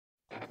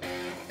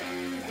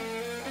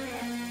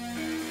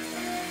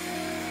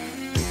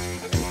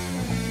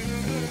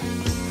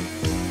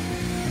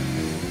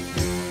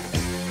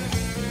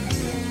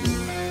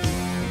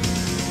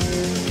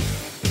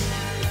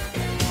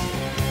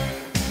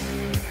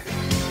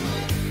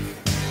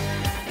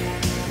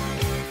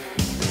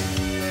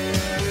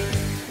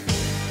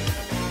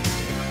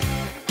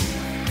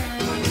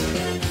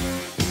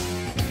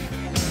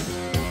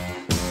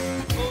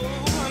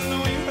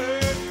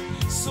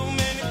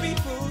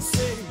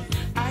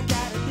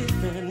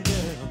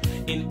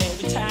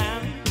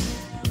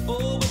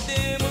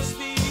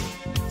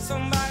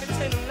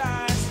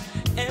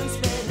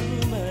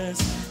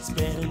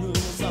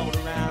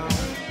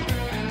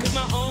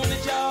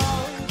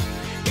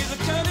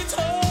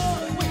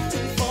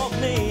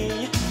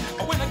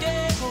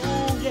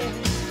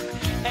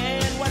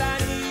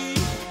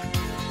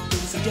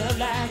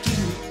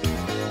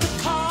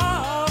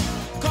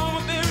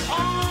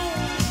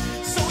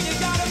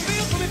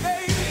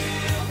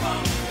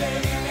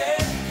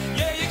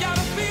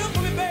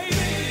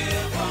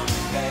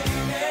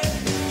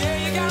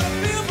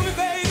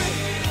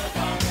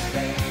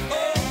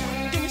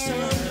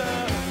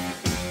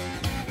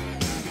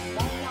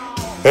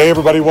Hey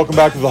everybody, welcome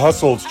back to The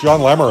Hustle. It's John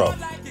Lamoureux.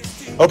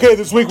 Okay,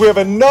 this week we have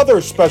another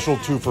special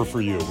twofer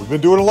for you. We've been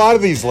doing a lot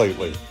of these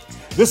lately.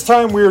 This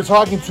time we are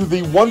talking to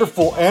the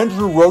wonderful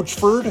Andrew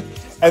Roachford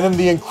and then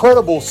the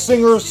incredible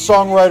singer,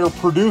 songwriter,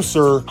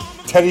 producer,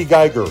 Teddy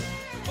Geiger.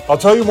 I'll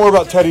tell you more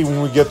about Teddy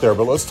when we get there,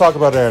 but let's talk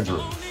about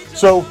Andrew.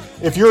 So,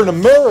 if you're an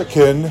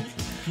American,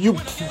 you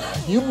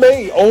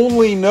may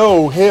only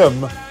know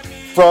him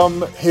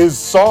from his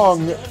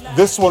song,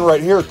 this one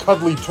right here,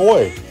 Cuddly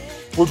Toy,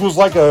 which was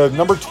like a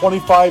number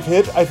 25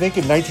 hit, I think,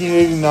 in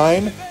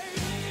 1989.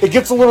 It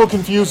gets a little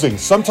confusing.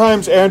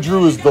 Sometimes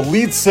Andrew is the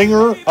lead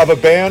singer of a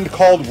band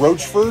called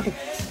Roachford,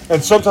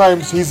 and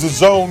sometimes he's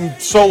his own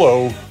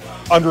solo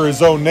under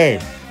his own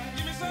name.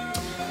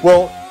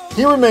 Well,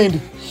 he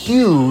remained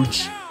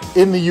huge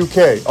in the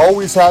UK,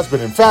 always has been.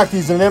 In fact,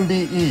 he's an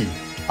MBE.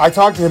 I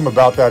talked to him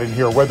about that in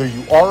here, whether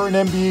you are an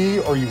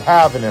MBE or you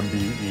have an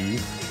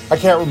MBE. I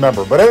can't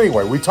remember, but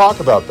anyway, we talk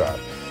about that.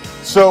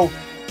 So,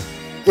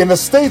 in the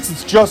States,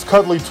 it's just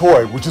Cuddly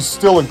Toy, which is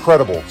still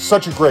incredible.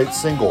 Such a great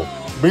single.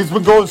 But he's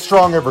been going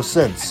strong ever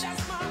since.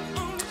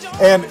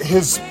 And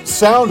his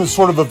sound has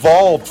sort of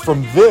evolved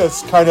from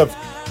this kind of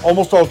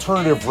almost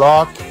alternative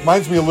rock,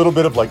 reminds me a little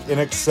bit of like In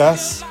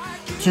Excess,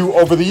 to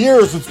over the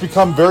years, it's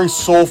become very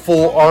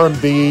soulful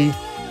R&B,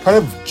 kind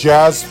of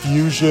jazz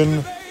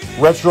fusion,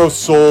 retro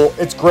soul.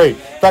 It's great.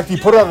 In fact, he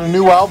put out a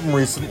new album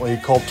recently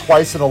called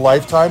Twice in a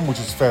Lifetime, which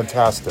is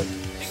fantastic.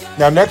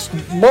 Now, next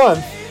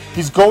month,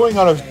 he's going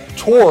on a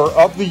tour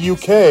of the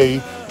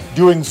UK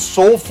doing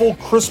soulful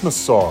Christmas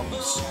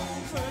songs.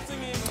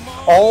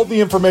 All the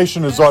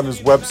information is on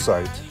his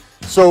website.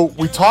 So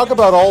we talk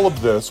about all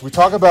of this. We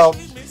talk about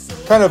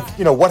kind of,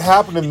 what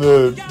happened in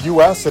the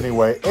US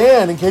anyway.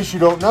 And in case you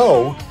don't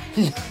know,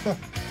 he,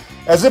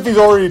 as if he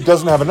already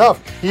doesn't have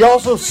enough, he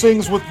also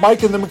sings with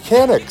Mike and the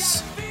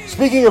Mechanics.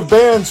 Speaking of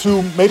bands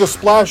who made a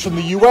splash in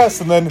the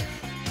US and then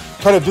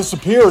kind of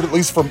disappeared, at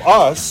least from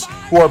us,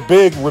 who are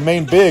big,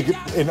 remain big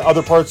in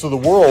other parts of the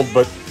world,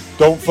 but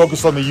don't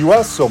focus on the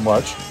US so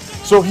much.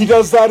 So he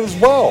does that as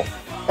well.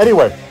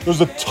 Anyway, there's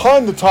a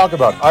ton to talk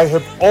about. I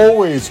have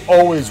always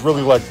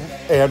really liked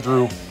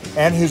Andrew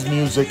and his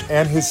music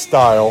and his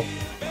style.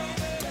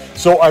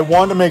 So I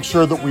wanted to make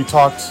sure that we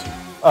talked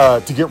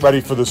to get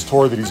ready for this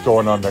tour that he's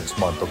going on next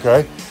month,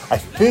 okay?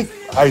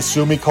 I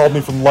assume he called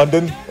me from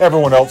London.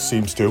 Everyone else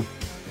seems to.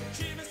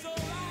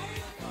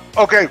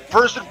 Okay,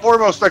 first and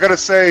foremost, I gotta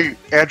say,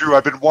 Andrew,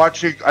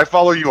 I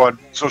follow you on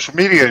social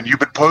media, and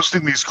you've been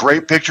posting these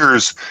great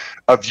pictures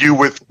of you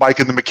with Mike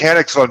and the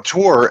Mechanics on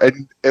tour,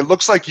 and it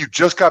looks like you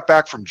just got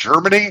back from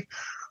Germany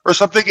or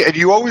something, and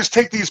you always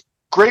take these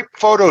great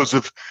photos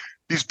of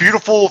these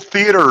beautiful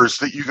theaters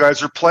that you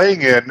guys are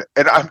playing in,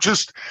 and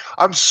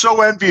I'm so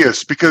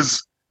envious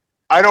because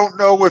I don't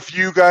know if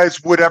you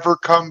guys would ever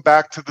come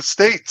back to the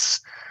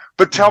States.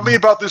 But tell me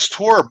about this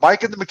tour.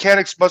 Mike and the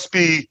Mechanics must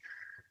be,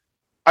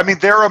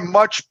 they're a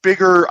much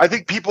bigger, I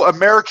think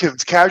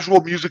Americans,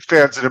 casual music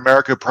fans in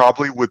America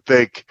probably would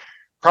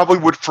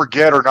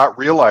forget or not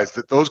realize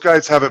that those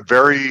guys have a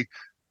very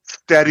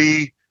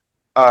steady,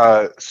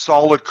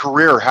 solid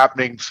career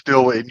happening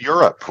still in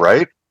Europe,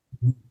 right?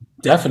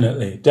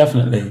 Definitely.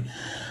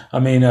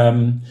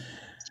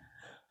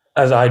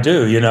 As I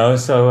do,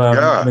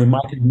 so,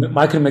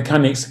 Mike and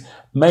Mechanics,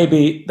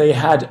 maybe they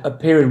had a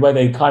period where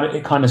it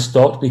kind of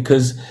stopped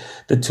because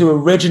the two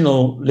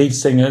original lead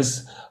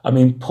singers,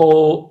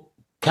 Paul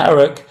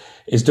Carrack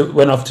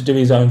went off to do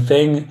his own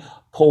thing.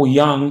 Paul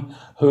Young,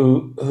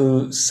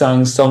 who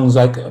sang songs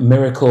like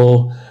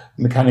Miracle,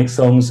 Mechanic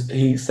songs,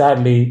 he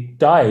sadly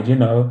died,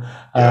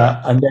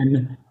 And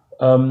then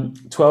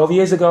 12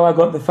 years ago, I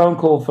got the phone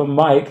call from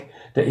Mike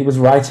that he was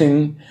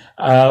writing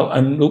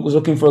and was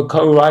looking for a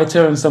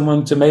co-writer and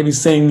someone to maybe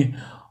sing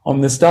on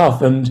the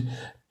stuff. And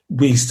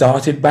we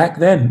started back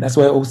then. That's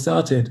where it all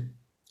started.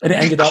 And it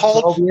ended up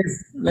 12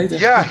 years later.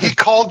 Yeah, he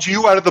called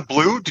you out of the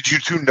blue. Did you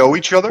two know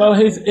each other? Well,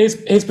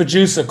 his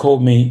producer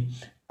called me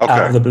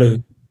out of the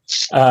blue.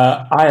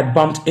 I had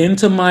bumped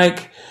into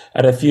Mike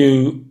at a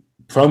few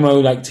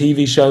promo, like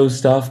TV show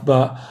stuff,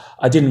 but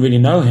I didn't really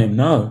know him,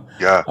 no.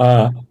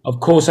 Yeah.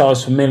 Of course, I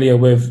was familiar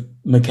with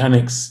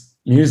Mechanics'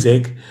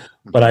 music,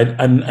 but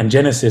and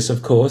Genesis,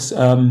 of course,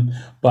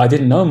 but I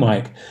didn't know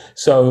Mike.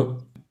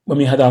 So when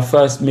we had our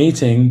first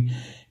meeting,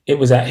 it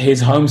was at his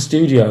home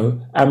studio,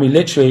 and we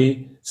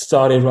literally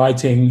started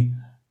writing.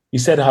 He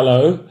said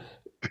hello,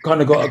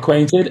 kind of got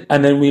acquainted,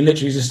 and then we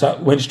literally just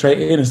went straight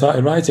in and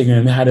started writing,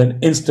 and we had an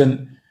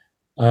instant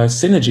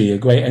synergy, a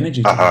great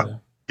energy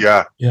together.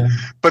 Yeah.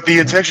 But the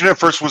intention at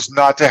first was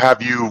not to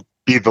have you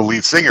be the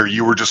lead singer.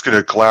 You were just going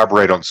to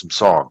collaborate on some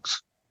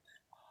songs.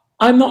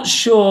 I'm not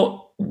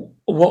sure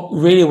what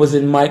really was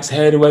in Mike's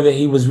head, whether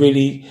he was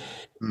really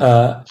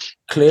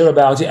clear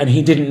about it, and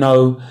he didn't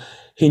know.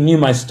 He knew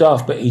my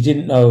stuff, but he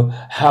didn't know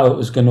how it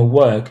was going to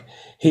work.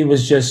 He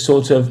was just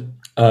sort of,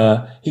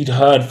 he'd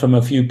heard from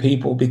a few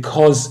people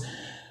because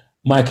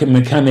Mike and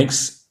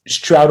Mechanics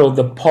straddled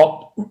the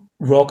pop,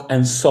 rock,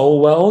 and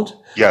soul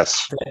world.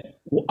 Yes.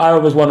 I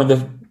was one of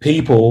the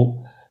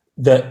people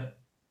that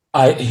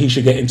he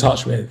should get in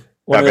touch with.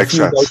 one That of the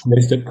makes few sense.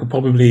 vocalists that could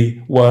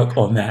probably work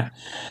on that.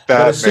 But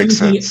That as soon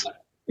makes as he,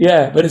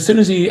 sense. but as soon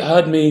as he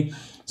heard me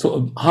sort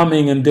of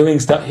humming and doing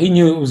stuff, he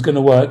knew it was going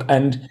to work,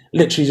 and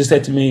literally just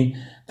said to me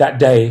that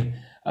day,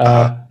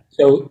 Uh-huh.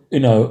 "So,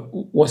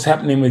 what's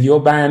happening with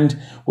your band?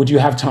 Would you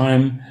have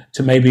time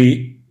to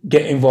maybe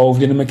get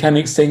involved in the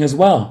mechanics thing as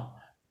well?"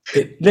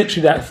 It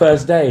literally that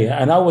first day,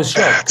 and I was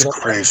shocked That's because I was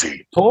like,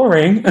 crazy.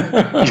 touring.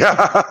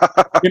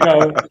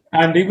 Yeah.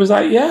 And he was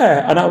like,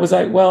 yeah. And I was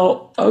like,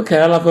 well,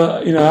 okay, I'll have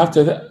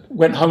after that,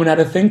 went home and had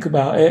to think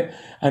about it.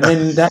 And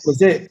then that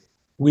was it.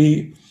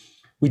 We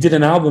did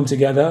an album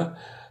together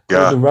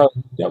called Yeah. The Road.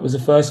 That was the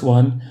first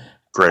one.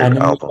 Great And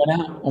then we album.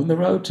 went out on the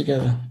road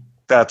together.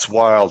 That's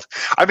wild.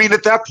 I mean,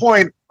 at that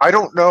point, I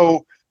don't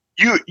know.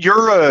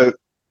 You're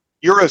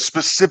a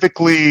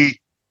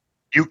specifically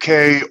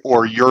UK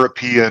or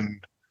European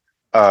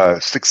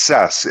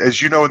success.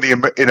 As you know,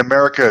 in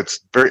America,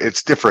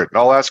 it's different. And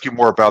I'll ask you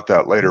more about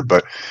that later.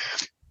 But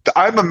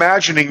I'm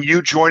imagining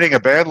you joining a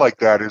band like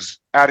that is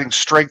adding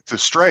strength to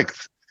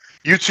strength.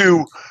 You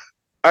two,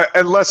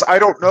 unless I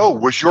don't know,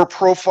 was your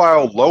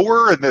profile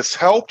lower and this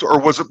helped, or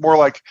was it more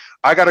like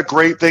I got a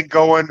great thing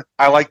going?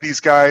 I like these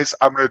guys.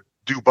 I'm going to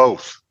do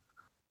both.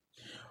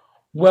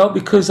 Well,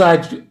 because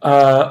I'd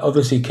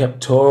obviously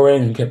kept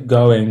touring and kept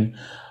going,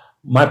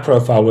 my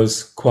profile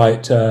was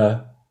quite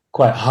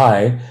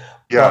high.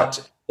 Yeah.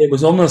 But it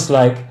was almost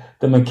like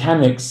the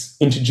mechanics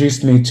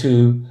introduced me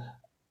to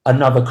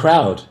another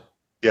crowd.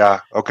 Yeah.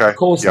 Okay. Of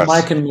course, Yes.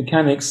 Mike and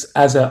Mechanics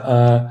as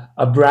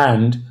a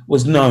brand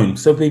was known.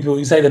 So people,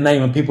 you say the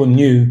name and people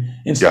knew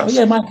instantly. Oh Yes.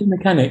 yeah, Mike and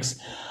Mechanics.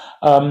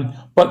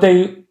 But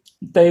they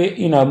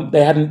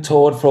hadn't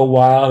toured for a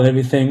while and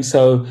everything,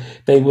 so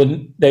they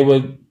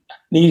were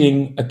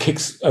needing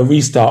a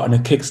restart and a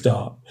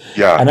kickstart.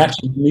 Yeah. And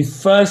actually, when we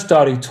first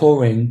started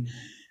touring,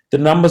 the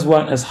numbers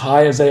weren't as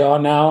high as they are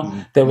now.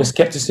 Mm-hmm. There was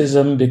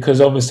skepticism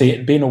because obviously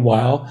it'd been a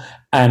while,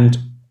 and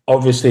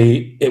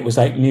obviously it was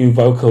like new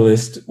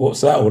vocalist.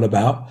 What's that all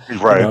about?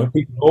 Right.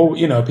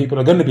 People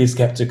are going to be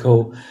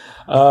skeptical.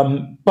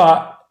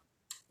 But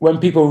when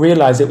people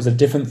realized it was a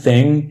different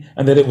thing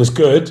and that it was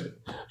good,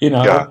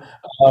 Yeah.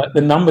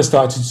 the numbers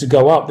started to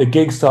go up. The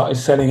gigs started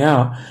selling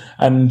out,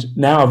 and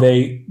now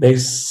we did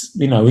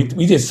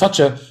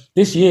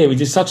this year we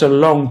did such a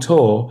long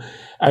tour,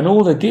 and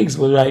all the gigs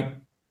were like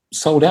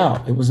sold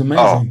out. It was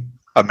amazing.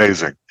 Oh,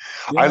 amazing.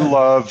 Yeah. I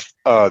love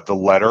The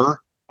Letter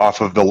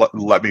off of the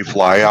Let Me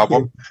Fly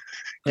album.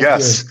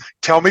 Yes.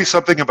 Tell me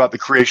something about the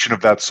creation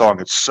of that song.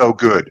 It's so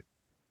good.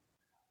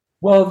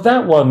 Well,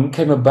 that one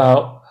came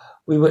about.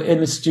 We were in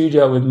the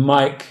studio with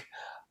Mike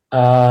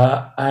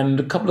and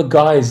a couple of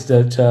guys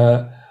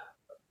that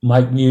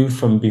Mike knew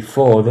from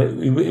before.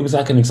 It was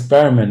like an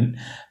experiment,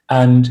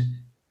 and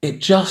it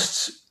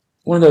just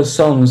one of those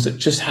songs that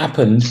just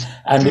happened,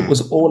 and it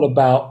was all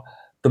about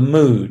the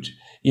mood.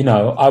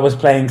 I was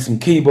playing some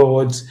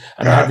keyboards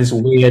and I had this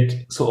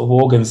weird sort of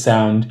organ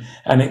sound,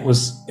 and it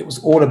was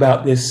all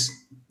about this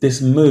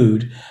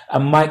mood.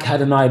 And Mike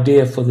had an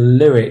idea for the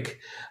lyric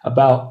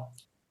about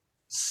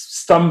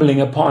stumbling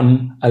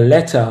upon a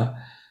letter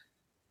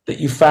that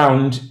you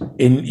found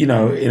in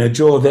a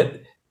drawer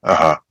that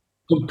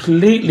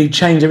completely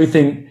changed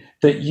everything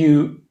that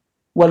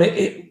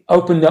it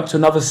opened up to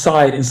another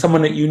side in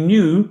someone that you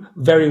knew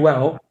very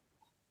well,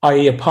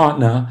 i.e. a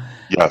partner.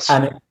 Yes.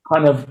 And it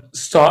kind of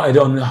started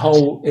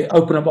it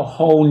opened up a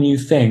whole new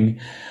thing.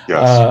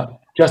 Yes.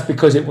 Just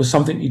because it was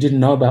something you didn't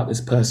know about this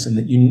person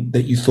that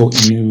you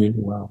thought you knew really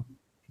well.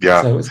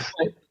 Yeah. So it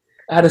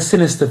had a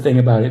sinister thing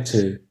about it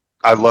too.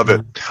 I love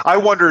it. I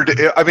wondered,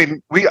 I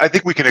mean, I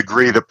think we can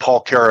agree that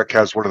Paul Carrack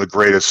has one of the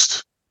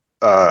greatest,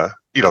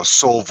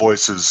 soul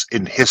voices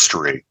in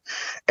history.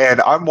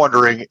 And I'm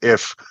wondering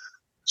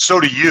so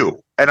do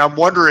you. And I'm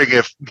wondering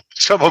if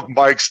some of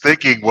Mike's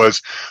thinking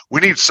was,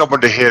 we need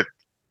someone to hit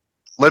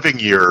Living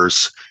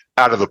Years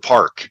out of the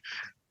park.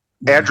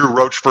 Andrew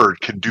Roachford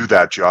can do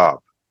that job.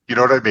 You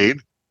know what I mean?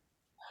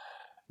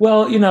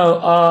 Well,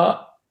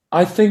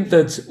 I think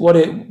that what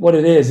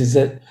it is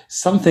that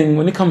something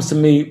when it comes to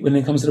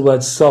the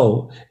word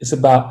soul, it's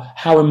about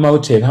how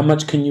emotive, how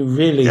much can you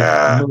really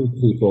move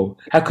people?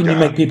 How can you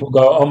make people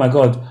go, oh my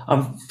God,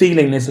 I'm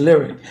feeling this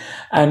lyric?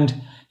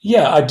 And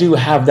yeah, I do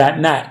have that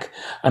knack.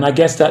 And I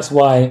guess that's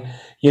why,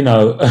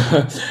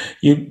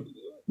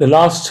 the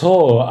last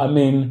tour, I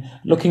mean,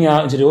 looking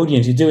out into the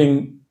audience, you're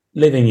doing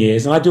Living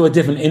Years, and I do a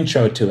different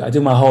intro to it. I do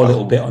my whole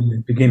little bit on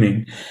the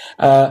beginning.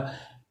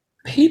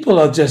 People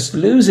are just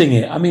losing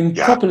it. I mean,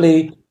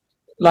 properly,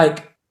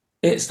 like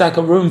it's like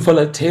a room full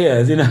of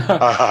tears.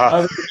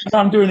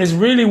 I'm doing this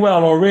really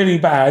well or really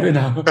bad.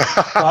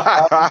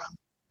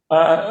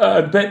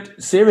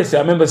 But seriously,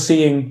 I remember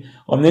seeing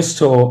on this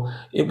tour,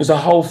 it was a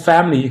whole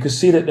family. You could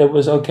see that there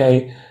was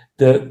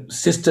the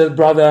sister,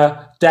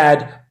 brother,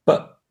 dad,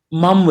 but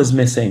mum was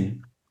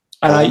missing.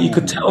 And you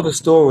could tell the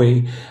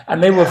story,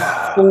 and they were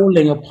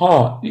falling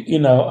apart,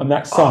 on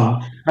that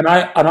song. And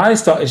I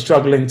started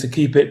struggling to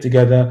keep it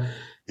together,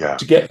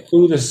 to get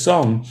through the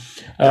song.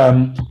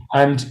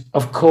 And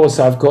of course,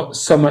 I've got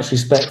so much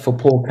respect for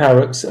Paul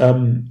Carrack's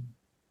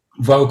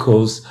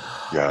vocals,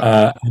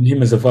 and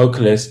him as a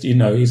vocalist,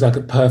 he's like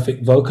a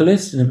perfect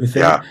vocalist and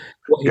everything. Yeah.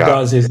 What he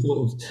does is sort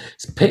of,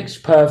 it's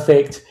pitch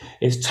perfect,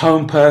 it's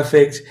tone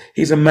perfect.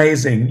 He's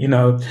amazing.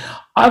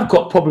 I've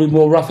got probably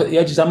more rough at the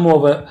edges. I'm more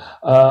of a,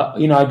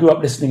 I grew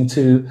up listening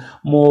to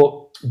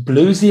more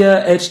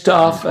bluesier edge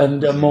stuff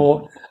and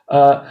more.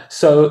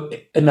 So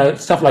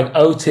stuff like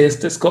Otis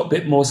that's got a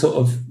bit more sort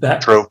of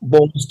that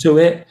balls to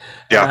it.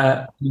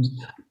 Yeah.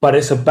 But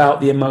it's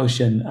about the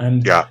emotion,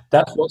 and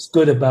that's what's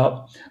good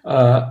about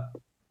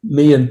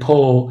me and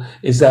Paul,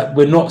 is that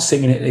we're not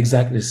singing it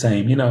exactly the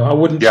same. I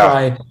wouldn't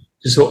try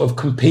to sort of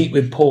compete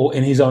with Paul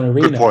in his own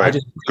arena.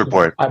 Good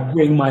point. I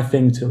bring my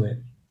thing to it.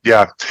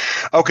 Yeah.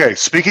 Okay.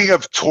 Speaking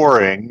of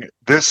touring,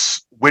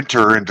 this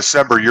winter in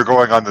December, you're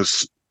going on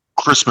this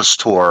Christmas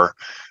tour,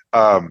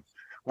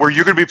 where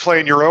you're going to be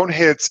playing your own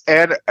hits.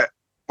 And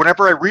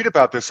whenever I read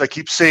about this, I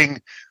keep seeing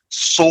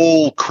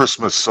soul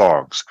Christmas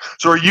songs.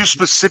 So are you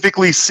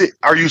specifically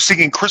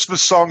singing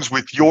Christmas songs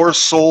with your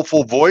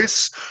soulful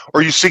voice, or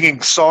are you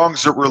singing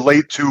songs that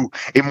relate to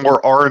a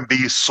more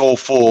R&B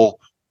soulful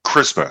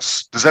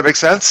Christmas? Does that make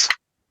sense?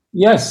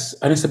 Yes,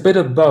 and it's a bit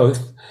of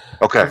both.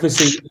 Okay.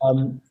 Obviously,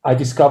 I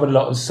discovered a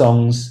lot of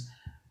songs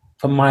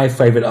from my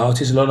favorite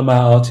artists. A lot of my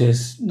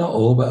artists, not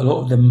all, but a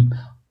lot of them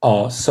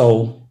are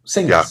soul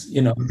singers,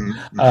 and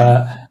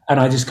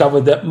I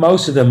discovered that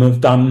most of them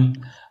have done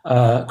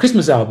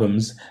Christmas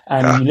albums,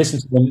 and you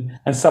listen to them,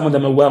 and some of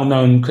them are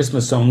well-known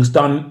Christmas songs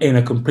done in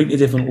a completely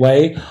different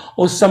way,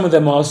 or some of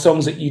them are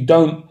songs that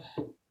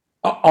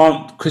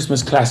aren't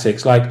Christmas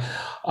classics. Like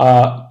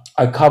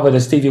I covered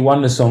a Stevie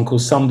Wonder song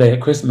called "Someday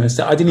at Christmas"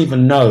 that I didn't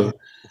even know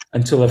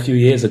until a few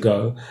years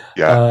ago.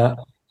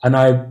 And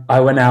I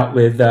went out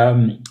with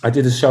I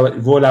did a show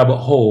at Royal Albert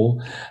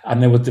Hall,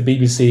 and there was the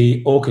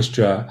BBC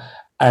orchestra,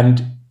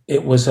 and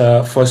it was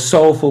for a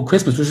soulful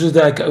Christmas, which was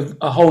like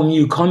a whole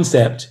new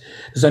concept.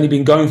 It's only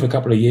been going for a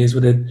couple of years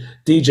with a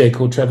DJ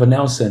called Trevor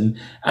Nelson,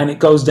 and it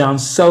goes down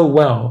so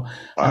well.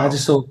 Wow. And I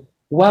just thought,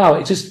 wow,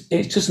 it's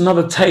just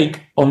another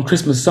take on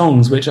Christmas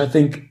songs, which I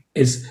think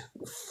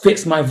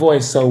fits my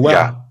voice so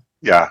well.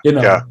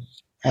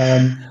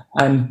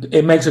 And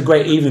it makes a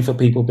great evening for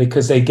people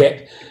because they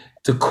get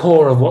the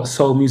core of what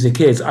soul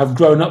music is. I've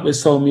grown up with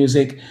soul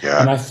music,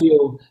 and I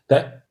feel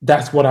that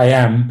that's what I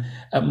am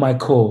at my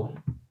core.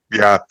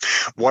 Yeah,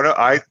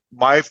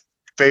 my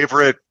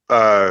favorite,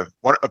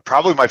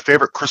 probably my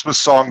favorite Christmas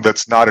song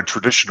that's not a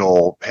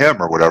traditional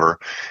hymn or whatever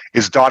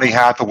is Donny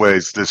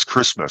Hathaway's "This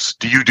Christmas."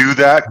 Do you do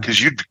that?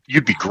 Because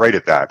you'd be great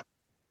at that.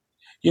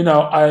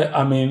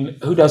 I mean,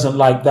 who doesn't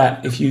like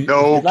that? If you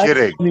like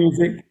kidding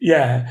music,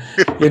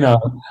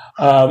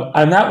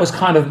 and that was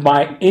kind of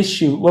my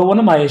issue. Well, one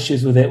of my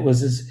issues with it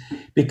was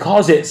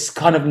because it's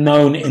kind of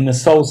known in the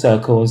soul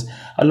circles.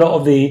 A lot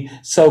of the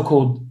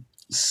so-called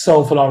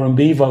soulful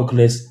R&B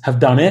vocalists have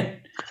done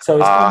it,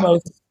 so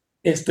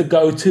it's the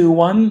go-to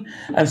one,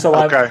 and so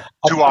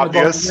too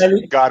obvious.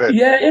 Got it.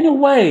 Yeah, in a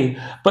way,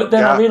 but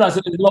then I realized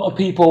that there's a lot of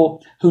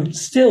people who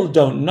still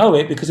don't know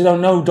it because they don't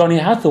know Donny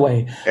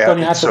Hathaway.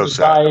 Donny Hathaway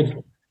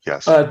died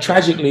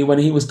tragically when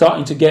he was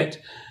starting to get,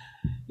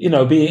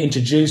 being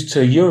introduced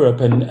to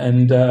Europe,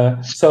 and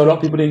so a lot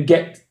of people didn't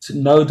get to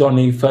know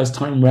Donny first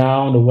time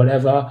round or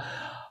whatever.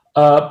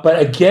 But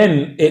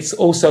again, it's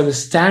also the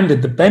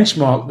standard, the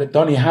benchmark that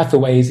Donny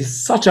Hathaway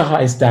is such a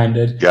high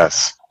standard.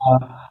 Yes.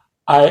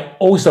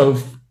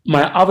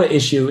 My other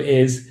issue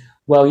is,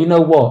 well, you know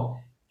what?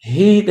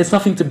 There's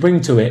nothing to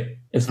bring to it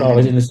as far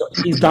as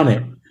he's done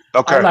it.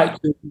 Okay.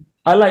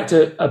 I like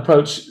to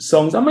approach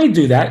songs. I may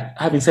do that,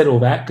 having said all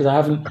that, because I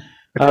haven't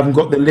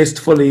got the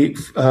list fully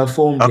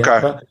formed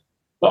yet.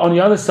 But on the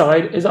other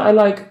side is I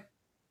like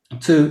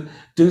to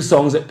do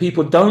songs that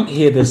people don't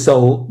hear the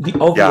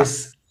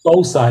obvious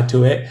soul side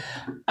to it,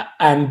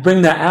 and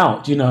bring that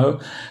out,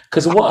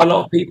 because what a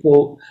lot of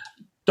people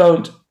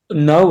don't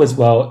know as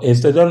well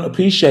is they don't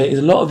appreciate is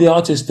a lot of the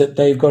artists that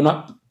they've grown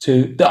up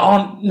to that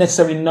aren't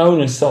necessarily known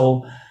as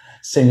soul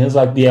singers,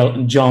 like the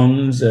Elton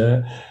Johns,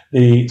 the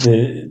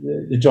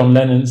John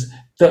Lennons,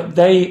 that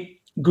they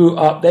grew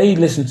up, they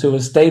listened to a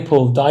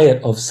staple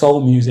diet of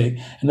soul music,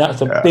 and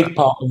that's a big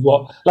part of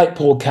what, like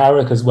Paul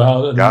Carrack as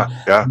well, and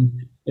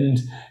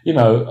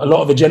a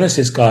lot of the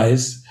Genesis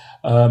guys,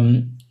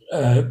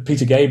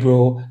 Peter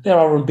Gabriel, they're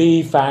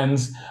R&B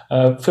fans,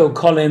 Phil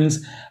Collins,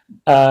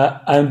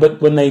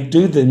 but when they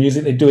do the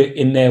music, they do it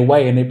in their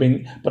way,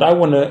 and but I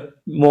want to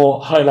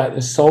more highlight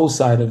the soul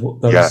side of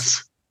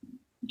those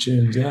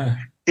tunes. Yeah.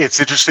 It's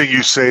interesting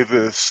you say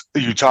this.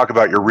 You talk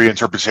about your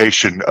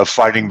reinterpretation of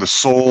finding the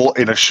soul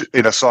in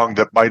a song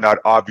that might not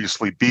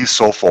obviously be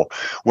soulful.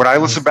 When I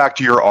listen back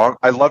to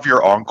I love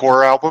your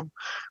Encore album,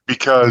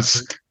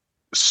 because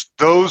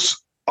those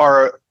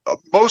are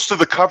most of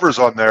the covers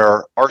on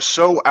there are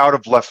so out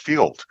of left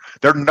field.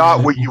 They're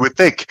not what you would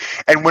think.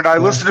 And when I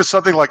listen to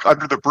something like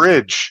Under the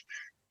Bridge,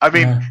 I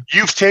mean,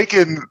 you've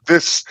taken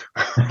this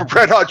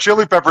Red Hot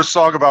Chili Peppers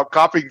song about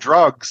copying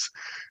drugs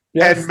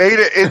and made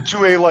it into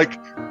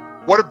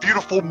what a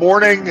beautiful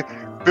morning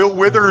Bill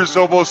Withers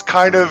almost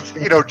kind of,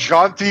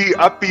 jaunty,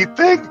 upbeat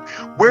thing.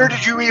 Where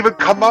did you even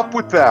come up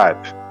with that?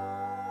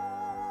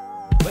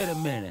 Wait a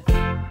minute.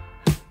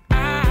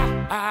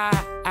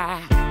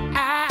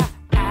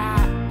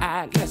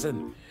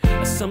 Listen,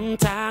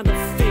 sometimes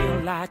I feel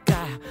like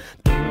I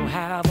don't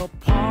have a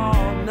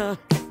partner.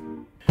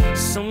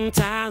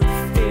 Sometimes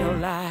I feel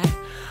like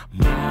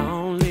my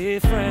only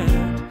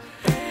friend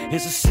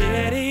is the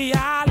city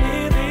I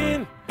live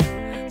in,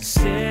 the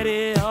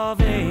city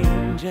of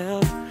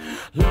angels.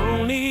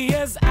 Lonely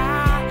as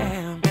I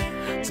am,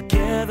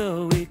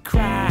 together we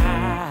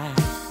cry.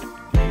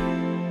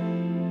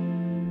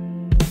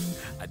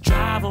 I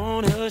drive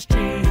on her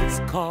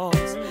streets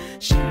 'cause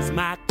she's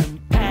my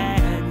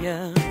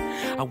companion.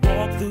 I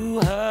walk through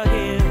her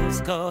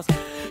hills 'cause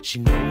she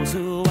knows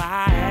who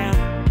I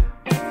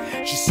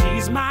am. She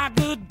sees my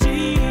good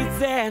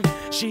deeds and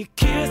she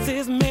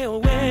kisses me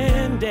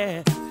when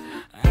dead.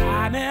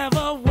 I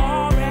never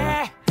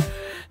worry,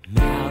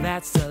 now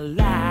that's a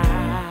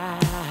lie.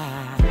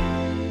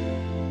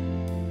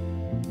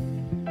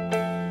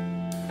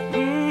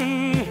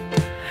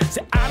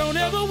 Say I don't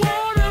ever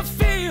wanna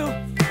feel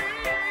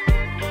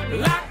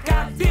like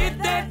I did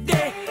that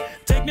day.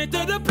 Take me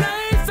to the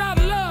place I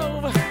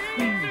love.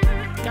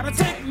 Gotta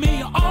take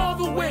me all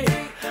the way.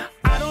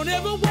 I don't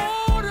ever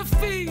wanna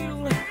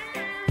feel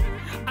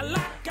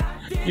like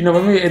I did. You know,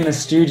 when we were in the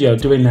studio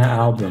doing that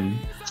album,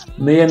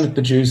 me and the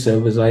producer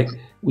was like,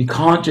 we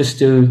can't just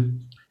do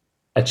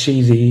a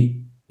cheesy.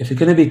 If it's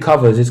going to be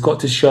covers, it's got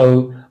to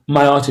show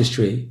my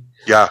artistry.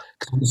 Yeah.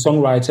 I'm a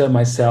songwriter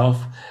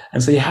myself.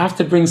 And so you have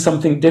to bring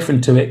something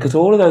different to it, because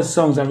all of those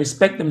songs, I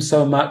respect them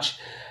so much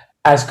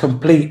as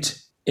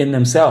complete in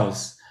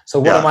themselves.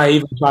 So what am I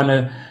even trying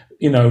to,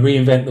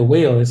 reinvent the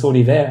wheel? It's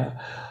already there.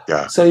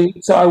 Yeah. So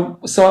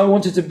I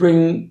wanted to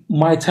bring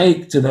my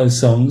take to those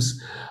songs.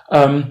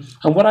 And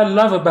what I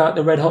love about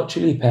the Red Hot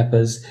Chili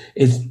Peppers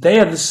is they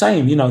are the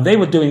same. They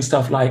were doing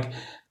stuff like,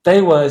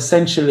 they were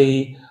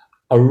essentially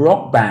a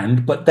rock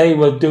band, but they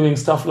were doing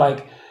stuff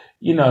like,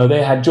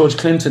 they had George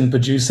Clinton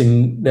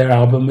producing their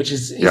album, which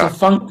is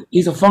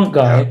he's a funk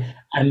guy,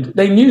 and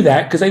they knew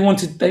that because they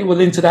were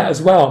into that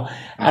as well,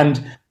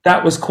 and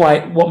that was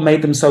quite what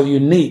made them so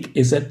unique,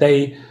 is that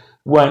they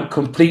weren't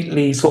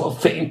completely sort of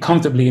fitting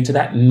comfortably into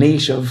that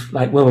niche of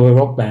like, well, we're a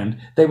rock band.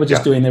 They were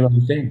just doing their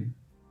own thing.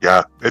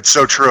 Yeah, it's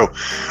so true.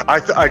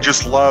 I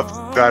just love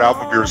that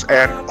album of yours,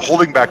 and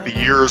Holding Back the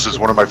Years is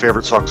one of my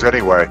favorite songs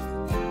anyway.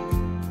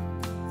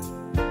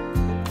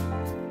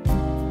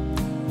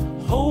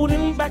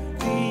 Holding back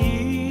the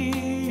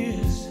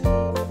years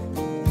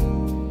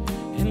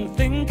and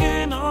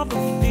thinking of the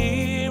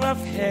fear I've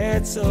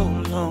had so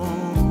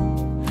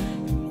long.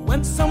 And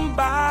when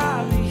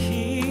somebody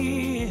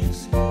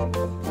hears,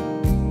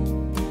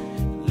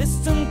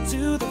 listen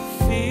to the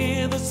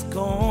fear that's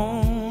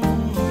gone.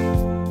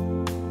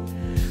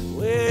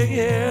 Well,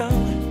 yeah,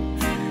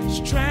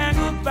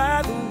 strangled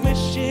by the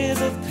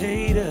wishes of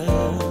Peter,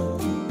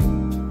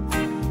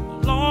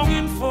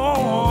 longing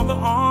for the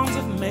arms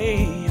of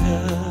Maida.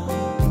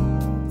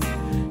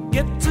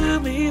 Get to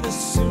me the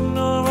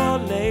sooner or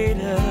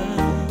later.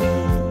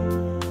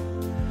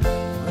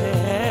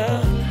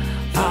 Well,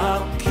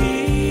 I'll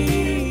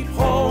keep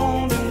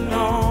holding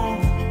on.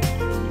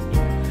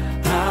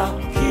 I'll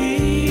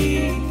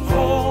keep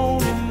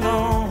holding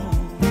on.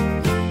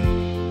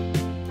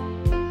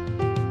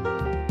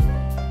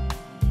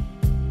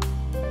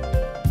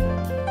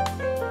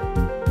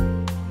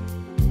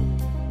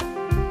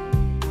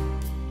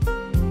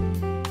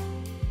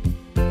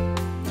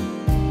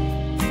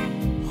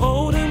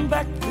 Holding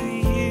back the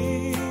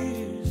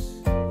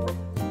years.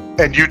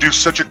 And you do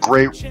such a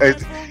great,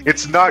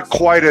 it's not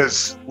quite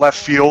as left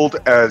field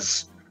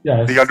as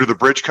the Under the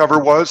Bridge cover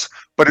was,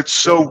 but it's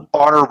so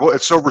honorable,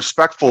 it's so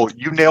respectful.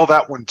 You nail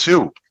that one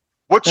too.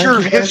 What's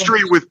your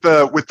history with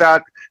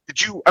that?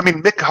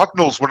 Mick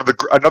Hucknall's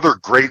another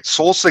great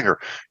soul singer.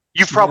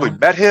 You've probably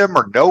met him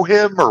or know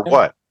him or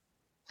what?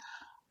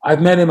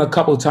 I've met him a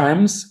couple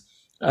times.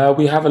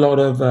 We have a lot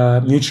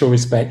of mutual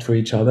respect for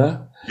each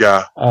other.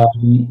 Yeah.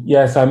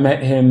 Yes, I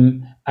met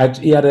him.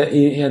 He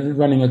had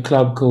running a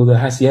club called the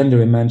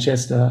Hacienda in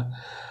Manchester,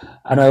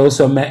 and I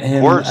also met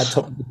him at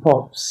Top of the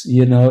Pops.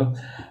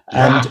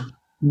 And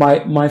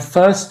my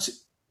first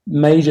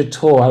major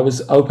tour, I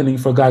was opening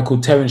for a guy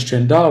called Terence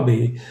Trent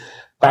D'Arby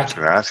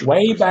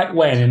way back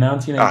when in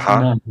 1989.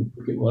 I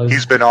think it was.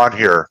 He's been on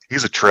here.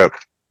 He's a trip.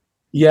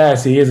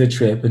 Yes, he is a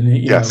trip, and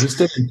we're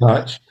still in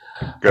touch.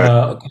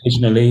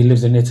 Occasionally, he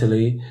lives in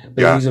Italy,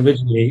 but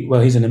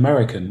he's an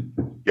American.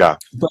 Yeah.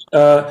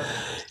 But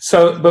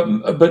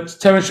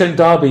Terence Trent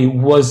D'Arby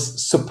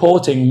was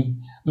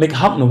supporting Mick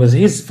Hucknall, was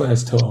his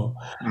first tour,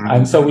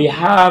 and so we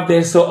have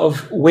this sort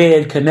of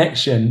weird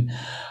connection.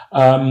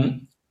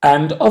 And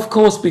of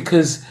course,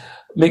 because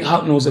Mick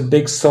Hucknall's a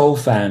big soul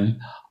fan,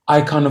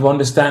 I kind of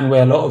understand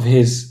where a lot of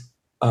his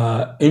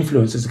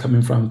influences are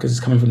coming from, because it's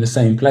coming from the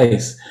same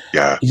place.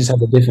 Yeah. He just has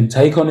a different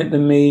take on it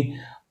than me.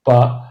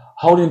 But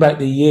Holding Back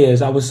the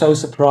Years, I was so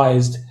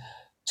surprised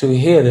to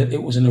hear that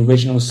it was an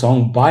original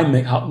song by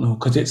Mick Hucknall,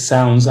 because it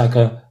sounds like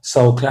a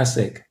soul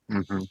classic.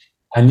 Mm-hmm.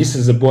 And this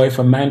is a boy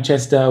from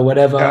Manchester,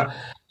 whatever. Yeah.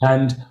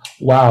 And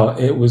wow,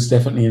 it was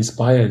definitely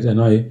inspired. And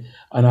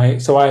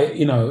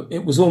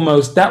it was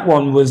almost, that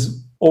one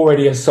was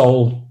already a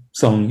soul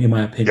song, in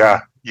my opinion.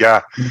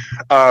 Yeah.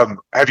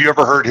 Have you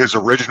ever heard his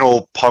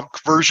original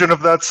punk version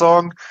of that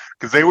song?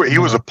 Because he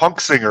was a punk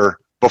singer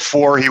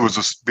before he was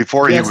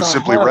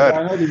Simply Red.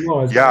 I heard he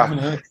was.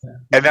 Yeah,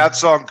 and that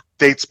song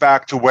dates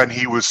back to when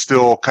he was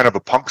still kind of a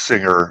punk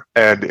singer,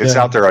 and it's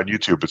out there on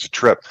YouTube. It's a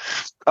trip.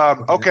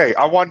 Okay,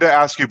 I wanted to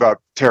ask you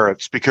about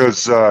Terrence,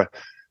 because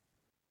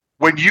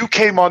when you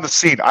came on the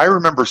scene, I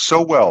remember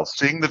so well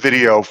seeing the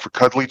video for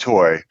Cuddly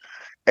Toy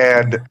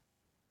and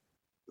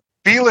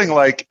feeling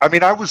like, I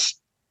mean, I was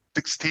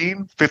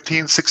 16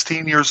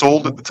 years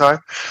old at the time,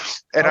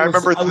 and I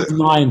remember I was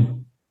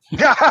 9.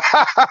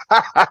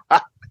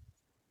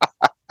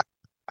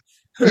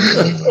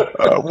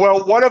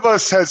 Well, one of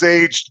us has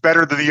aged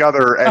better than the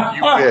other, and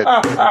you did.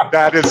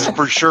 That is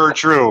for sure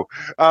true.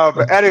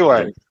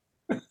 Anyway,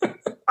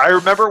 I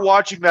remember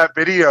watching that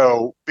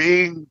video,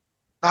 being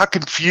not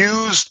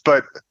confused,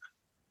 but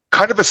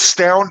kind of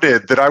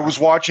astounded that I was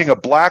watching a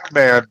black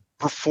man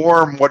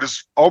perform what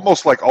is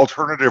almost like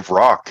alternative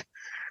rock.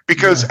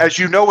 Because as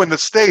you know, in the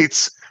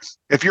States,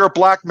 if you're a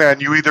black man,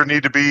 you either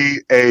need to be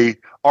a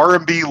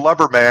R&B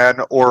lover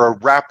man or a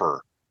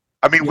rapper.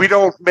 I mean, we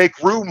don't make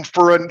room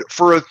for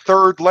a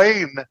third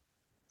lane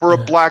for a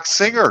black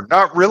singer.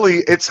 Not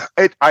really.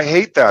 I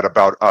hate that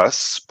about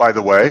us, by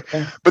the way.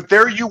 But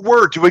there you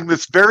were doing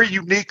this very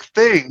unique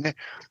thing,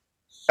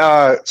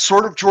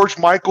 sort of George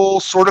Michael,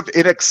 sort of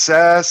In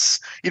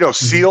Excess.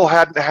 Seal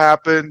hadn't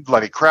happened,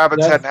 Lenny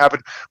Kravitz hadn't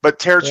happened, but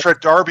Terrence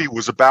Trent D'Arby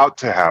was about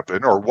to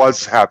happen, or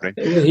was happening.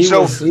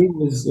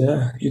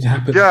 It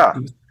happened. Yeah.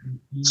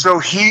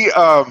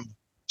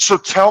 So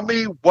tell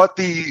me what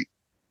the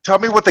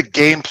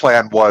game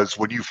plan was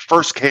when you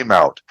first came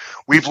out.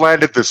 We've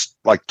landed this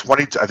I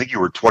think you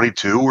were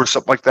 22 or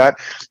something like that,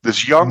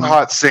 this young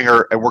hot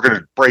singer, and we're going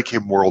to break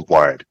him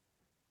worldwide.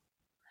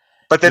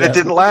 But then it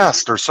didn't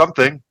last, or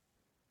something.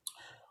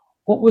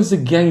 What was the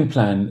game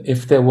plan,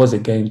 if there was a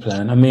game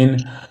plan? I mean,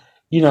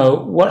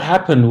 what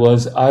happened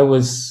was I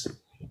was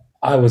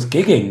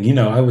gigging,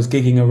 I was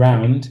gigging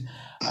around,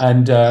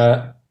 and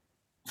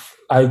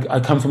I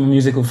come from a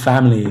musical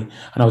family,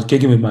 and I was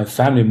gigging with my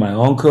family, my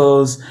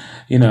uncles,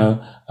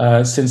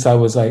 since I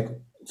was like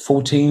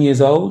 14 years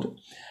old.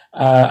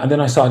 And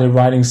then I started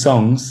writing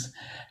songs,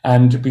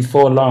 and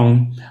before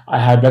long, I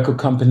had record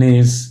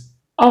companies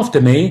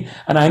after me,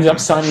 and I ended up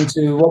signing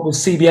to what was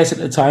CBS at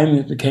the time.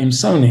 It became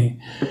Sony.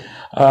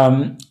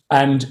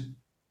 And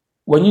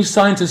when you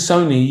sign to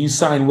Sony, you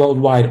sign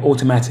worldwide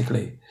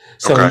automatically.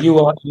 So you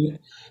are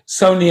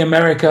Sony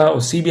America or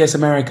CBS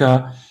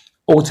America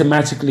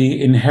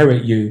automatically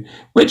inherit you,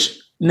 which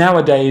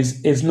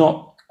nowadays is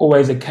not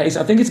always a case.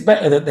 I think it's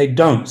better that they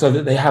don't, so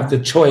that they have the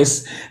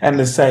choice and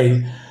the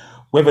say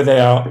whether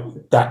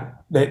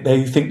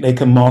they think they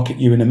can market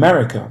you in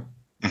America.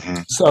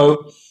 Mm-hmm.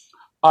 So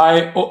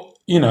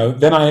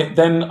then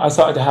I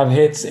started to have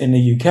hits in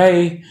the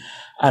UK,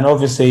 and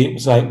obviously it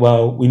was like,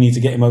 well, we need to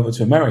get him over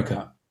to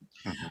America.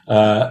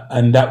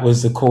 And that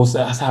was, of course,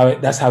 that's how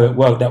it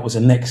worked. That was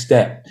the next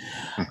step.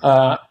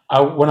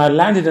 When I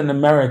landed in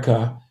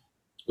America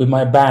with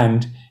my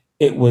band,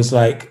 it was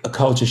like a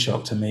culture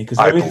shock to me, because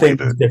everything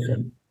was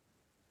different.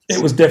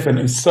 It was different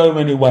in so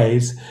many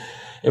ways.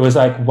 It was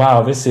like,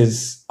 wow, this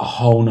is a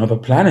whole nother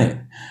planet.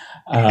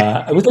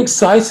 It was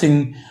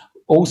exciting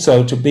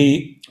also to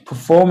be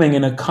performing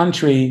in a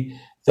country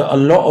that a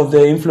lot of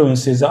the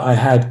influences that I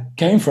had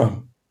came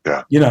from.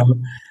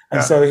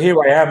 And so here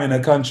I am in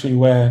a country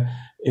where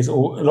a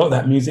lot of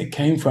that music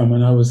came from,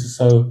 and I was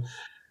so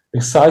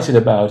excited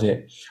about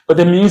it. But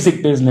the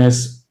music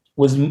business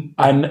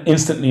I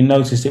instantly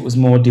noticed it was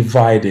more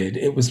divided.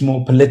 It was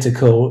more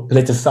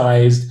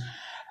politicized,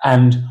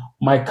 and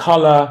my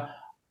color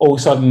all of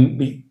a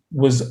sudden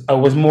I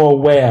was more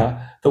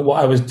aware that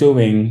what I was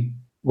doing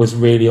was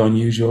really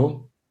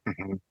unusual.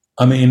 Mm-hmm.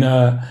 I mean,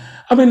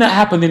 that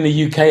happened in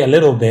the UK a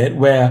little bit,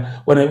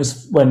 where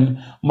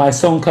when my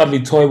song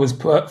 "Cuddly Toy" was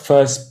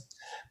first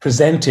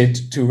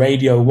presented to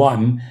Radio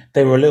 1,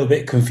 they were a little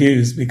bit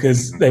confused,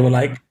 because they were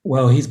like,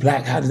 "Well, he's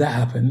black. How did that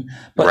happen?"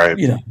 But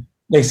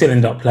they still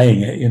ended up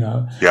playing it.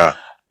 Yeah.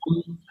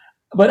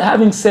 But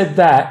having said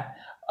that,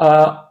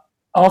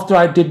 after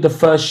I did the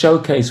first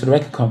showcase for the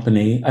record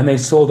company, and they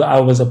saw that I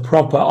was a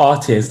proper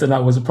artist and I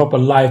was a proper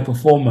live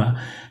performer,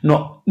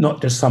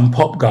 not just some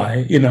pop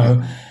guy,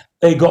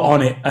 they got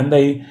on it, and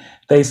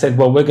they said,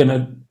 well, we're going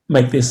to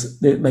make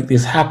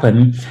this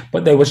happen.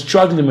 But they were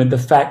struggling with the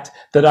fact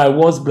that I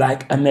was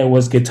black and there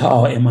was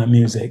guitar in my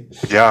music.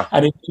 Yeah.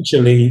 And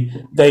eventually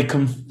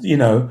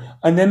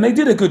and then they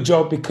did a good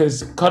job,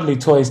 because Cuddly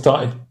Toy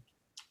started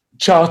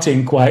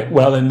charting quite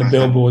well in the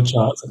Billboard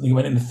charts. I think it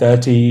went in the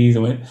 30s,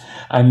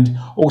 and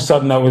all of a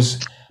sudden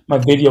my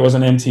video was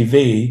on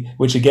MTV,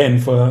 which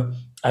again,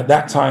 at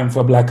that time for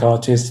a black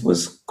artist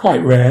was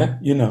quite rare,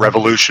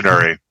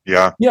 Revolutionary.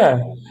 Yeah.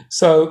 Yeah.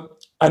 So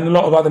and a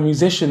lot of other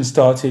musicians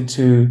started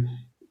to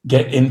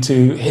get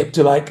hip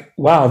to like,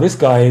 wow, this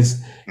guy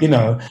is, you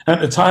know. And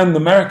at the time,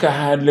 America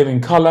had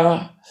Living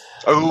Colour.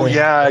 Oh,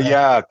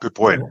 yeah. Good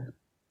point.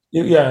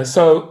 Yeah.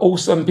 So all of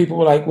a sudden people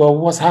were like, well,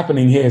 what's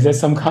happening here? Is there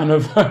some kind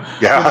of,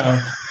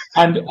 yeah.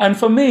 And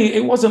for me,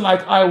 it wasn't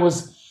like I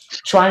was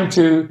trying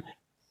to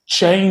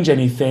change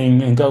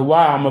anything and go,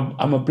 wow,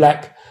 I'm a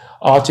black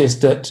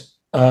artist that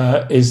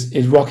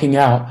is rocking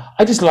out.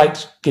 I just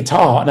liked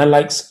guitar, and I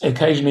liked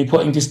occasionally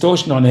putting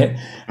distortion on it,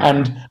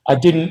 and I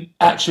didn't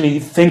actually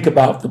think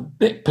about the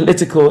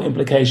political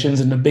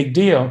implications and the big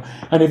deal.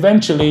 And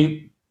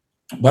eventually,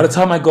 by the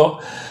time I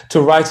got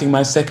to writing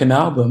my second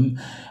album,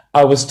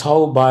 I was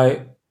told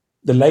by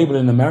the label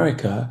in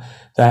America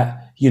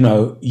that, you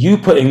know, you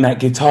putting that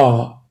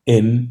guitar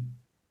in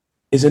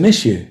is an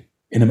issue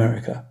in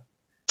America.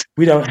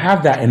 We don't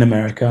have that in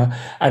America,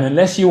 and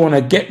unless you want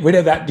to get rid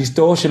of that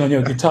distortion on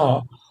your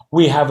guitar,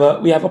 we have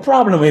a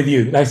problem with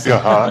you. And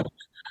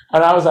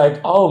I was like,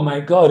 oh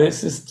my God,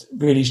 it's just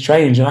really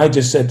strange. And I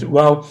just said,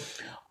 well,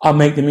 I'll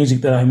make the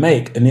music that I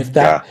make, and if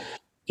that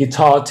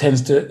guitar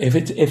tends to, if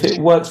it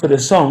works for the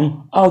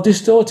song, I'll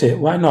distort it.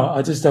 Why not?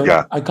 I just don't.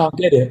 I can't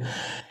get it,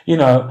 you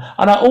know.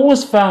 And I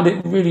always found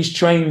it really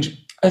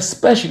strange,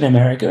 especially in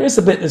America. It's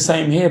a bit the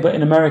same here, but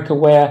in America,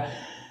 where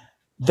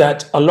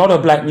that a lot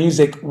of black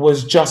music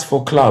was just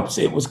for clubs.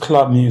 It was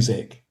club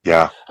music.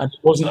 Yeah. And it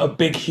wasn't a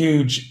big,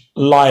 huge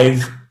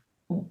live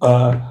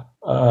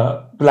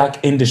black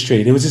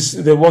industry.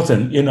 There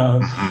wasn't, you know.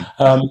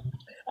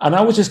 And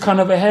I was just kind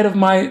of ahead of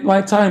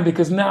my time,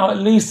 because now at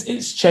least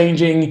it's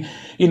changing.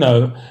 You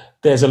know,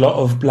 there's a lot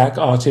of black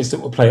artists that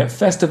will play at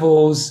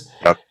festivals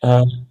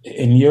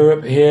in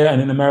Europe, here,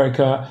 and in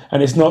America.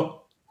 And it's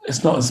not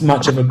as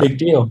much of a big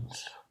deal.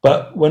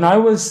 But when I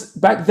was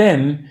back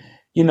then,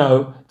 you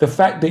know, the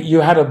fact that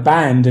you had a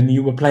band and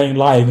you were playing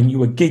live and you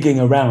were gigging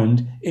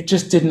around, it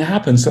just didn't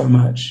happen so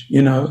much,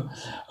 you know.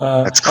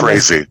 That's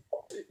crazy.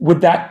 With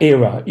that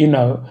era, you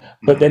know.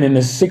 But then in the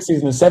 60s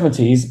and the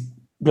 70s,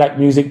 black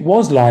music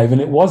was live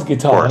and it was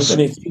guitars,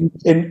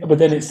 but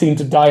then it seemed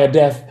to die a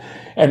death,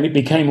 and it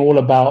became all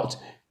about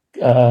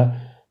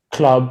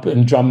club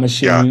and drum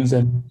machines,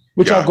 and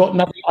which I've got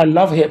nothing. I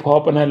love hip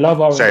hop and I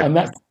love R&B, and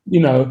that's,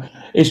 you know,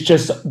 it's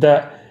just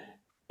that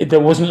there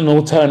wasn't an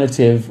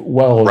alternative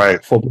world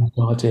for black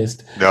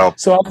artists. No.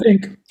 So I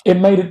think it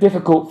made it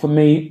difficult for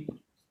me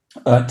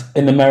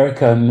in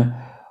American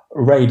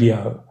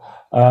radio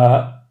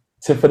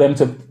for them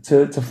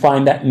to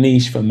find that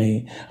niche for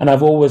me. And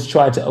I've always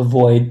tried to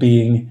avoid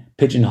being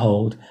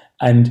pigeonholed.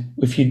 And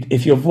if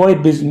you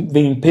avoid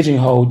being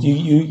pigeonholed,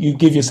 you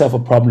give yourself a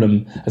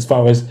problem as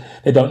far as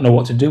they don't know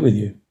what to do with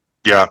you.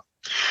 Yeah.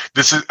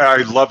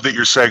 I love that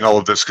you're saying all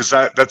of this, because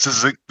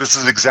this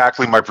is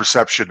exactly my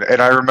perception. And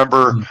I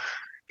remember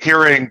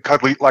hearing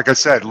Cuddly, like I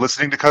said,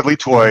 listening to Cuddly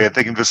Toy and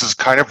thinking this is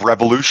kind of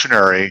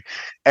revolutionary.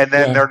 And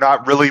then there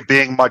not really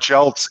being much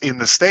else in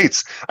the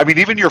States. I mean,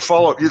 even your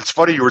follow-up, it's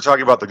funny you were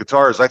talking about the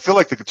guitars. I feel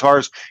like the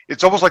guitars,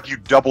 it's almost like you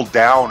doubled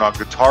down on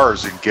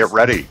guitars and Get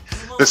Ready.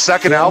 The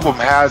second album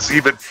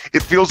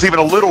it feels even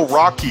a little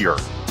rockier.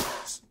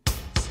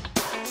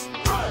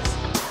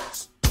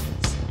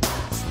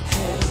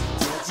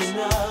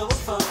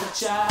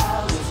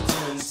 Child is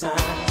doing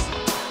time.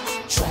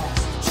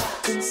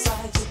 Trapped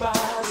inside your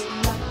body,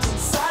 locked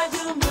inside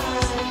your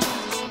mind.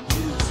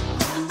 You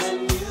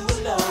and you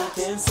alone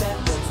can set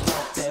let's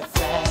get that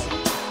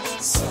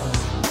fact. So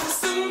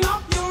listen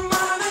up your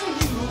mind and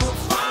you will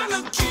find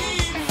a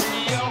key for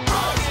your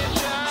rocket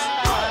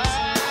child.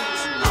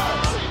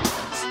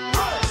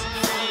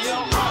 For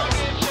your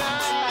rocket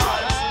child.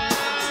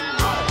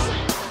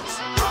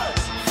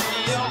 For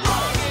your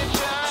rocket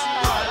child.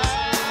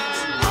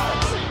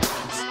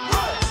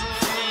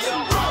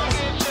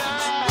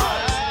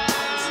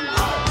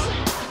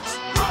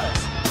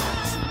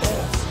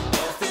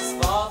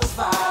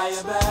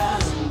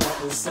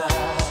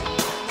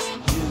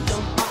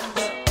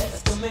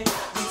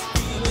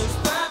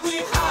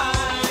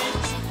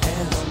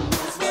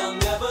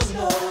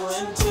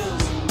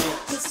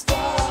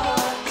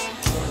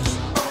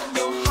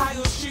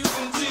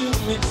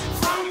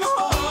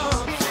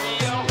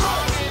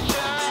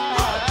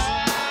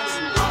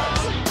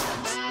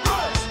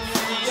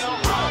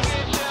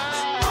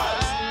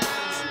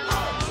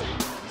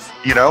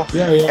 You know,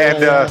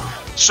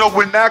 so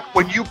when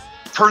you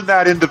turn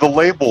that into the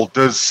label,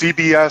 does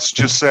CBS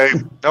just say,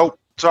 nope,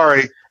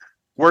 sorry,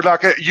 we're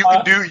not gonna?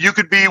 You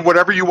could be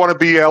whatever you want to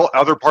be,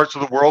 other parts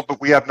of the world, but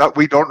we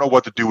don't know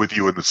what to do with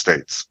you in the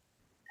States.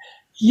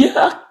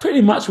 Yeah,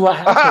 pretty much what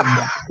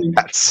happened.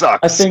 That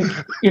sucks. I think,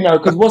 you know,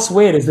 because what's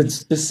weird is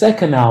that the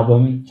second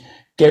album,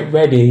 Get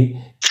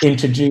Ready,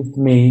 introduced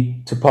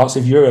me to parts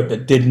of Europe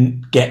that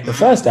didn't get the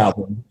first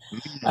album,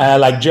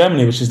 like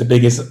Germany, which is the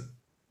biggest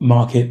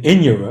market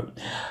in Europe,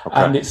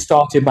 and it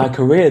started my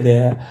career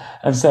there.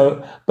 And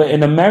so, but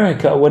in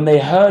America, when they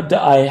heard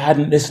that I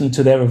hadn't listened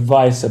to their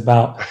advice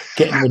about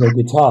getting rid of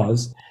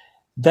guitars,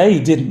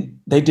 they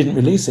didn't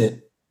release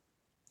it.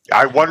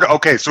 I wonder.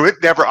 Okay, so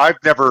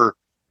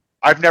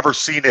I've never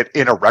seen it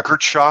in a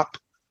record shop.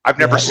 I've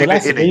never seen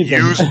it in a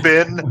used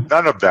bin.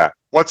 None of that.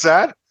 What's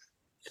that?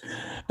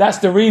 That's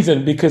the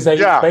reason, because they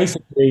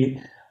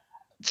basically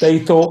they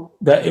thought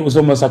that it was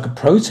almost like a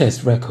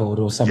protest record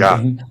or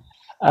something,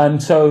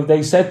 and so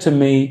they said to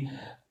me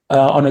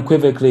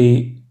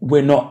unequivocally,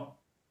 "We're not."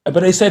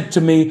 But they said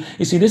to me,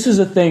 "You see, this is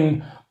a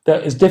thing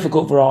that is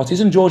difficult for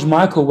artists," and George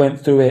Michael went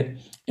through it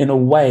in a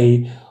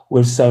way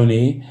with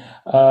Sony.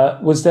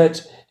 Was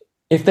that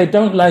if they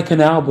don't like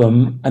an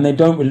album and they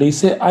don't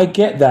release it, I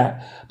get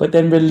that, but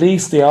then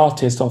release the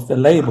artist off the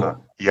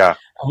label.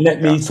 And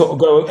let me sort of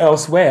go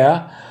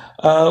elsewhere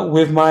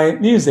with my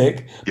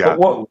music. But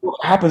what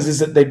happens is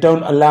that they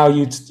don't allow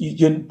you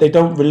to, they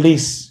don't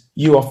release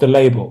you off the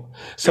label.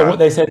 So what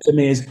they said to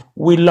me is,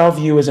 we love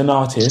you as an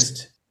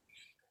artist,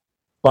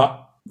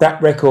 but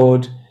that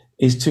record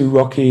is too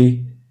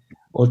rocky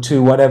or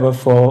too whatever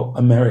for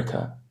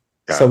America.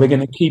 So we're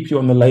going to keep you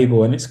on the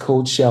label, and it's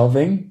called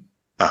shelving.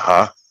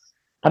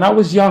 And I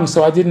was young,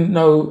 so I didn't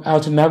know how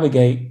to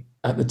navigate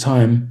at the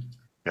time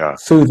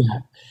through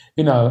that.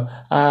 You know,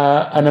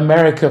 and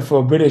America for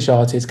a British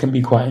artist can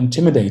be quite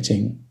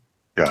intimidating.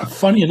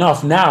 Funny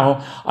enough,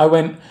 now I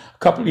went a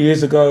couple of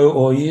years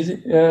ago,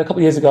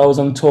 I was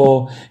on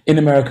tour in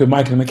America with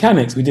Mike and the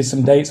Mechanics. We did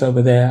some dates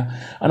over there,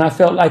 and I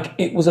felt like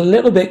it was a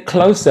little bit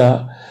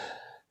closer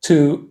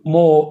to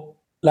more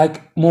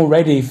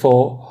ready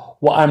for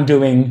what I'm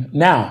doing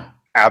now.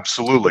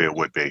 Absolutely, it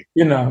would be.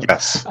 You know,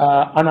 yes.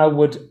 And I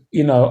would,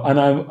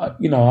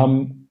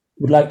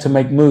 would like to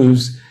make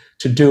moves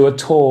to do a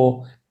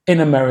tour in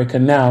America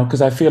now,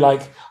 because I feel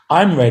like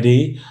I'm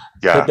ready,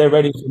 but they're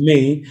ready for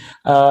me.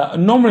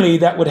 Normally,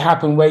 that would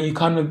happen where you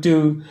kind of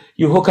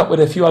you hook up with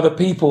a few other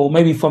people,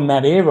 maybe from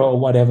that era or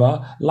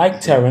whatever,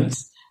 like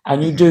Terence,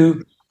 and you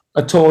do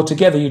a tour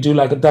together. You do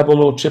like a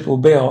double or triple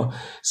bill.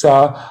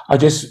 So I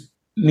just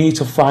need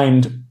to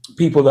find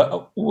people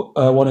that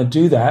want to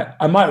do that.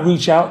 I might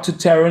reach out to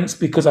Terence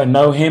because I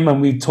know him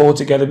and we've toured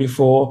together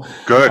before.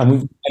 Good.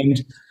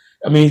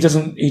 And he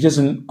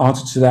doesn't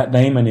answer to that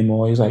name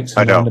anymore. He's like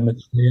some random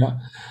material.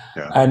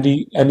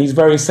 And he's a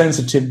very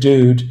sensitive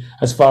dude,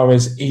 as far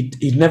as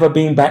he'd never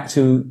been back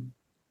to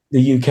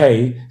the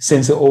UK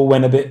since it all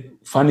went a bit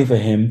funny for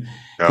him.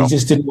 He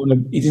just didn't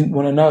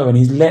want to know, and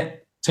he's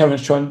let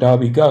Terence Trent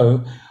D'Arby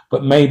go.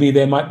 But maybe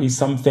there might be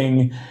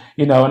something,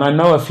 and I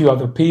know a few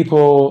other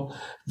people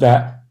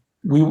that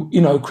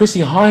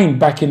Chrissy Hynde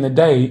back in the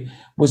day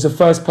was the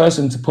first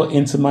person to put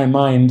into my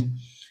mind,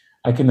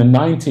 like in the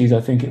 90s, I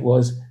think it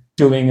was,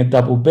 doing a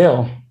double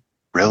bill.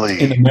 Really?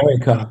 In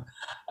America,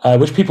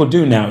 which people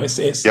do now.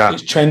 It's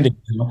trending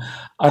now.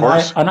 And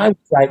I was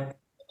like,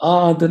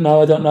 I don't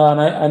know.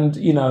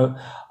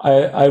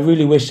 I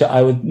really wish that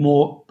I was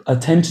more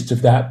attentive to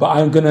that, but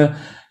I'm gonna,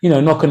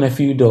 knock on a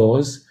few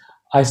doors.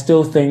 I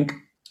still think,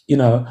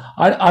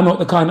 I'm not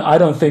the kind, I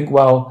don't think,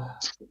 well,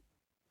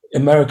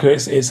 America,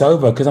 it's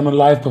over, because I'm a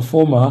live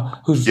performer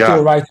who's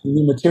still writing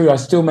new material,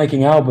 still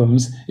making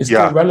albums. It's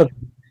still relevant,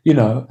 it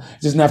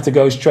doesn't have to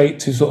go straight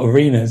to sort of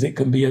arenas. It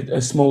can be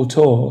a small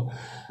tour.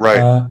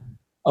 Right.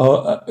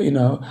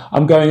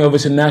 I'm going over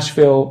to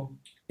Nashville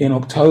in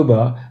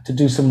October to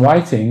do some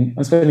writing.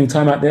 I'm spending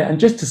time out there, and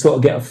just to sort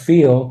of get a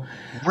feel.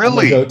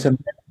 Really?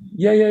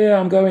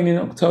 I'm going in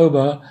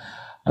October.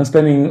 I'm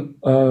spending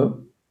a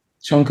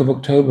chunk of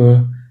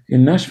October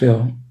in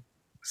Nashville.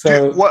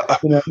 So,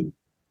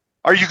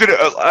 are you gonna?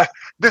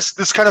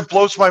 This kind of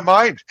blows my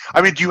mind.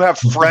 I mean, do you have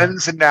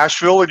friends in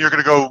Nashville, and you're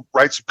gonna go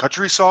write some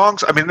country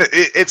songs? I mean,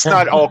 it's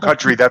not all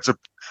country. That's a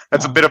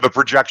bit of a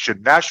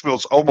projection.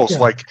 Nashville's almost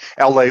like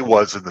LA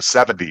was in the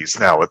 70s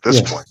now at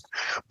this point.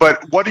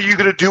 But what are you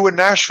gonna do in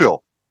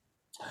Nashville?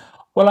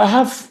 Well, I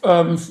have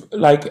a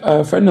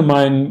friend of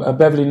mine,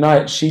 Beverly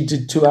Knight. She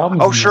did 2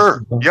 albums. Oh,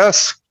 sure,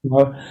 yes.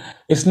 It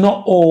isn't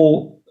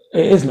all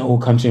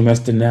country and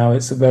western now.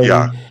 It's a very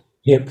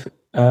hip.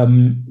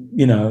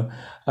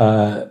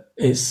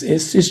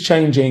 It's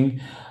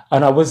changing.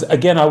 And I was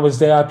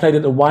there. I played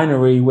at the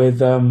winery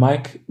with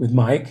Mike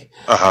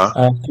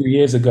a few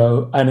years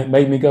ago, and it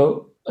made me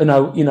go. And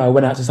I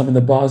went out to some of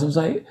the bars. I was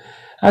like,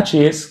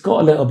 actually, it's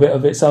got a little bit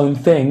of its own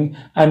thing,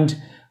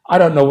 and I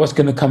don't know what's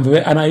going to come of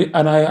it. And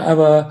I have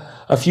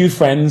a few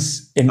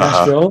friends in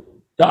Nashville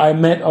that I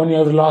met only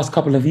over the last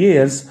couple of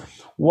years.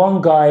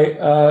 One guy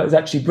is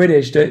actually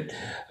British, that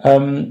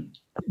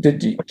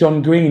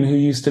John Green, who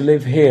used to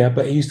live here,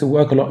 but he used to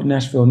work a lot in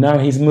Nashville. Now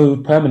he's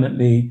moved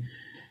permanently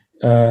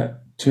to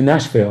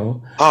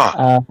Nashville.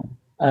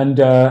 And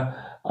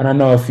I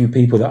know a few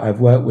people that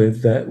I've worked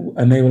with,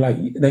 and they were like,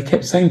 they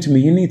kept saying to me,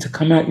 "You need to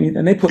come out,"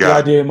 and they put the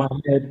idea in my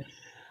head.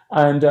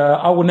 And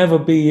I will never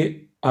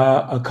be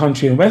a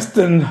country and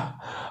western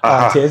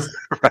artist,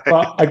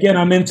 but again,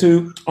 I'm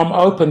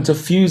open to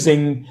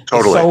fusing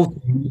the soul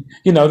thing,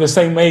 the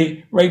same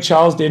way Ray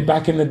Charles did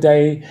back in the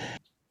day.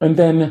 And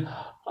then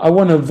I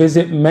want to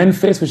visit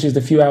Memphis, which is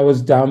a few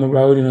hours down the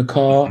road in a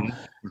car,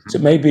 to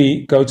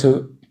maybe go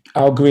to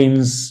Al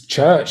Green's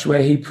church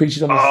where he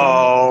preaches on the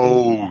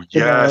Sunday.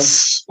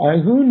 Yes.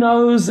 Who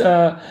knows?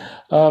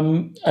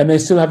 and they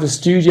still have the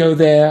studio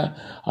there.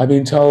 I've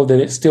been told that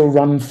it's still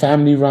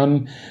family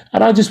run,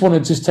 and I just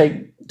want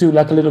to do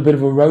like a little bit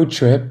of a road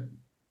trip.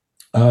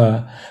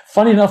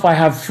 Funny enough, I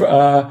have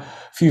a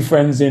few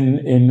friends in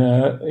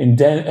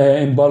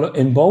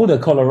Boulder,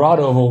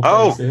 Colorado, of all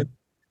places.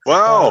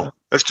 Wow,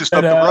 that's just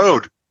up the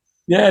road.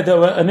 Yeah,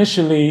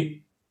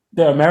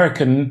 they're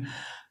American,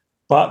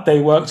 but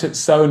they worked at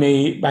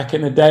Sony back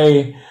in the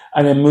day,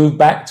 and then moved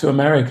back to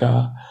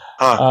America.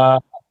 So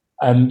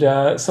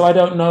I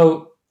don't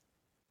know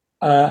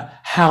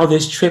how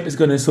this trip is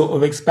going to sort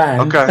of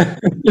expand. Okay,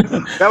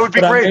 that would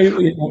be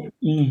great.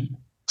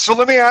 So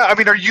let me ask, I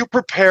mean, are you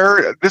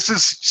prepared? This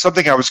is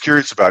something I was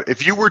curious about.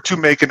 If you were to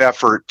make an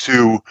effort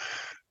to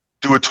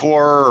do a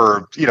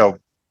tour or,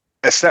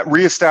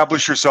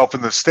 reestablish yourself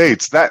in the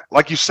States, that,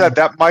 like you said,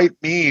 that might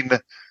mean,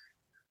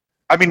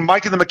 I mean,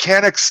 Mike and the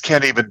Mechanics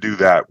can't even do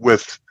that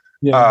with,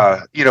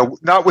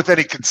 not with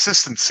any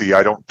consistency,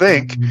 I don't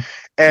think.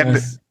 And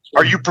yes.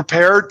 Are you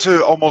prepared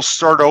to almost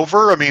start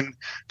over? I mean,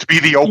 to be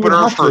the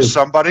opener for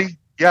somebody?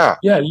 Yeah.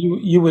 Yeah,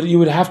 you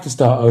would have to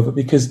start over,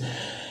 because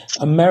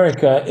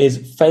America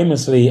is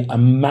famously a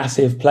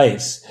massive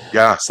place.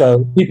 Yeah.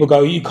 So people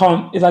go, you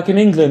can't, like in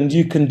England,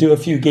 you can do a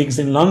few gigs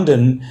in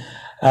London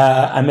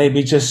and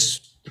maybe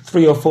just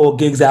 3 or 4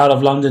 gigs out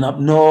of London up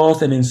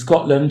north and in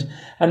Scotland.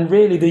 And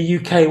really the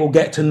UK will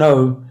get to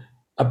know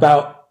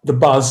about the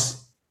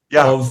buzz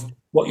of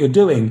what you're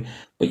doing.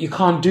 But you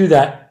can't do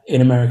that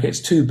in America.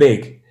 It's too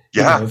big.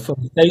 Yeah.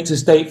 From state to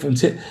state.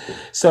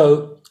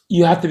 So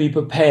you have to be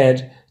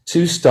prepared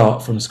to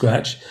start from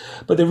scratch.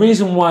 But the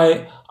reason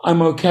why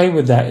I'm okay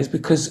with that is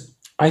because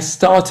I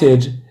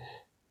started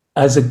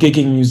as a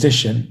gigging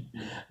musician,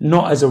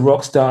 not as a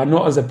rock star,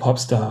 not as a pop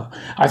star.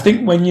 I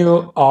think when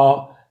you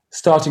are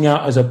starting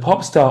out as a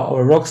pop star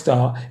or a rock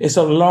star, it's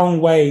a long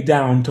way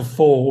down to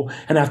fall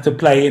and have to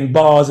play in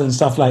bars and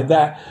stuff like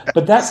that.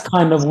 But that's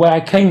kind of where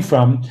I came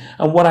from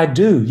and what I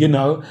do,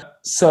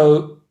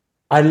 So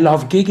I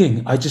love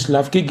gigging. I just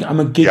love gigging. I'm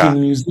a gigging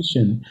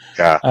musician.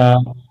 Yeah.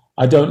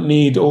 I don't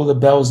need all the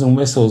bells and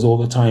whistles all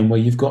the time where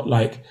you've got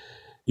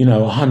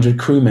 100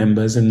 crew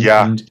members and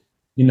I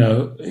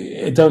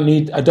don't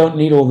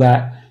need all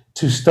that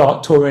to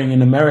start touring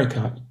in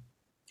America.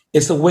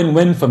 It's a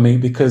win-win for me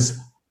because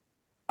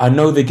I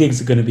know the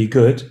gigs are going to be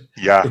good.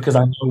 Yeah. Because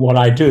I know what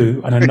I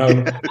do and I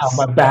know how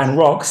my band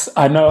rocks.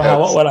 I know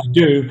what I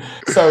do.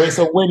 So it's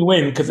a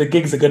win-win because the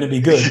gigs are going to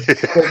be good.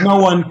 There's no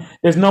one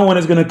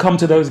who's going to come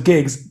to those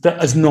gigs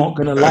that is not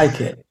going to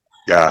like it.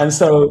 Yeah. And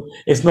so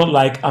it's not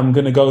like I'm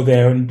going to go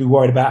there and be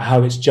worried about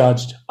how it's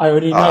judged. I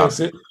already know.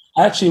 So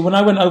actually, when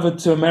I went over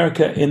to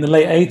America in the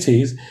late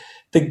 80s,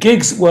 the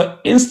gigs were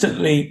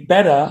instantly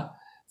better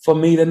for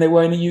me than they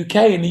were in the UK.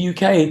 In the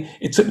UK,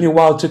 it took me a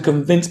while to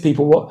convince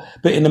people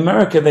but in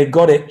America, they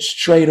got it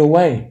straight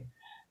away,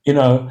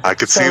 I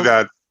could see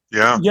that.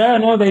 Yeah. Yeah,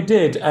 no, they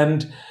did.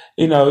 And,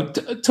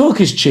 talk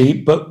is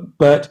cheap,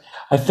 but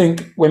I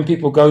think when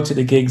people go to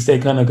the gigs, they're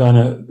gonna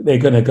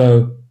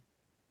go,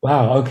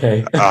 wow,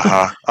 okay.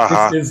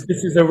 This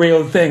is a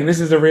real thing.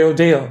 This is a real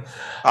deal.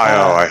 I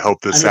know. I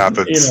hope this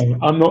happens.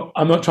 I'm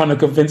not trying to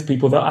convince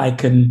people that I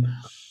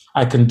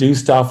can do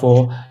stuff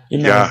or I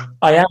am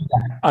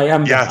that. I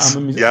am yes.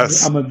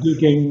 that. I'm a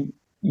gigging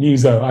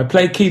muso. I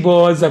play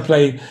keyboards. I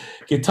play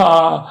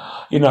guitar.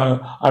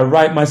 I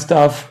write my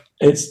stuff.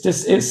 It's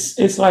just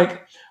it's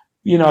like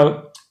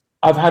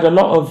I've had a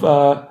lot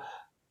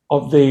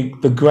of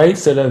the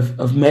greats that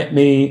have met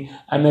me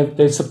and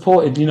they've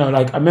supported.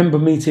 Like I remember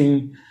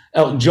meeting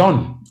Elton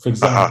John, for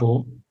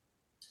example.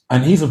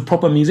 And he's a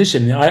proper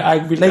musician. I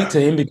relate to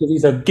him because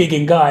he's a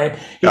gigging guy.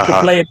 He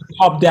could play in a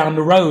pub down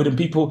the road and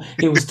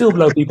he would still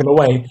blow people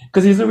away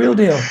because he's the real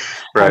deal.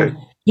 Right. And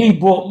he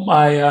brought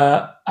my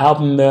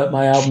album,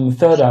 the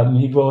third album,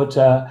 he brought,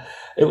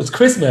 it was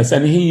Christmas.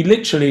 And he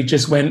literally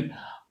just went,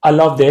 I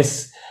love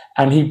this.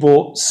 And he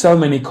bought so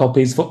many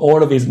copies for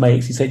all of his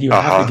mates. He said, you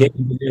have to get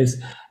into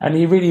this. And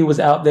he really was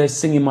out there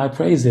singing my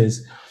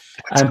praises.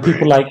 That's and great.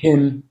 People like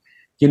him,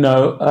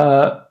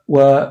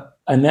 were...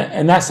 And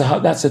that's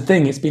a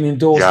thing. It's been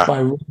endorsed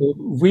by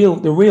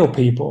the real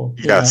people.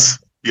 Yes,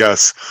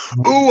 yes.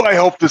 Ooh, I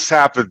hope this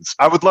happens.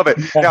 I would love it.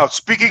 Yeah. Now,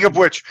 speaking of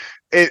which,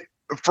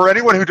 for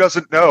anyone who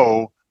doesn't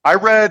know, I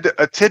read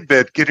a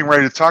tidbit getting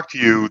ready to talk to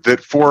you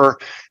that for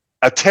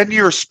a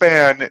 10-year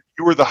span,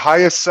 you were the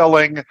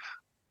highest-selling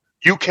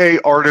UK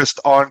artist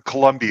on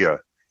Columbia.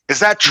 Is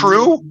that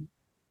true?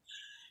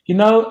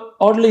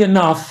 Oddly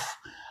enough,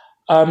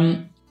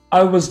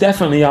 I was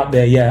definitely up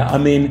there. Yeah, I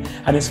mean,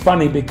 and it's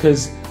funny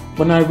because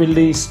when I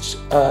released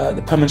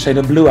the Permanent Shade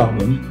of Blue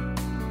album,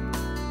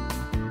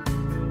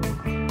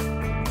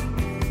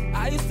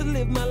 I used to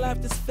live my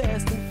life just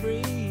fast and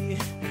free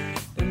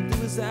and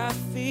do as I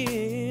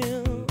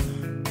feel.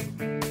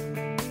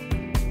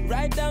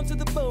 Right down to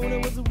the bone, I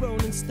was a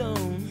rolling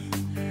stone.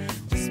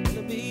 Just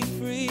wanna be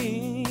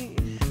free.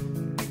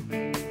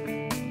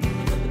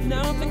 But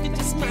now I think it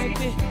just might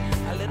be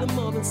a little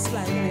more than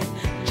slightly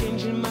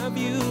changing my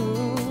views.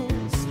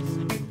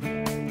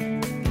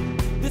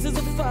 This is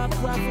a far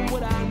cry from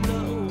what I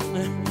know,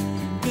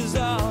 'cause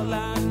all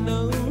I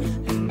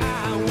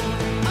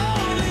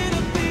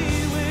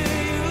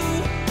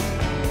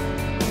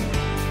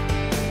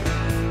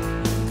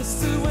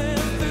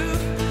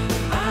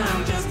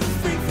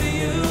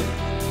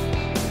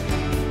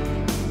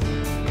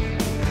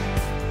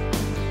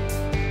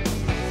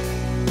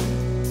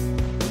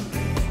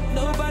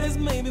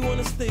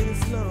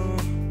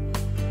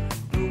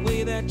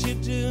that you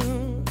do.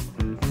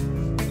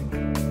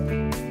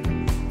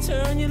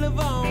 Turn your love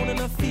on and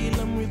I feel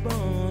I'm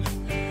reborn.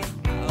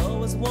 I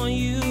always want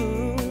you.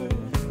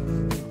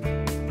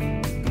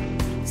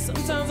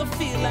 Sometimes I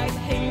feel like,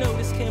 hey, no,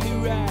 this can't be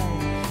right.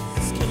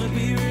 This can't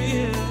be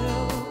real.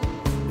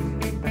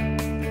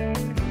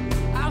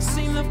 I've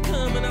seen love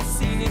come and I've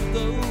seen it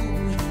go.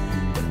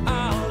 But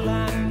all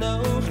I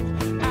know,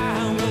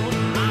 I want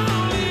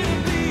only to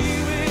be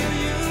with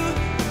you.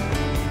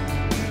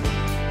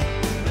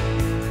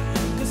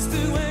 'Cause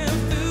through and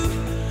through,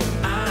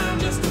 I'm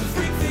just a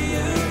freak for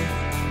you.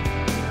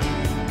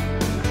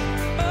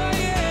 Oh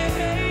yeah,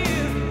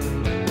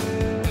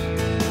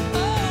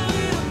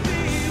 only to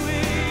be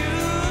with you.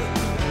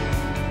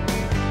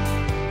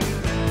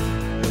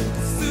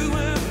 'Cause through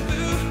and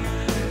through,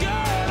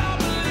 girl, I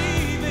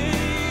believe in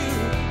you.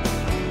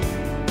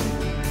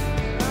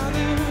 I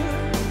do.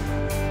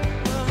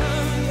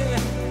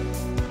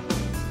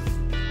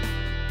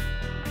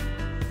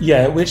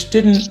 Yeah, which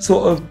didn't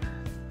sort of,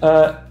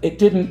 it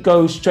didn't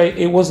go straight.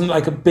 It wasn't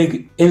like a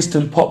big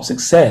instant pop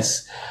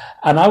success.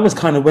 And I was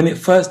kind of, when the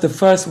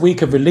first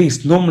week of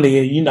release, normally,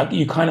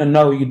 you kind of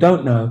know, you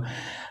don't know.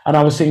 And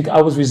I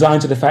was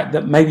resigned to the fact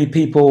that maybe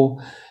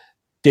people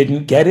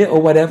didn't get it or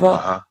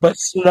whatever. But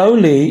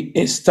slowly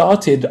it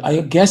started,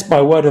 I guess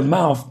by word of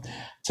mouth,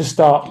 to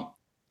start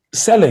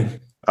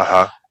selling.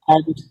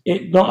 And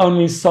it not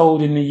only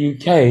sold in the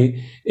UK,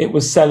 it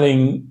was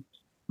selling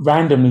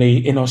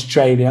randomly in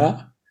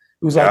Australia.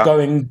 It was like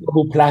going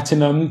double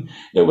platinum.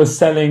 It was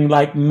selling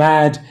like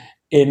mad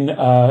in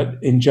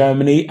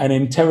Germany and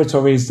in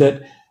territories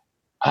that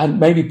I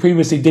maybe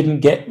previously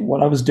didn't get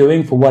what I was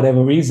doing for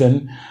whatever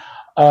reason.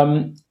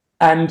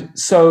 And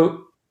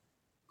so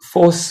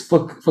for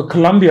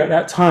Columbia at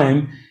that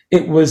time,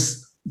 it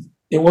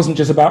wasn't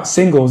just about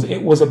singles.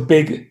 It was a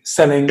big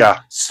selling,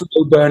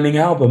 slow burning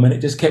album, and it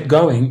just kept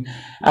going.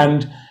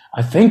 And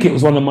I think it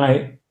was one of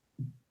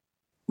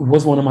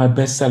my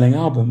best selling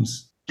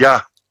albums.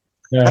 Yeah.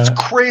 That's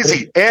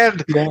crazy.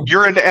 And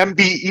you're an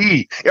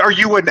MBE.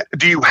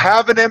 Do you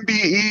have an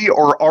MBE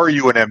or are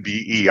you an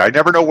MBE? I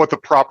never know what the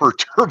proper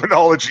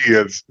terminology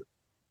is.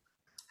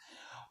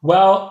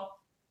 Well,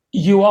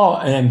 you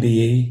are an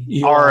MBE.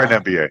 You are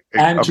an MBE.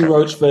 Andrew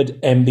Roachford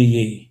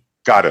MBE.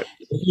 Got it.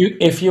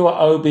 If you are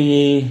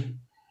OBE,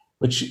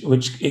 which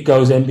it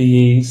goes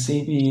MBE,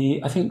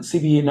 CBE, I think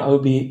CBE and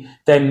OBE,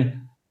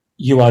 then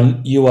you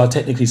are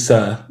technically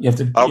Sir. You have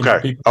to.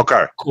 Okay.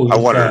 I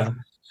wondered.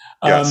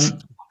 Yes.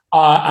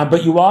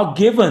 But you are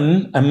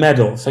given a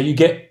medal, so you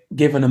get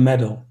given a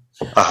medal,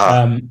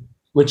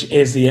 which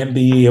is the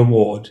MBE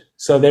award.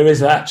 So there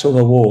is an actual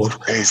award.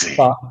 Crazy.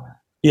 But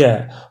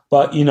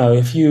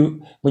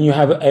when you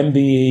have an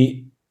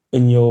MBE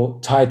in your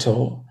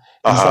title,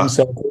 in some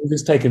circles,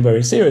 it's taken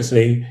very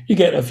seriously. You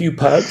get a few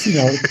perks.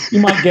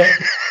 You might get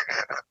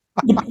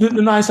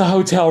the nicer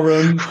hotel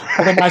room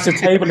or the nicer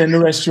table in the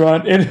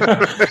restaurant.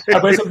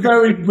 But it's a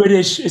very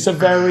British. It's a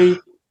very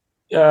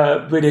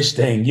British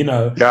thing,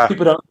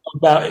 People don't know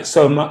about it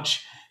so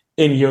much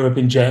in Europe,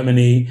 in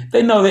Germany.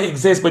 They know that it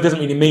exists, but it doesn't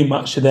really mean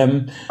much to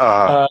them.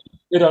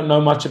 They don't know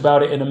much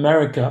about it in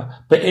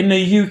America. But in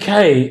the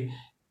UK,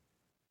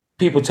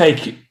 people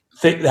take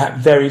that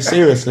very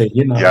seriously,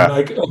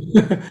 like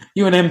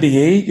you an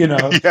MBE,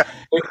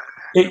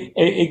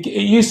 It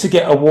used to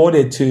get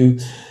awarded to,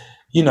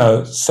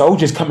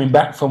 soldiers coming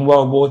back from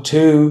World War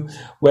II,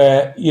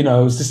 where,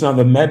 it's just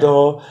another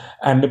medal.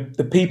 And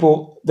the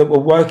people that were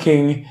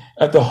working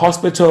at the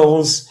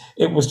hospitals,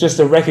 it was just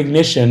a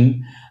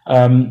recognition,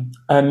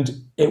 and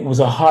it was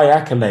a high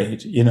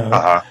accolade,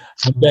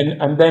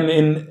 And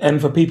then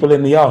for people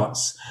in the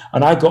arts,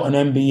 and I got an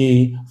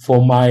MBE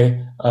for my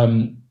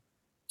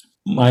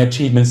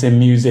achievements in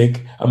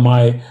music and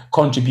my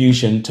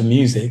contribution to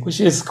music, which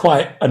is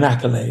quite an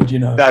accolade,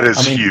 That is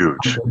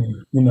huge.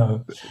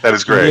 That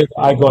is great.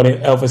 I got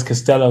it. Elvis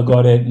Costello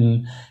got it,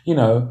 and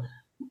wow.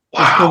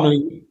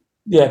 Normally,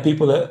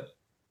 people that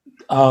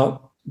are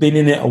been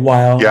in it a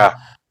while.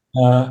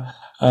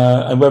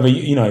 And whether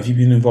if you've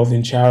been involved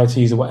in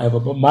charities or whatever,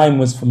 but mine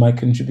was for my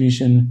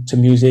contribution to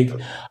music,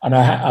 and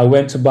I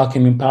went to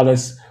Buckingham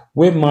Palace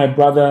with my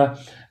brother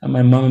and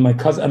my mum and my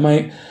cousin.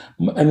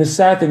 And the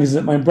sad thing is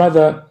that my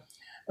brother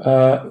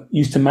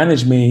used to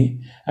manage me,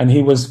 and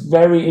he was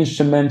very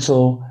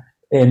instrumental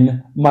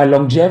in my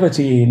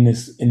longevity in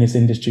this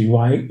industry.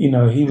 Right,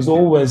 he was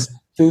always,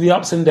 through the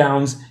ups and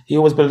downs, he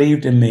always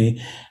believed in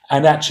me.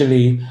 And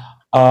actually,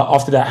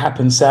 after that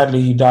happened,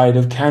 sadly, he died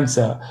of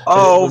cancer.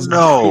 Oh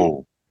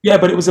no!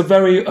 But it was a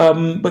very.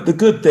 But the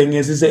good thing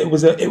is that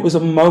it was a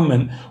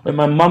moment when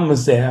my mum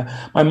was there.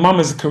 My mum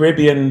is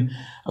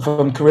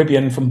from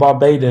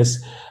Barbados,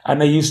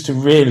 and they used to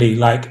really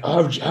like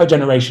her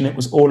generation. It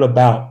was all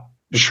about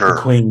the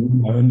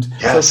Queen, and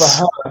so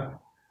for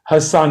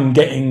her son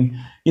getting,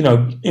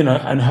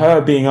 and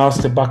her being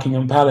asked to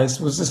Buckingham Palace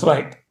was just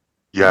like.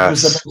 It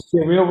was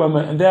a real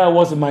moment, and there I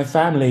was in my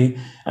family,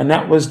 and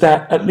that was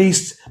that. At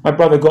least my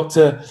brother got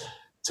to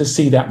to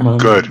see that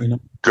moment. Good. You know?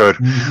 Good.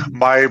 Mm-hmm.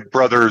 My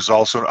brother's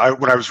also,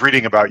 when I was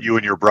reading about you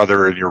and your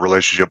brother and your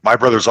relationship, my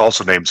brother's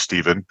also named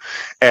Stephen.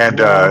 And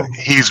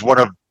he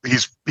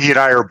and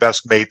I are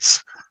best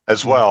mates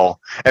as well.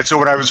 And so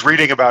when I was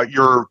reading about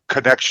your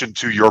connection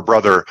to your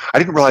brother, I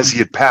didn't realize he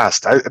had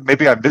passed.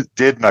 Maybe I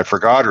did and I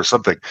forgot or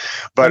something.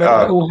 But it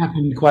all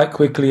happened quite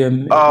quickly.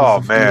 And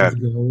man.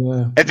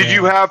 And did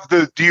you have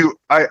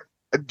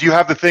do you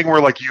have the thing where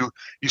like you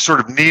sort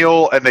of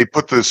kneel and they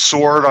put the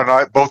sword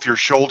on both your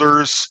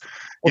shoulders?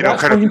 Well,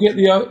 that's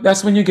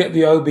when you get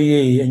the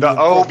OBE. And the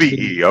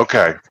OBE,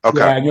 okay.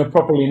 Yeah, and you're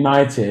properly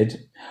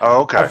knighted.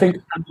 Oh, okay. I think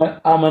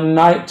I'm a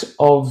knight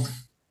of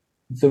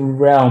the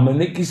realm,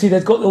 and you see,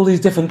 they've got all these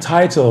different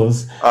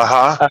titles.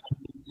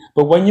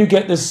 But when you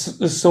get the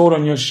sword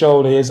on your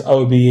shoulder, is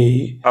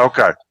OBE.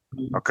 Okay.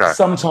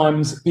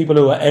 Sometimes people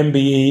who are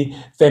MBE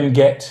then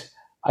get,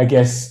 I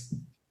guess,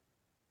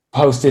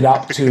 posted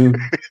up to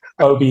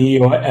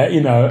OBE or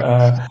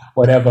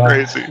whatever.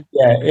 Crazy.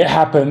 Yeah, it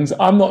happens.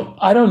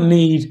 I don't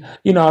need.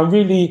 I'm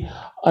really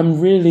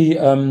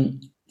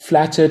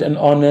flattered and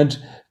honored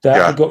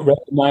that I got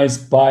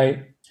recognized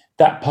by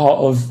that part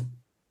of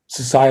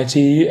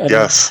society. And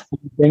yes.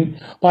 everything.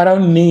 But I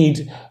don't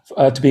need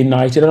to be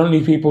knighted. I don't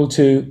need people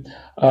to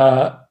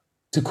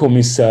call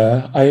me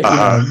sir.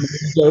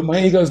 My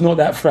ego is not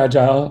that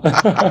fragile.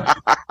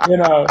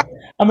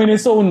 I mean,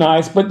 it's all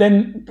nice, but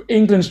then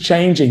England's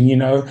changing.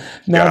 Now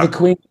the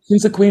Queen,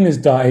 since the Queen has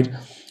died,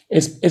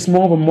 it's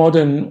more of a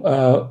modern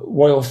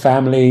royal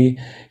family.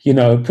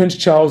 Prince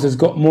Charles has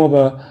got more of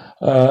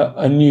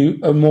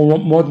a more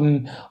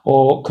modern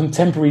or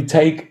contemporary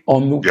take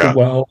on the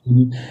world,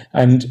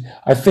 and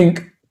I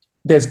think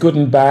there's good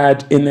and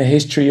bad in the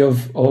history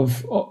of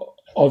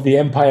the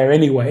empire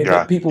anyway.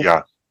 That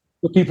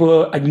people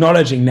are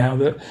acknowledging now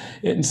that,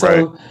 and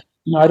so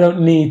I don't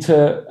need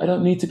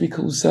to be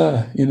called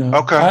sir.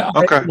 Okay.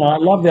 I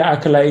love the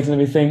accolades and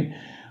everything,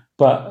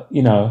 but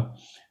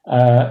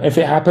if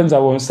it happens, I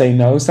won't say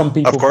no. Some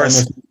people kind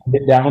of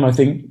get down. I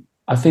think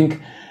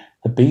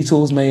the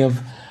Beatles may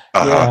have.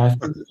 Yeah,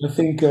 I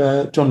think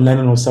John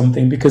Lennon or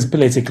something, because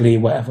politically,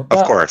 whatever. But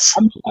of course.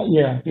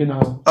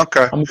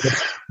 Okay.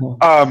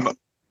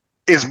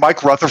 Is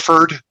Mike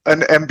Rutherford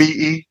an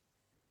MBE?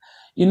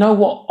 You know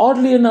what?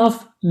 Oddly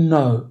enough,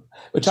 no.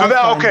 He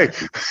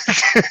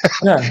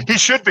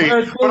should be.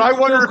 But I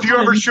wonder if you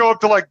ever show up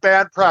to like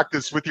band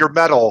practice with your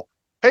medal.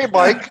 Hey,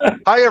 Mike.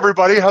 Hi,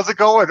 everybody. How's it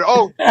going?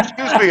 Oh,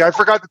 excuse me. I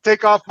forgot to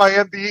take off my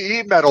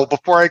MBE medal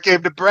before I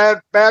came to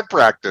band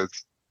practice.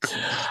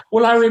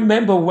 Well, I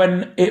remember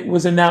when it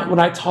was announced,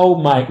 when I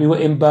told Mike, we were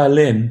in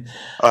Berlin,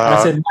 and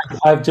I said, Mike,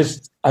 I've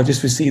just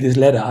received this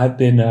letter. I've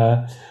been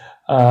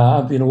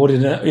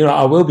awarded,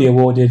 I will be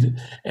awarded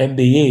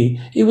MBE.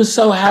 He was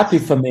so happy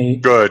for me.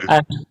 Good.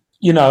 And,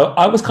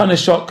 I was kind of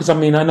shocked because, I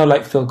know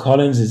like Phil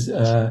Collins is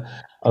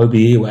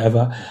OBE,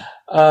 whatever.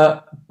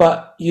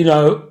 But,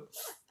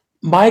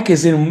 Mike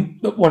is in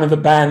one of the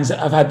bands that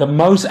have had the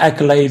most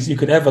accolades you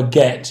could ever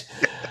get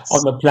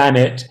on the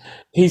planet.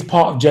 He's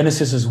part of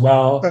Genesis as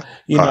well.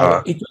 He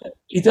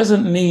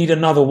doesn't need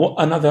another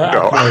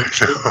accolade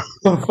to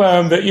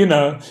confirm that,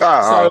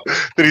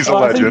 that he's a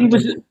legend.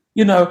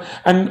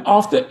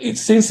 And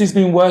since he's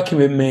been working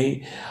with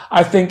me,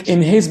 I think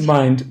in his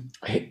mind,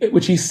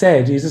 which he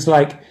said, he's just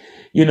like,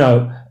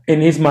 in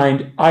his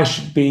mind, I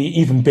should be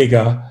even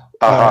bigger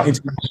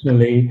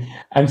internationally.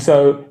 And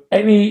so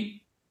any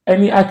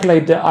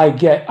accolade that I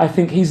get, I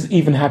think he's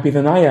even happier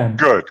than I am.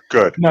 Good.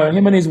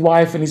 Him and his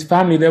wife and his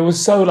family, they were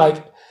so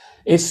like,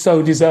 it's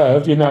so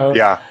deserved,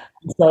 Yeah.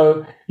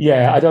 So,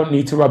 I don't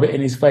need to rub it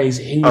in his face.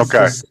 He's just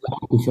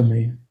happy for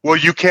me. Well,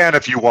 you can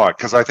if you want,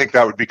 because I think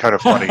that would be kind of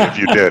funny if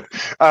you did.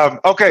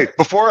 Okay,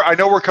 before, I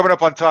know we're coming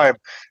up on time.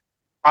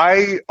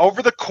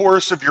 Over the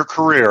course of your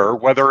career,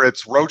 whether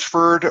it's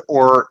Roachford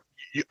or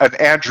an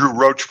Andrew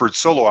Roachford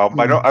solo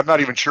album, I'm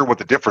not even sure what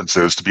the difference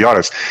is, to be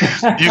honest.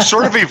 You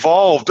sort of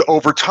evolved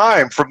over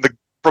time from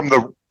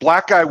the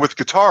black guy with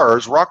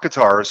guitars, rock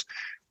guitars,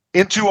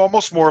 into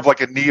almost more of like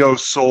a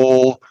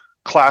neo-soul,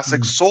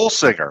 classic soul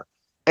singer.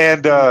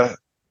 And the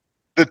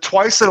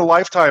Twice in a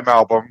Lifetime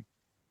album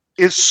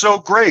is so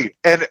great.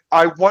 And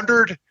I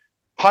wondered,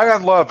 High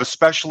on Love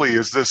especially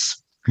is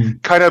this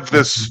kind of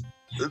this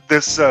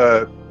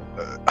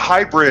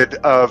hybrid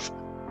of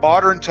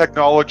modern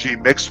technology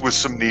mixed with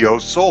some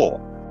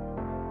neo-soul.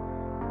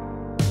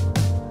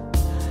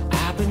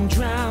 I've been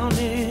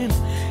drowning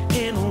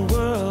in a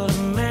world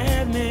of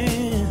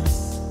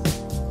madness,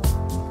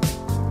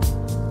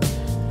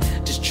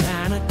 just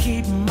trying to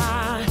keep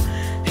my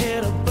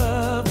head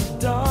above the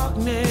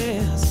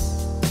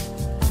darkness,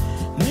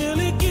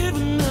 nearly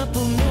giving up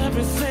on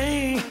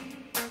everything,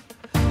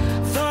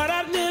 thought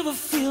I'd never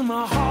feel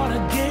my heart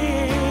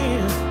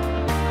again,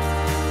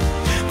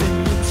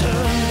 then you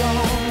turned on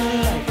the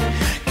light,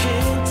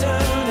 can't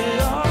turn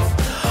it off,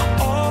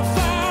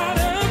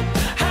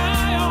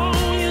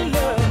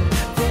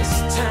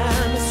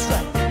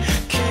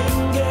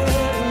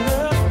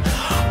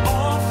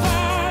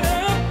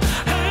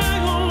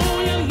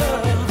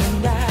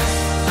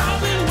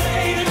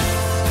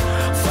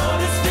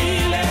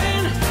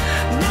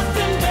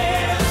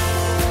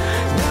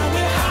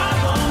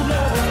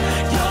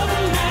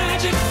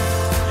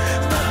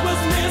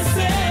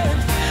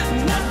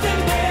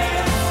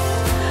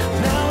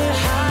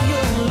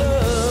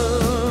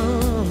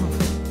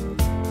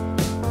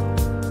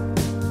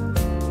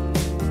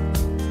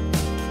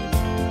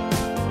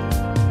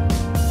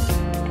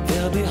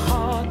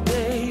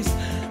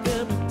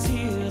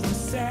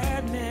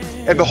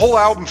 And the whole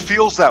album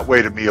feels that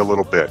way to me a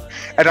little bit.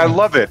 And I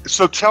love it.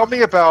 So tell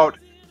me about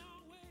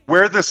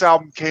where this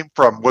album came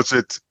from. Is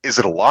it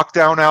a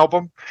lockdown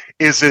album?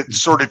 Is it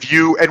sort of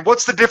you? And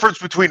what's the difference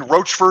between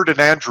Roachford and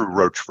Andrew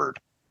Roachford?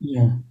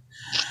 Yeah.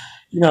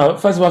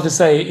 First of all, I have to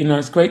say,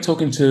 it's great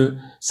talking to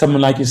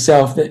someone like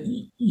yourself that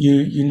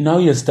you know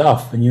your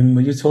stuff, and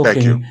when you're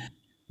talking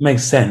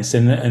makes sense.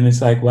 And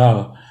it's like,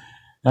 wow,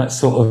 that's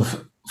sort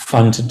of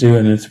fun to do.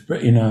 And it's,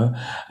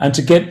 and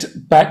to get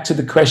back to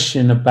the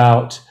question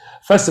about,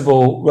 first of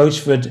all,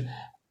 Roachford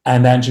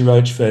and Andrew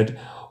Roachford,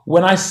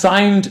 when I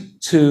signed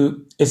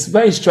to, it's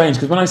very strange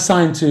because when I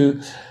signed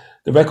to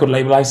the record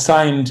label, I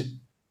signed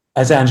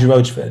as Andrew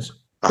Roachford,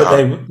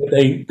 but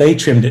they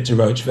trimmed it to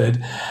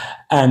Roachford.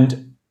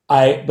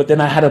 But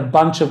then I had a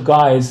bunch of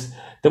guys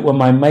that were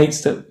my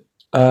mates that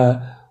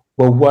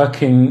were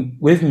working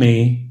with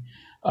me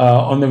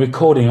on the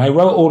recording. I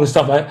wrote all the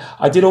stuff.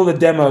 I did all the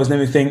demos and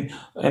everything.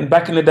 And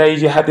back in the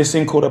days, you had this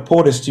thing called a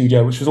Porter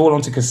Studio, which was all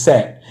onto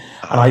cassette.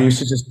 And I used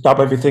to just dub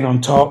everything on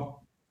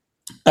top.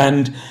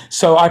 And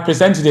so I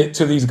presented it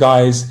to these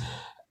guys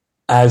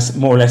as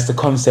more or less the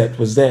concept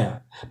was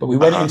there. But we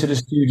went into the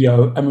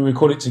studio and we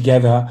recorded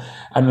together.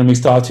 And then we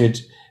started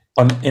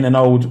in an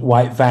old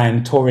white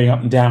van touring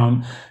up and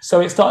down. So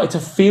it started to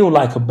feel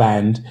like a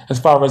band as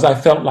far as I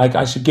felt like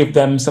I should give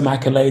them some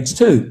accolades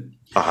too.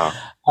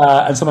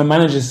 And so my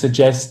manager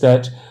suggests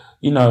that,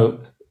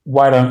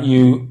 why don't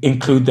you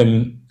include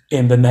them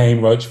in the name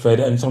Roachford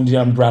and it's under the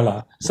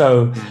umbrella.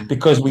 So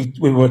because we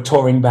were a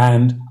touring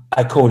band,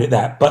 I called it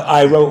that. But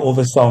I wrote all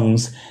the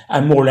songs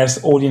and more or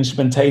less all the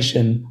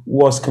instrumentation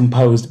was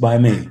composed by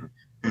me.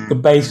 The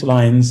bass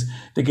lines,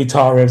 the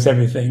guitar riffs,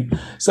 everything.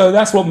 So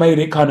that's what made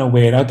it kind of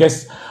weird. I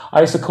guess I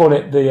used to call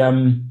it the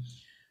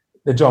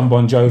John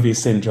Bon Jovi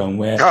syndrome,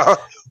 where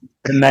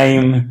the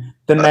name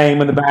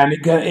and the band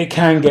it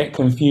can get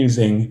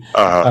confusing.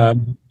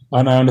 And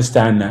I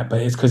understand that,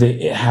 but it's because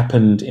it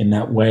happened in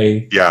that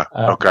way. Yeah.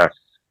 Okay.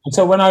 And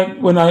so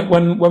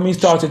when we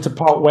started to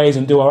part ways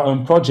and do our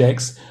own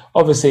projects,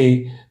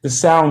 obviously the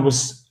sound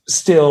was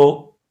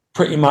still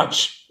pretty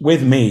much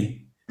with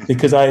me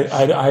because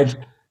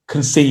I'd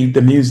conceived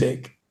the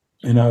music,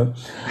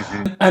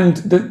 And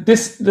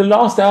the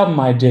last album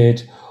I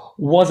did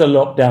was a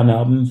lockdown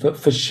album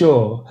for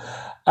sure.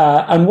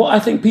 And what I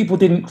think people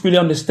didn't really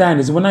understand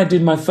is when I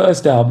did my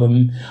first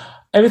album,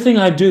 everything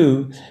I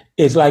do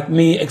is like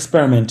me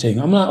experimenting.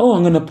 I'm like,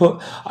 I'm going to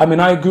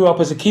I grew up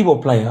as a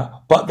keyboard player,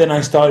 but then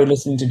I started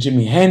listening to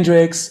Jimi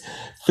Hendrix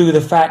through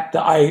the fact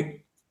that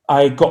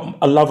I got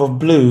a love of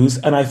blues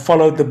and I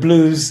followed the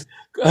blues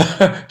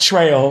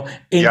trail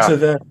into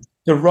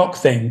the rock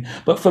thing.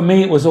 But for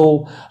me, it was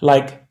all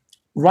like,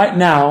 right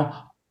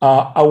now,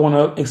 I want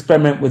to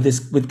experiment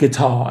with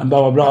guitar and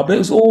blah, blah, blah. But it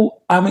was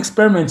all, I'm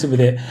experimenting with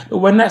it. But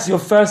when that's your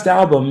first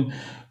album,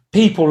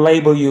 people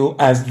label you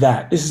as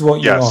that. This is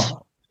what you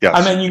are. Yes.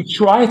 And then you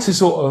try to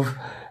sort of,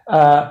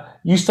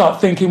 you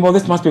start thinking, well,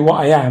 this must be what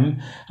I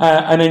am.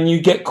 And then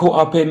you get caught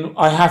up in,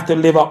 I have to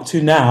live up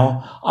to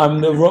now.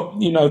 I'm the rock,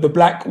 the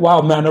black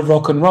wild man of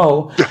rock and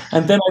roll.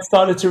 And then I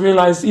started to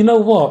realize, you know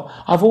what?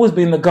 I've always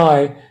been the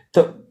guy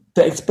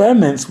that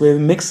experiments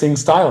with mixing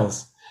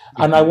styles.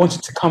 And I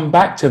wanted to come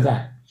back to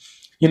that.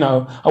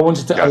 I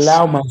wanted to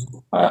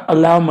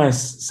allow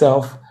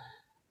myself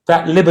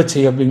that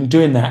liberty of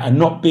doing that and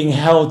not being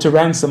held to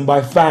ransom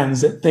by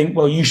fans that think,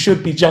 well, you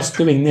should be just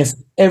doing this.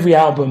 Every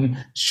album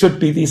should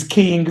be these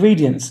key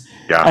ingredients.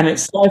 Yeah. And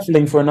it's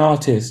stifling for an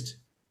artist.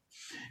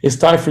 It's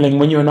stifling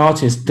when you're an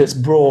artist that's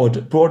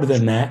broader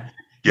than that.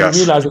 Yes.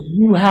 You realize that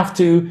you have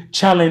to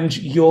challenge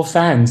your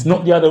fans,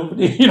 not the other,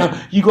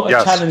 you got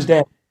to challenge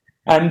them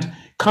and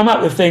come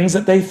up with things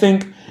that they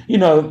think,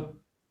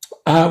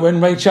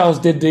 when Ray Charles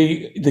did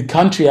the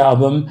country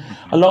album,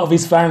 a lot of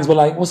his fans were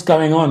like, what's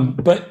going on?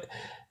 But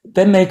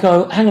then they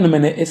go, hang on a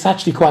minute, it's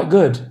actually quite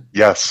good.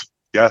 Yes.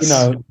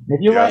 If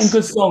you're writing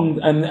good songs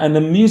and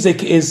the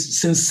music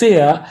is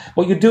sincere,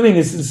 what you're doing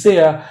is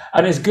sincere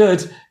and it's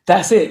good,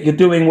 that's it. You're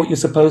doing what you're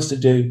supposed to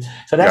do.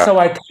 So that's how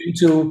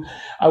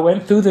I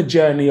went through the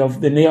journey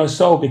of the neo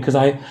soul because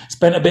I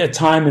spent a bit of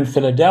time in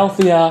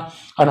Philadelphia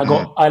and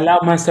I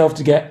allowed myself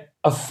to get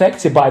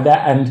affected by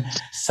that. And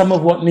some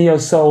of what neo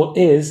soul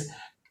is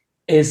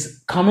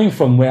coming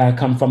from where I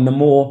come from, the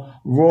more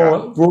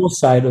raw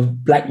side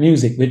of black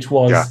music, which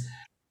was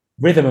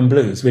rhythm and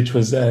blues, which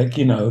was,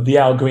 the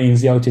Al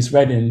Greens, the Otis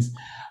Reddings.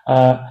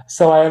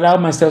 So I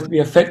allowed myself to be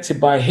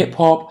affected by hip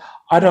hop.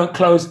 I don't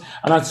close.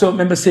 And I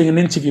remember seeing an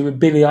interview with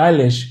Billie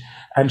Eilish,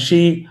 and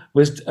she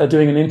was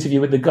doing an interview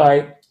with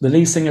the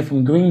lead singer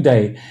from Green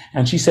Day.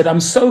 And she said,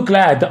 I'm so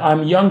glad that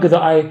I'm younger,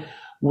 that I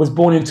was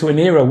born into an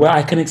era where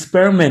I can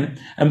experiment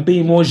and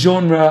be more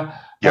genre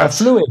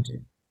fluid.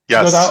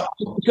 Yes.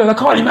 Because I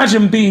can't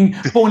imagine being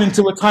born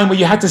into a time where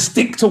you had to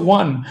stick to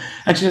one.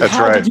 And she said,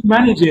 how did you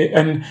manage it?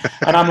 And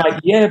I'm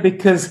like,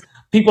 because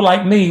people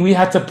like me, we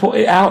had to put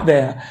it out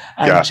there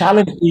and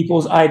challenge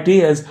people's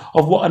ideas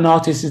of what an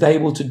artist is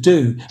able to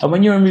do. And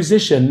when you're a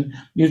musician,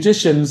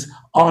 musicians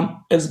aren't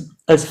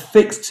as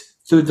fixed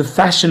through the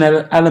fashion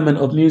element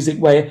of music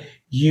where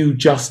you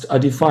just are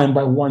defined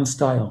by one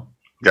style.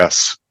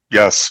 Yes.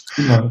 You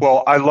know?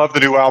 Well, I love the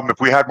new album. If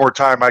we had more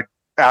time, I'd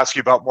ask you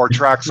about more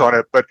tracks on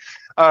it. But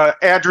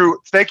Andrew,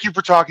 thank you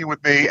for talking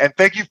with me. And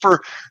thank you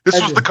for, this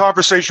was the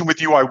conversation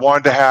with you I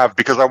wanted to have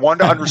because I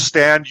wanted to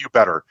understand you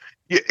better.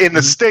 In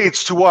the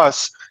States, to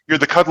us, you're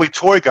the cuddly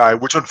toy guy,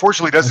 which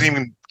unfortunately doesn't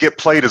even get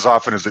played as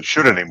often as it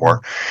should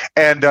anymore.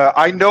 And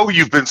I know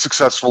you've been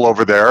successful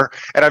over there,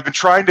 and I've been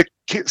trying to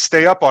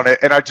stay up on it.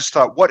 And I just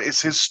thought, what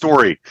is his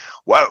story?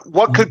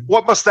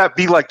 What must that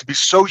be like to be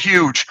so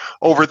huge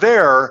over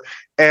there?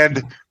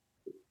 And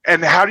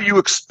how do you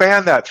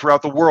expand that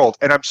throughout the world?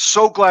 And I'm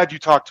so glad you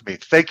talked to me.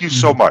 Thank you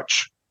so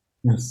much.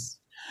 Yes.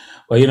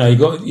 Well,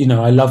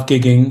 I love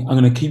gigging. I'm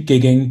going to keep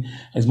gigging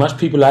as much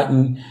people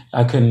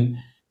I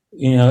can,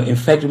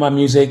 infect with my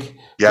music.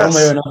 Yes. One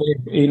way or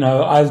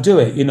another, I'll do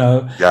it.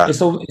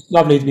 It's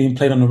lovely to be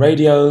played on the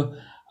radio,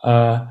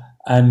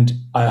 and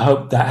I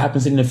hope that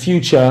happens in the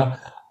future.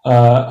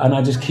 And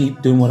I just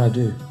keep doing what I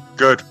do.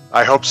 Good.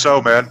 I hope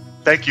so, man.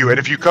 Thank you. And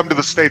if you come to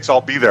the States,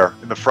 I'll be there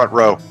in the front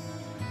row.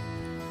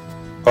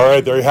 All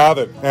right, there you have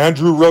it.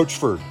 Andrew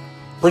Roachford.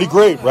 Pretty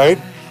great, right?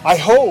 I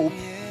hope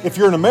if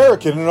you're an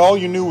American and all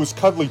you knew was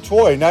Cuddly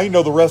Toy, now you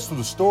know the rest of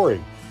the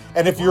story.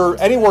 And if you're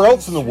anywhere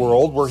else in the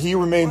world where he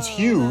remains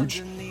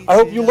huge, I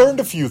hope you learned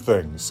a few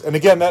things. And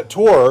again, that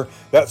tour,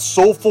 that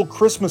Soulful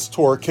Christmas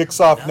tour, kicks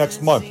off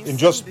next month in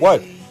just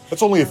what?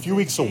 That's only a few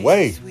weeks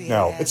away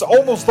now. It's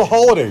almost the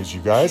holidays,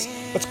 you guys.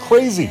 That's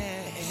crazy.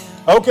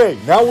 Okay,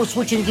 now we're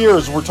switching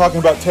gears. We're talking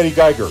about Teddy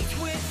Geiger.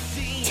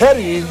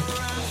 Teddy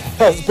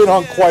has been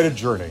on quite a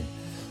journey.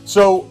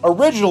 So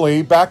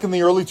originally, back in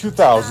the early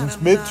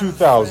 2000s,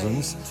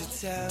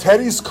 mid-2000s,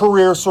 Teddy's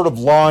career sort of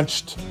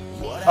launched,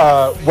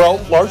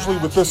 largely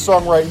with this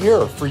song right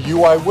here, For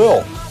You I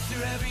Will.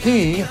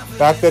 He,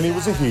 back then he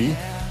was a he,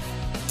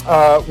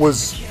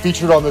 was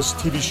featured on this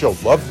TV show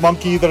Love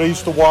Monkey that I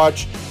used to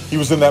watch. He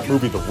was in that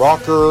movie The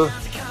Rocker.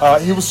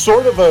 He was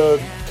sort of a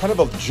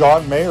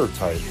John Mayer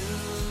type.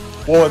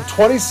 Well, in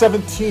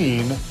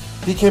 2017,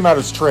 he came out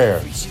as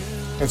trans.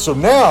 And so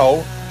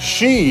now,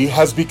 she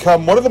has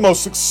become one of the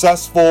most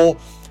successful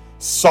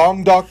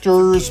song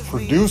doctors,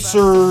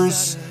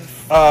 producers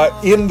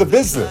in the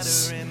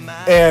business,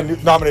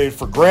 and nominated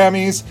for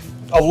Grammys.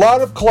 A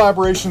lot of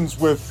collaborations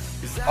with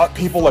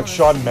people like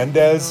Shawn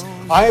Mendes.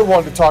 I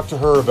wanted to talk to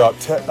her about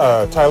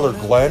Tyler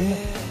Glenn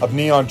of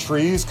Neon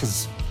Trees,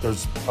 because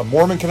there's a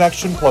Mormon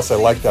connection, plus I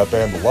like that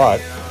band a lot.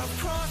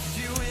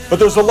 But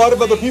there's a lot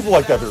of other people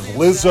like that. There's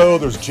Lizzo,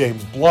 there's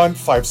James Blunt,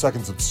 5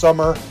 Seconds of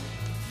Summer.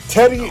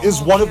 Teddy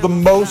is one of the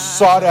most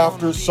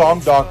sought-after song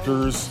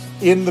doctors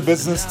in the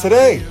business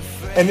today.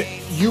 And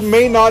you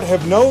may not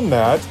have known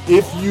that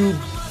if you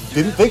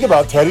didn't think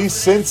about Teddy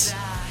since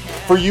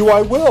For You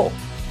I Will.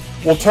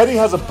 Well, Teddy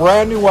has a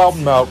brand new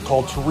album out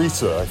called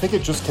Teresa. I think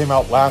it just came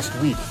out last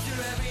week.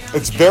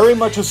 It's very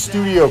much a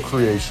studio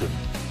creation.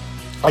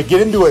 I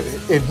get into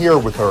it in here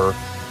with her.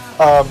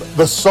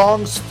 The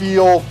songs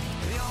feel,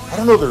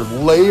 they're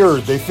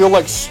layered. They feel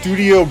like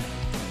studio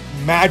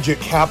magic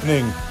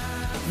happening,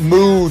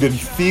 mood and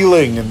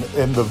feeling,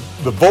 and the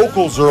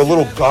vocals are a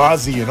little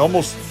gauzy and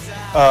almost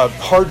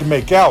hard to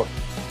make out.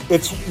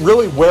 It's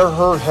really where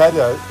her head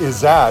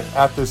is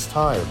at this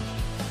time.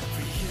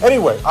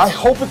 Anyway, I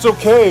hope it's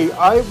okay.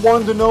 I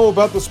wanted to know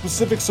about the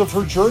specifics of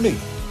her journey,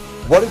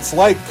 what it's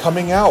like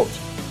coming out,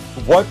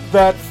 what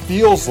that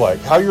feels like,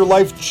 how your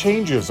life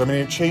changes. I mean,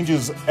 it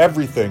changes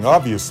everything,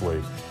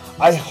 obviously.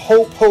 I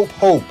hope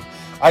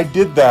I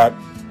did that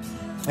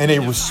in a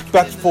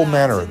respectful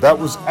manner. That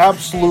was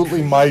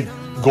absolutely my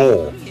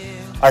goal.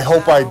 I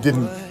hope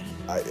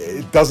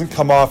it doesn't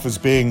come off as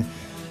being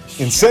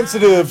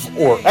insensitive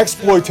or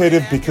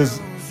exploitative, because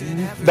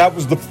that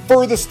was the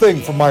furthest thing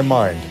from my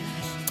mind.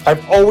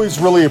 I've always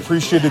really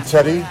appreciated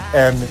Teddy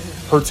and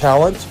her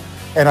talent,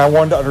 and I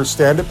wanted to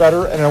understand it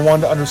better, and I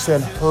wanted to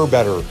understand her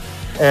better.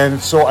 And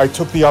so I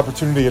took the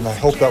opportunity, and I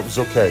hope that was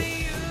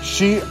okay.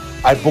 She,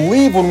 I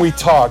believe when we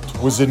talked,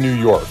 was in New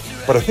York,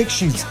 but I think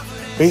she's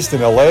based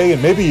in LA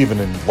and maybe even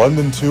in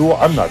London too.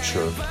 I'm not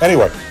sure.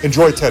 Anyway,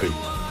 enjoy Teddy.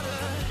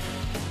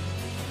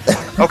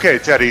 Okay,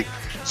 Teddy.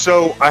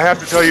 So I have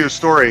to tell you a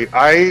story.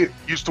 I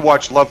used to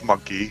watch Love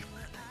Monkey,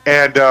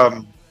 and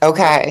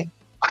okay.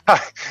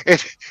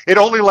 It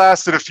only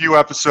lasted a few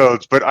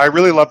episodes, but I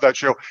really loved that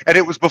show. And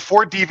it was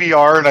before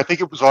DVR, and I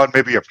think it was on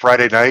maybe a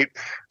Friday night.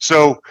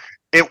 So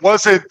I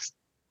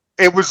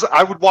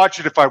would watch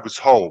it if I was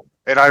home,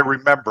 and I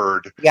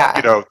remembered,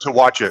 to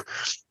watch it.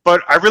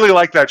 But I really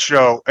liked that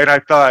show, and I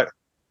thought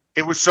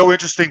it was so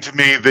interesting to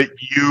me that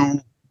you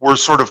were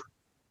sort of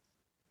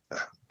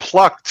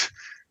plucked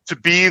to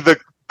be the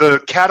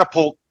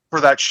catapult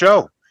for that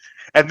show.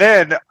 And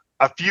then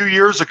a few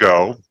years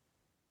ago,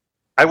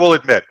 I will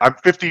admit, I'm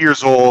 50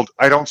 years old.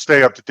 I don't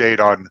stay up to date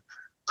on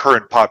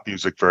current pop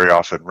music very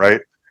often, right?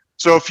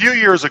 So a few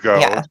years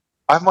ago,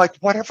 I'm like,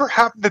 whatever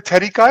happened to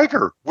Teddy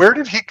Geiger? Where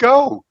did he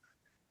go?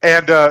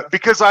 And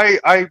because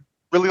I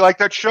really like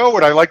that show,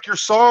 and I like your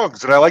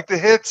songs, and I like the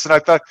hits, and I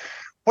thought,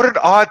 what an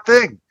odd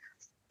thing.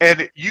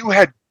 And you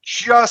had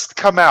just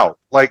come out,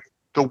 like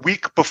the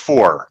week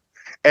before.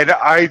 And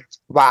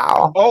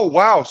wow. Oh,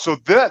 wow. So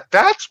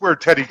that's where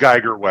Teddy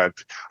Geiger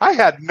went. I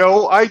had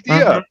no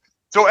idea. Mm-hmm.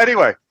 So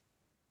anyway,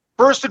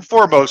 first and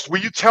foremost, will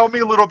you tell me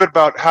a little bit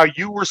about how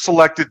you were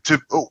selected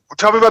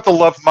tell me about the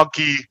Love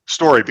Monkey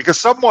story? Because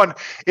someone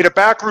in a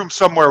back room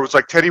somewhere was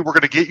like, Teddy, we're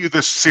going to get you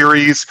this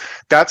series.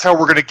 That's how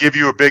we're going to give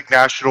you a big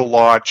national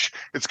launch.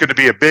 It's going to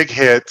be a big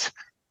hit,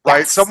 right?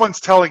 Yes. Someone's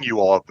telling you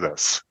all of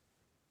this.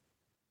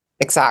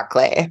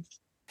 Exactly.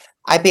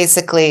 So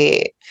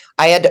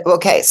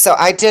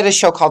I did a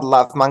show called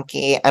Love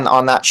Monkey, and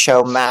on that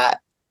show met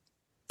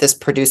this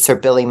producer,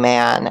 Billy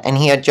Mann, and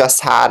he had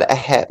just had a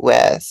hit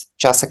with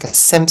Jessica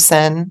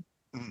Simpson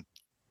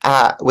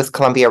with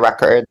Columbia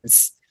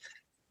Records.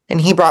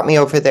 And he brought me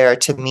over there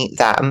to meet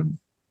them.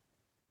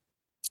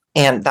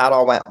 And that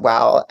all went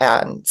well.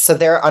 And so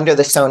they're under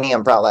the Sony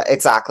umbrella.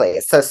 Exactly.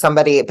 So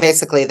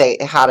they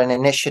had an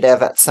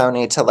initiative at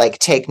Sony to like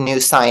take new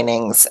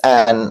signings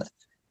and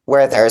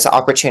where there's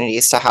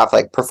opportunities to have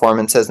like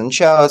performances and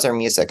shows or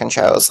music and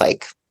shows,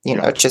 like,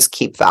 just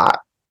keep that.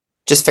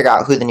 Just figure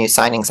out who the new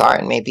signings are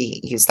and maybe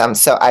use them.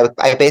 So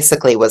I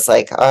basically was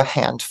like a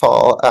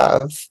handful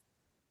of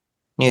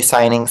new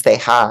signings they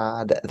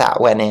had that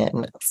went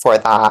in for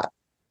that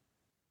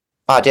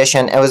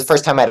audition. It was the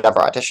first time I'd ever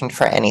auditioned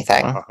for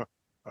anything.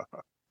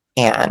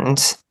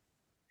 And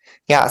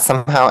yeah,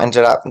 somehow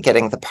ended up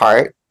getting the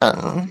part.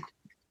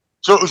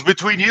 So it was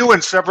between you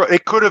and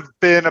it could have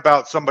been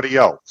about somebody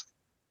else.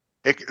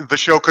 The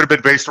show could have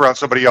been based around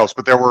somebody else,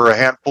 but there were a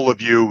handful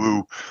of you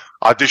who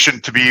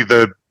auditioned to be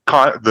the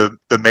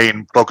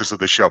main focus of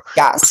the show.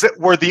 Yes.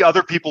 Were the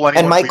other people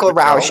anyone? And Michael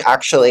Rausch,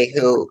 actually,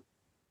 who...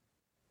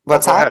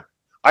 What's that? Ahead.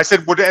 I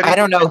said, I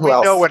don't know who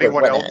else. Know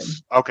anyone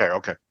else? In.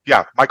 Okay.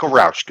 Yeah, Michael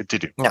Rausch,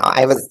 continue. No,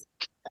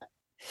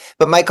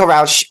 but Michael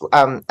Rausch,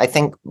 I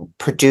think,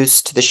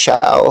 produced the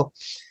show,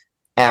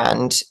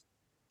 and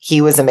he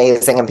was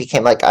amazing and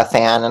became like a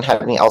fan and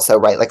had me also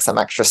write like some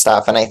extra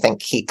stuff. And I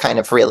think he kind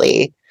of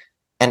really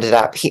ended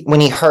up,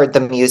 when he heard the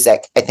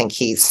music, I think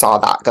he saw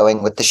that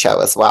going with the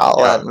show as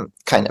well, and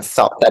kind of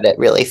felt that it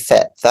really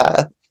fit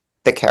the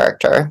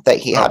character that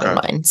he had in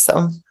mind.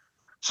 So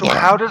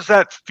how does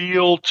that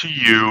feel to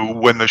you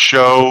when the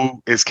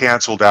show is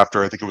canceled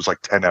after, I think it was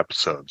like 10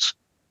 episodes?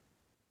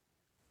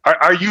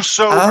 Are you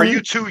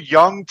too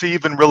young to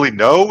even really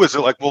know? Is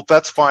it like, well,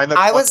 that's fine. That's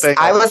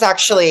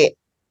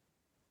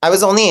I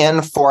was only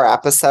in 4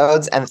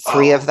 episodes, and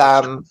 3 of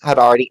them had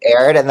already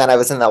aired, and then I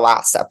was in the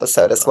last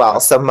episode as well.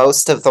 So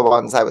most of the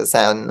ones I was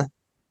in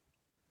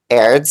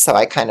aired, so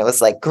I kind of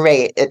was like,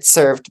 great, it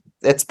served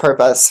its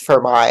purpose for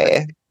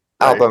my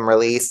album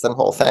release and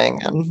whole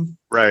thing. And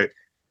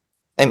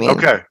I mean,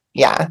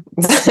 yeah.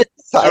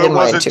 So I didn't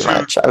mind too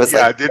much. I was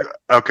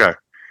okay.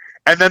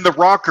 And then The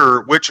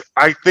Rocker, which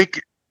I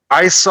think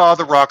I saw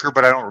The Rocker,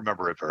 but I don't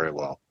remember it very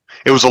well.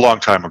 It was a long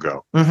time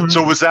ago. Mm-hmm.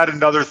 So was that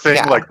another thing,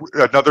 like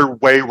another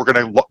way we're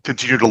going to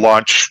continue to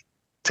launch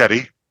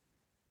Teddy?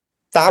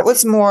 That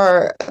was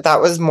more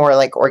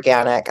like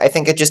organic. I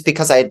think it just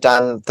because I had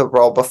done the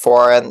role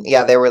before, and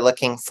they were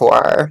looking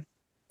for,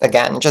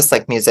 again, just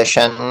like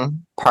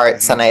musician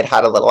parts, and I'd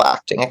had a little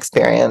acting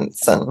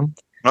experience, and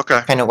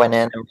kind of went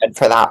in and read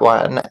for that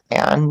one,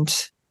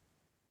 and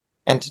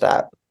ended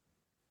up,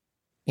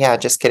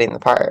 just getting the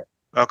part.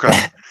 Okay.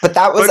 But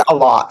that was a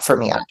lot for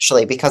me,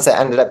 actually, because it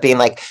ended up being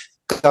like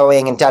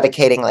going and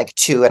dedicating like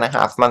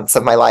 2.5 months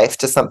of my life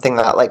to something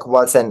that like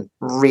wasn't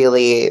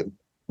really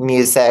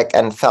music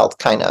and felt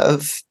kind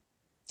of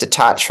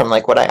detached from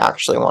like what I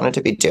actually wanted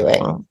to be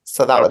doing.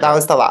 So that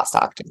was the last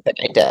acting thing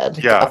I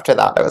did. Yeah. After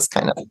that, I was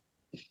kind of,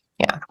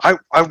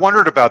 I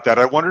wondered about that.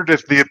 I wondered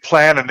if the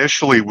plan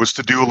initially was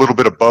to do a little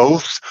bit of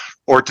both,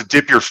 or to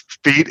dip your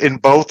feet in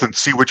both and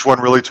see which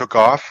one really took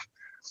off.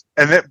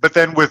 But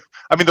then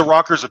The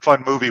Rocker's a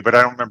fun movie, but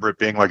I don't remember it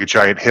being like a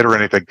giant hit or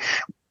anything.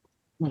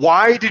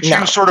 Why did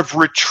you sort of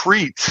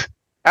retreat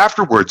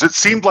afterwards? It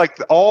seemed like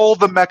all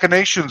the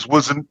machinations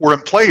were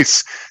in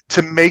place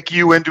to make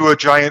you into a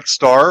giant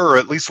star, or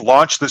at least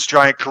launch this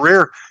giant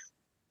career.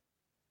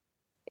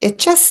 It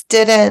just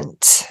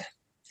didn't.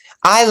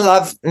 I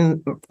love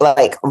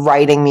like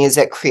writing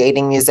music,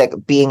 creating music,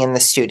 being in the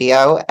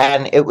studio,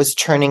 and it was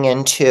turning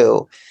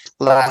into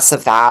less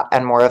of that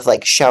and more of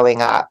like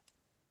showing up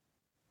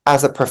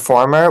as a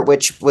performer,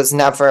 which was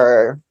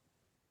never.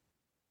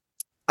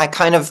 I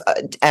kind of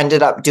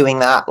ended up doing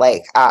that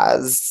like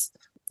as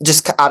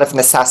just out of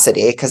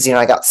necessity, because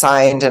I got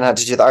signed and had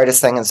to do the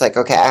artist thing, and it's like,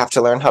 okay, I have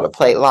to learn how to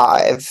play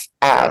live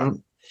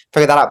and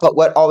figure that out. But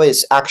what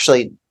always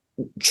actually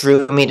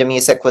drew me to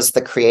music was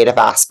the creative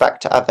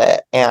aspect of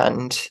it,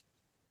 and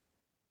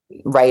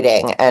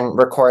writing and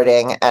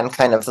recording and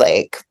kind of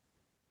like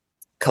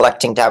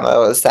collecting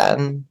demos,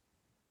 and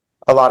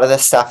a lot of the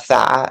stuff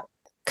that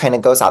kind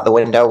of goes out the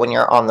window when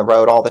you're on the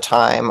road all the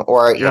time,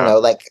 or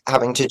like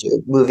having to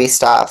do movie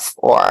stuff,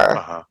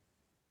 or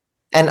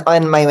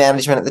and my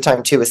management at the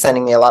time too was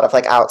sending me a lot of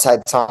like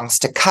outside songs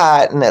to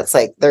cut, and it's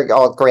like they're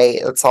all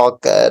great, it's all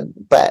good,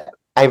 but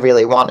I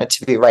really wanted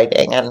to be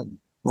writing and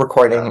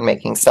recording and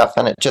making stuff,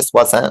 and it just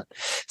wasn't.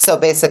 So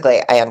basically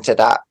I ended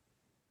up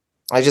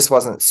I just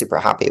wasn't super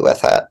happy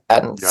with it,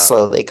 and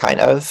slowly kind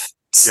of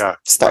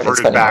started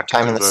spending more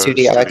time in the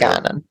studio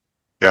again. And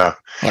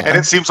and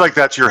it seems like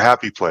that's your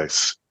happy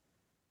place.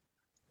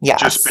 Yes.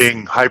 Just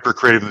being hyper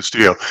creative in the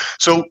studio.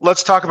 So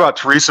let's talk about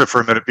Teresa for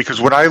a minute, because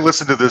when I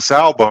listen to this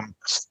album,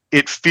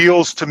 it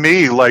feels to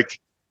me like,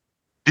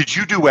 did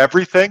you do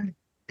everything?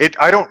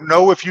 I don't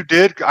know if you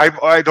did.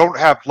 I don't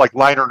have like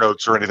liner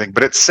notes or anything,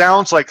 but it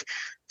sounds like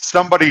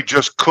somebody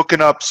just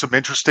cooking up some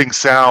interesting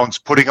sounds,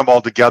 putting them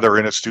all together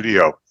in a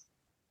studio.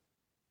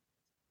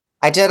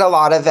 I did a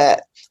lot of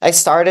it. I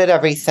started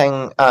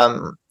everything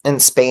in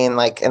Spain,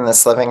 like in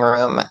this living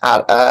room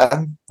at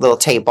a little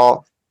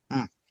table.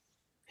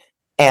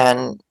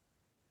 And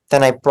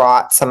then I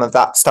brought some of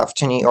that stuff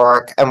to New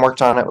York and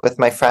worked on it with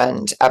my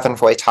friend, Evan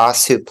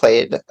Voitas, who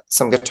played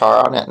some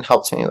guitar on it and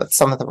helped me with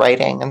some of the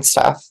writing and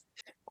stuff.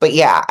 But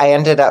yeah, I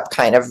ended up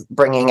kind of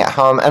bringing it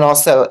home. And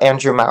also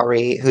Andrew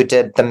Mowry, who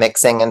did the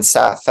mixing and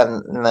stuff,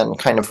 and then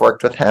kind of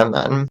worked with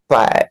him.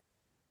 But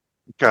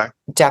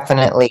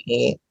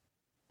definitely,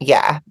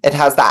 yeah, it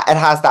has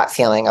that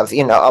feeling of,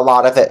 you know, a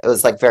lot of it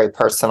was like very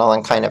personal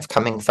and kind of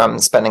coming from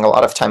spending a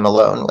lot of time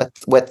alone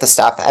with the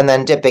stuff, and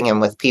then dipping in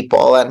with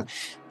people and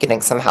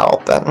getting some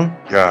help. And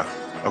you know,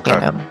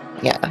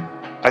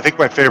 I think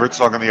my favorite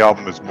song on the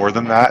album is More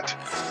Than That.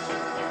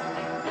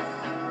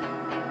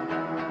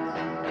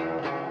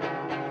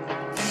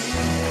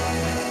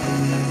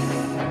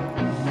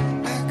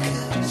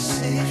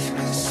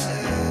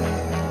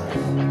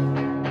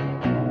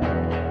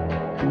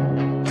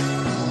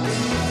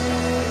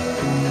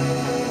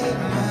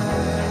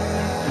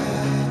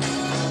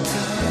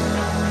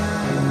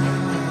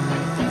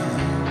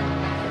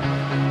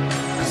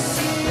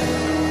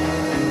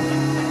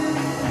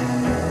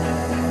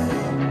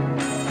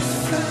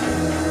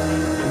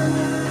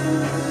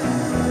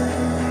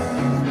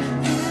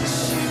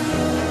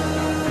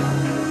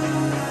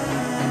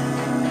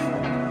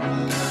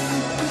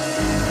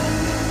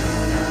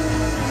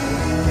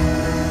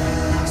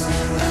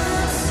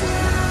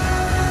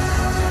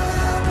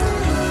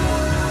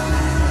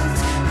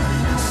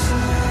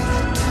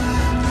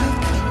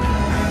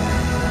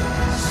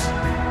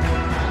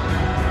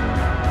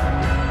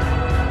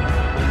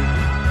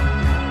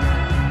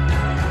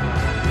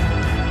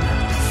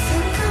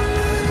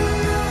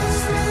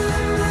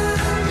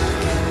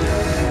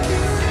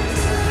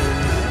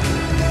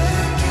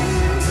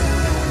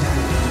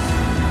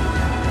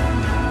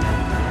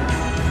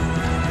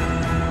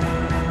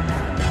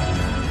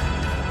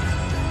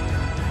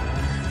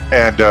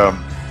 And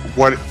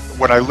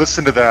when I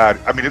listen to that,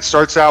 I mean, it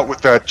starts out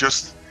with that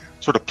just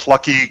sort of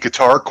plucky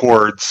guitar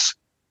chords,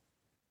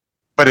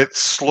 but it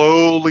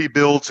slowly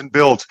builds and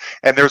builds.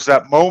 And there's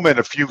that moment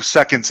a few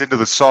seconds into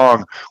the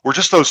song where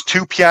just those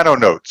two piano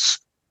notes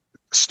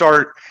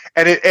start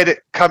and it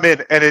come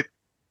in, and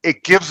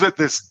it gives it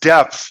this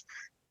depth.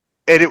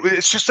 And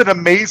it's just an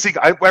amazing.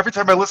 Every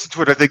time I listen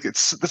to it, I think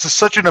this is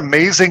such an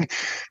amazing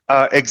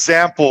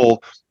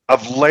example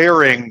of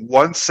layering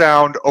one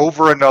sound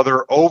over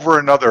another.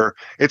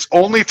 It's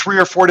only 3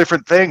 or 4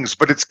 different things,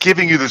 but it's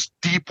giving you this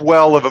deep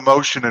well of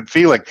emotion and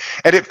feeling.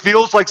 And it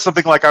feels like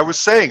something, like I was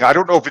saying, I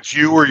don't know if it's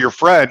you or your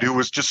friend who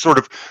was just sort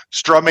of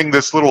strumming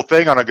this little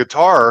thing on a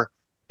guitar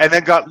and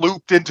then got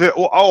looped into,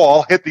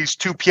 I'll hit these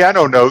 2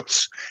 piano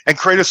notes and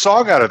create a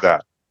song out of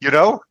that. You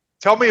know?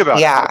 Tell me about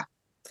it. Yeah.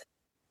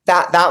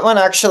 That one,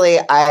 actually,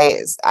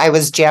 I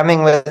was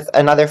jamming with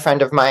another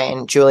friend of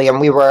mine, Julie, and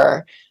we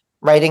were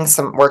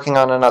working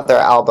on another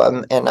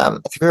album, and I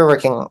think we were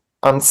working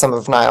on some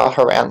of Niall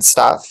Horan's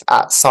stuff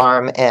at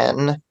SARM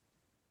in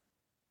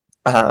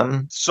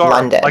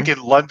London. Like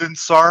in London,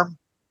 SARM?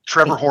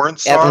 Trevor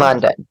Horn's SARM? In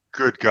London.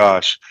 Good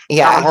gosh.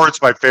 Yeah. Trevor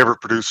Horn's my favorite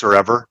producer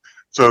ever.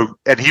 So,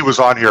 and he was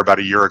on here about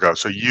a year ago.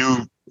 So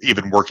you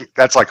even working,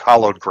 that's like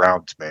hallowed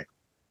ground to me.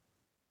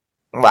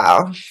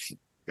 Wow.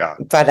 Yeah.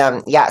 But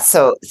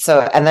so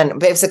and then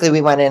basically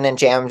we went in and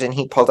jammed, and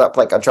he pulled up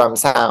like a drum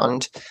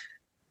sound,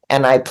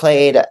 and I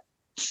played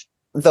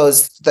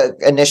the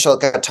initial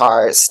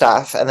guitar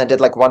stuff, and then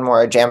did like one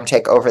more jam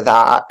take over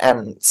that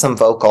and some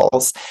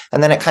vocals,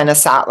 and then it kind of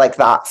sat like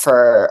that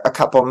for a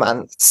couple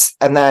months.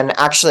 And then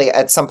actually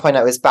at some point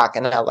I was back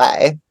in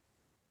LA,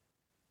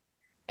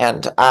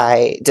 and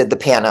I did the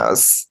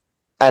pianos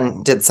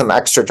and did some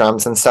extra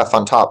drums and stuff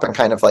on top, and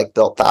kind of like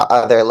built that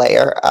other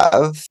layer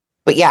of.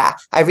 But yeah,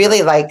 I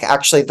really like,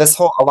 actually,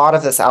 a lot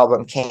of this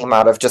album came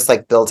out of just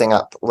like building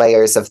up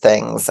layers of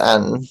things,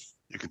 and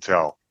you can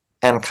tell,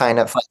 and kind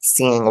of like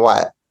seeing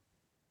what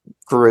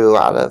grew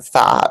out of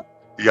that.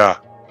 Yeah,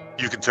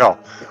 you can tell.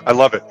 I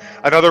love it.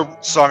 Another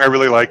song I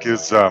really like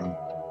is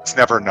It's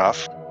Never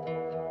Enough.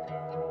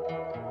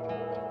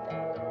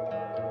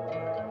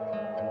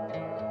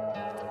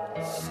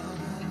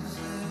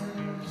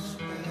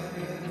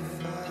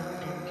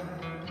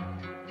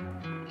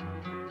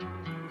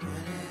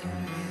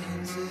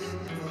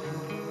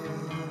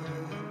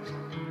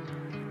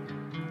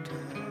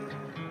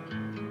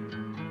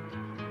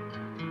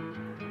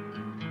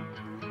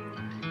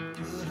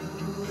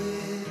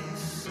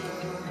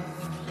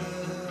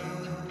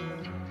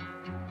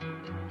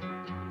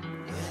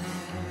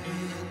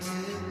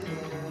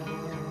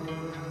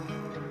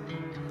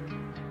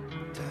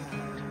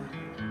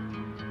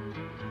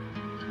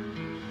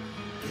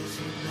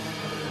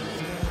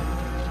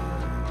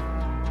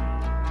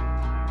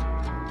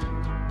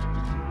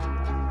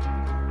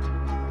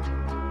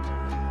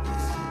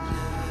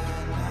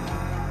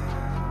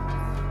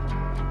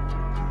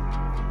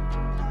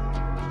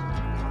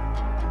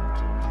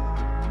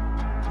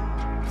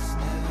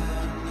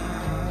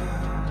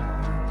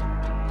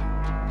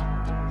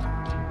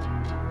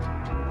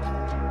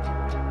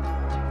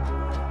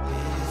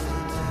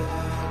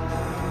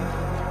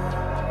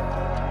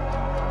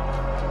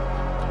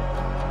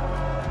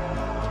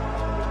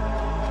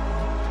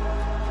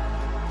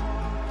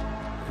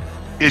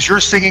 is your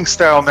singing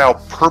style now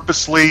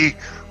purposely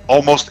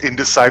almost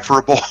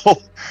indecipherable?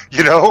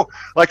 You know,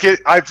 like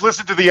I've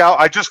listened to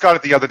I just got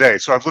it the other day,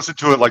 so I've listened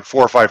to it like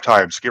 4 or 5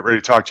 times to get ready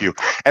to talk to you.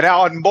 And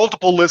now on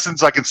multiple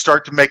listens, I can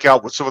start to make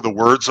out what some of the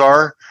words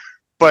are,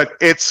 but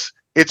it's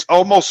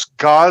almost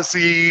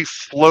gauzy,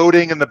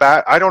 floating in the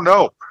back. I don't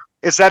know.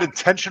 Is that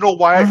intentional?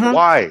 Why? Mm-hmm.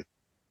 Why?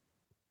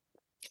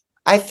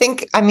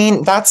 I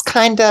mean, that's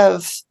kind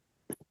of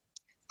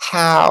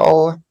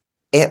how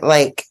it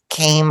like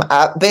came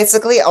up.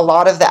 Basically, a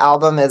lot of the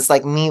album is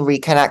like me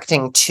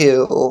reconnecting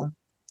to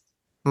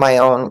my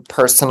own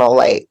personal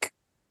like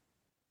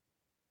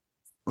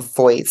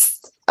voice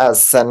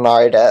as an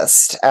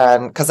artist,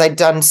 and because I'd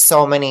done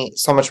so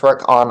much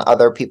work on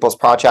other people's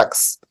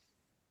projects.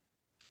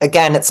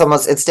 Again,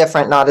 it's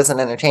different, not as an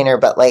entertainer,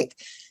 but like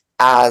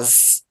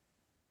as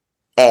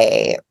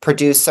a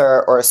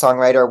producer or a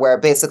songwriter, where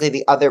basically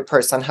the other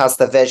person has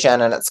the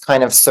vision and it's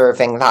kind of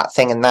serving that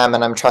thing in them,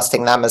 and I'm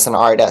trusting them as an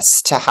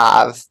artist to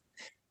have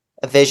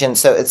a vision.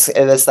 So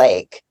it was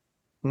like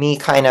me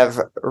kind of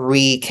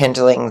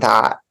rekindling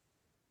that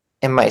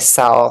in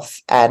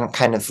myself and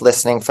kind of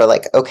listening for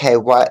like, okay,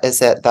 what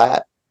is it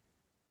that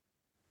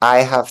I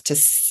have to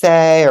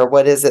say, or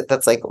what is it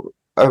that's like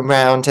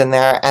around in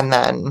there? And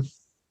then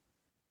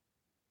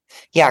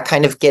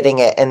kind of getting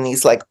it in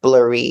these like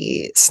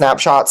blurry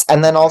snapshots,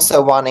 and then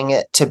also wanting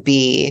it to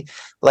be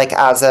like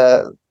as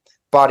a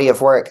body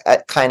of work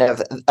at kind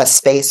of a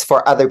space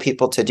for other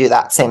people to do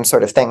that same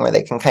sort of thing, where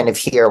they can kind of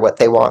hear what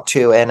they want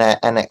to in it,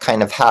 and it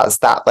kind of has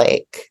that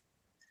like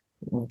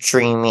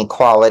dreamy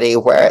quality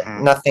where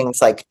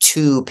nothing's like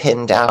too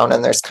pinned down,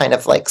 and there's kind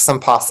of like some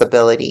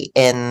possibility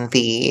in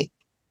the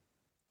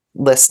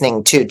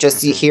listening to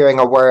just hearing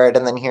a word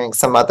and then hearing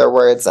some other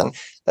words. And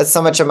that's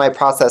so much of my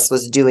process,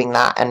 was doing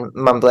that and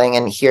mumbling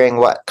and hearing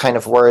what kind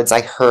of words I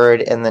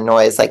heard in the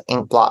noise, like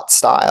ink blot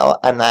style,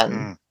 and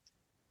then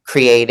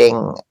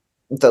creating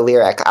the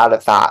lyric out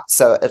of that.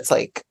 So it's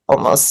like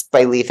almost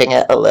by leaving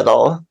it a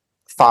little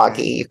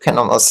foggy, you can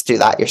almost do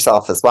that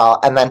yourself as well.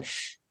 And then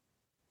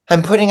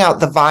I'm putting out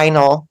the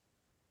vinyl,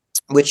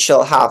 which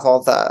she'll have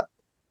all the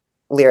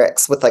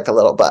lyrics with like a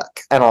little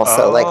book, and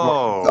also like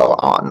go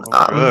on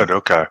good,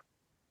 okay,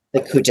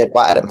 like who did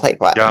what and played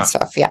what and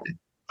stuff.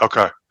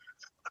 Okay.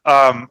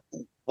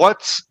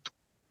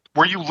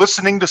 Were you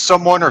listening to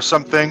someone or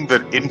something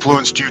that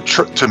influenced you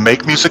to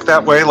make music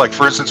that way? Like,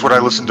 for instance, when I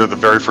listened to the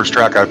very first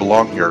track, I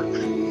Belong Here.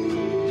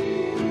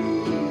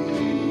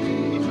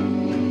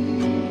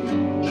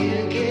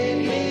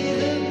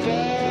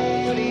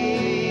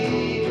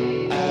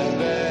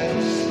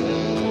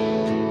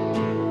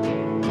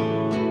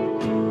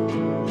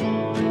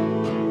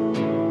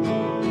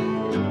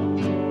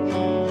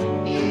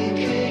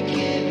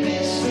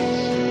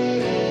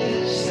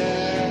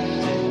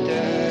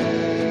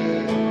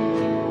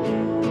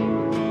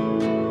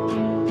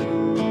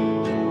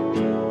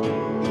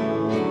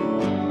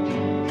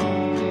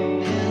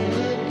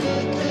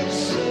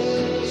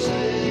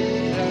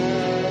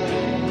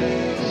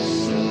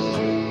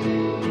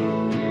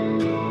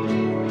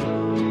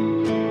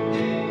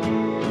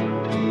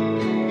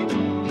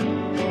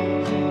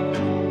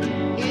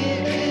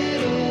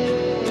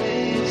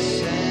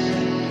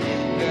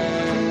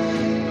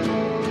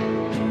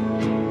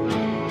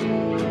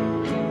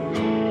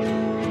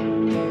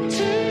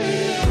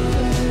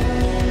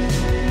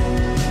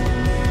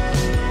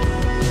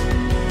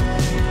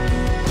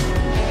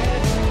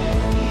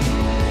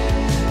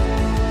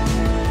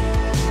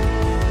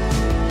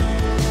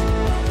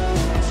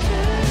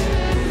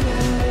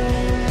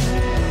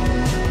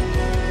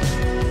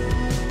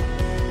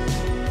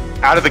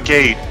 Out of the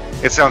gate,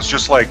 it sounds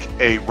just like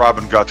a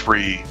Robin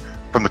Guthrie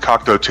from the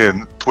Cocteau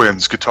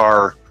Twins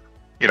guitar,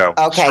 you know.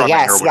 Okay,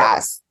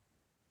 yes.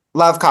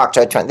 Love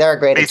Cocteau Twins. They're a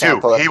great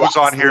example. He was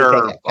on here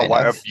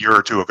a year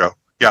or two ago.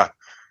 Yeah.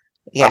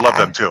 I love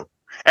them too.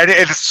 And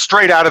it's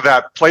straight out of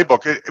that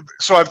playbook.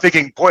 So I'm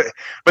thinking, boy,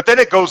 but then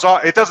it goes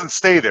on. It doesn't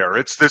stay there.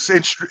 It's this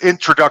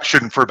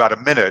introduction for about a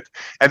minute,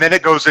 and then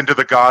it goes into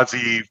the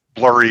gauzy,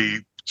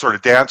 blurry sort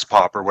of dance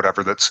pop or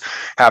whatever that's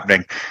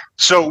happening.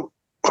 So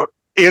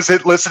is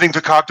it listening to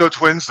Cocteau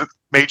Twins that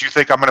made you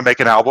think I'm going to make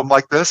an album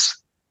like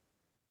this?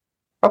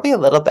 Probably a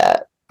little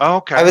bit. Oh,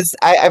 okay.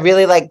 I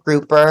really like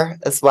Grouper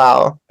as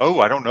well.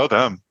 Oh, I don't know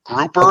them.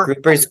 Grouper?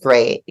 Grouper's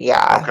great.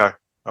 Yeah.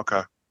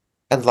 Okay.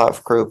 I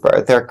love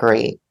Grouper. They're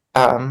great.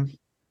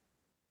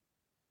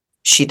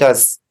 She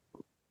does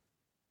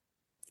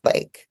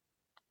like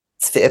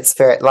it's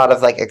very a lot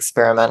of like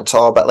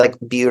experimental, but like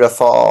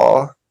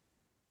beautiful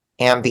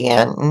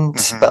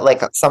ambient, but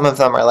like some of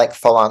them are like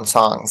full-on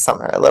songs,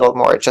 some are a little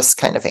more just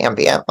kind of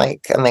ambient,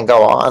 like, and then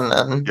go on,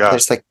 and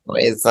there's like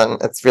noise,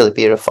 and it's really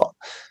beautiful.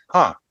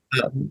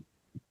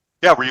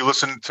 Were you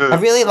listening to I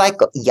really like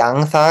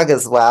Young Thug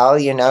as well,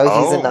 you know.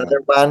 He's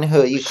another one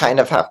who you kind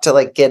of have to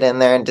like get in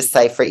there and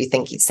decipher. You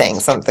think he's saying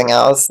something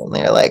else, and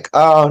you're like,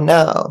 oh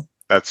no.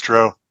 That's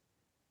true.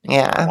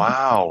 Yeah.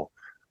 Wow.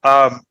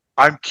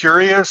 I'm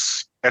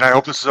curious, and I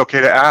hope this is okay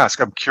to ask,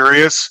 I'm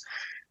curious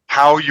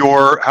how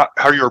your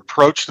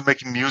approach to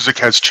making music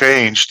has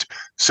changed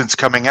since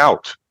coming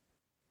out?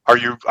 Are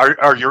you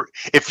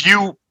if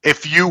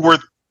you were,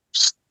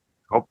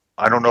 oh,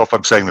 I don't know if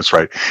I'm saying this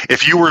right.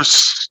 If you were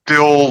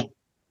still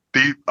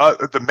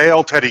the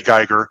male Teddy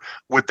Geiger,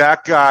 would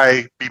that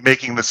guy be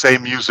making the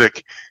same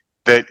music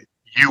that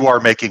you are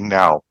making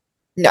now?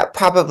 No,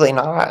 probably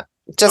not.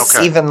 Just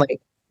Okay. even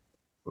like,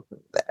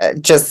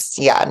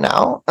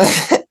 no.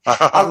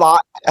 A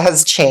lot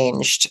has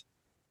changed.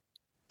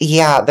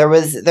 Yeah, there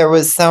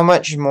was so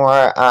much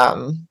more.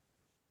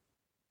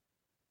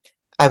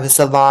 I was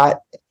a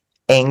lot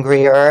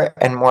angrier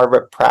and more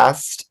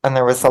repressed, and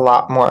there was a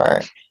lot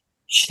more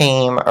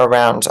shame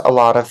around a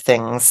lot of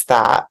things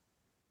that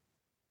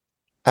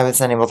I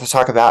was unable to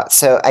talk about.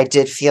 So I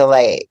did feel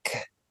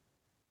like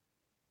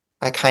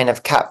I kind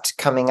of kept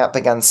coming up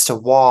against a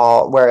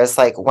wall, whereas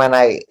like when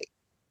I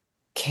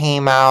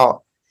came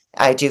out,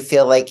 I do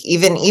feel like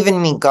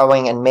even me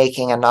going and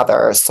making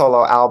another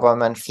solo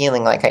album and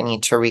feeling like I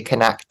need to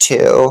reconnect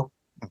to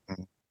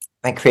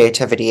my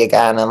creativity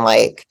again,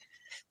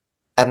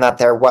 and that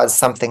there was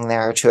something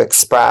there to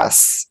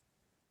express.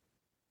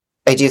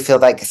 I do feel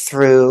like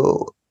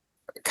through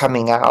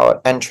coming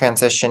out and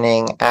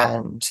transitioning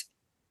and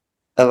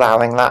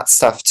allowing that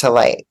stuff to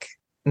like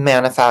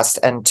manifest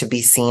and to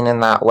be seen in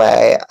that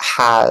way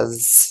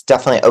has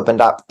definitely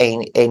opened up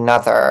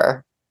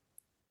another,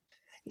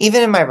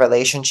 even in my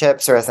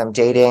relationships or as I'm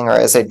dating or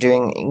as I'm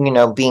doing,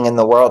 being in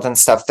the world and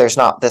stuff, there's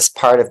not this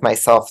part of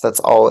myself that's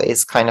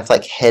always kind of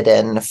like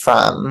hidden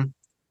from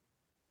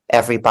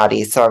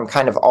everybody. So I'm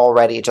kind of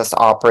already just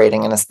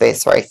operating in a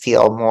space where I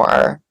feel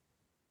more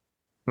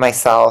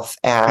myself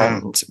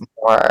and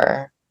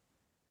more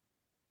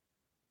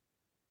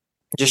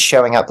just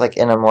showing up like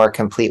in a more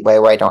complete way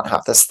where I don't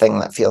have this thing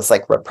that feels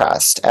like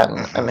repressed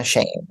and I'm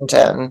ashamed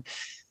and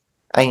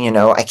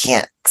I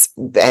can't,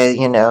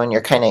 and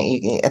you're kind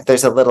of,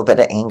 there's a little bit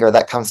of anger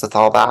that comes with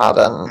all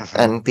that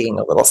and being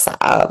a little sad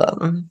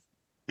and,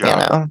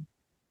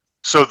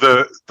 So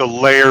the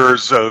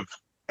layers of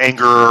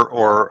anger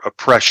or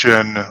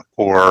oppression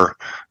or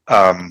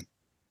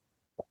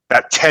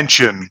that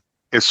tension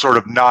is sort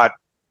of not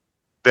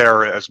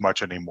there as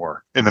much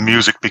anymore in the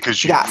music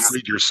because you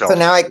freed yourself. So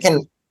now I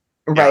can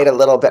write a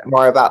little bit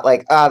more about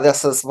like,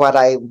 this is what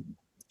I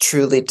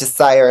truly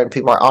desire and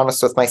be more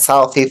honest with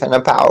myself even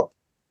about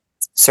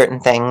certain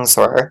things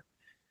or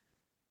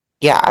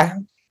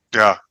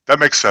that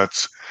makes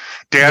sense.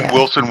 Dan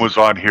Wilson was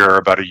on here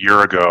about a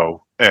year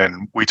ago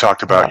and we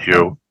talked about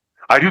you.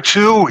 I do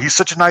too. He's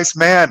such a nice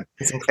man.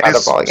 He's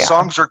incredible. His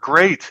songs are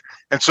great.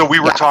 And so we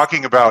were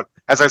talking about,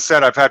 as I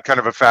said, I've had kind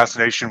of a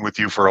fascination with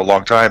you for a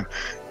long time.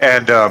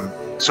 And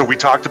so we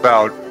talked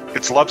about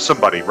It's Love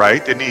Somebody,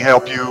 right? Didn't he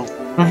help you?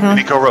 Did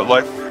he co-wrote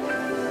like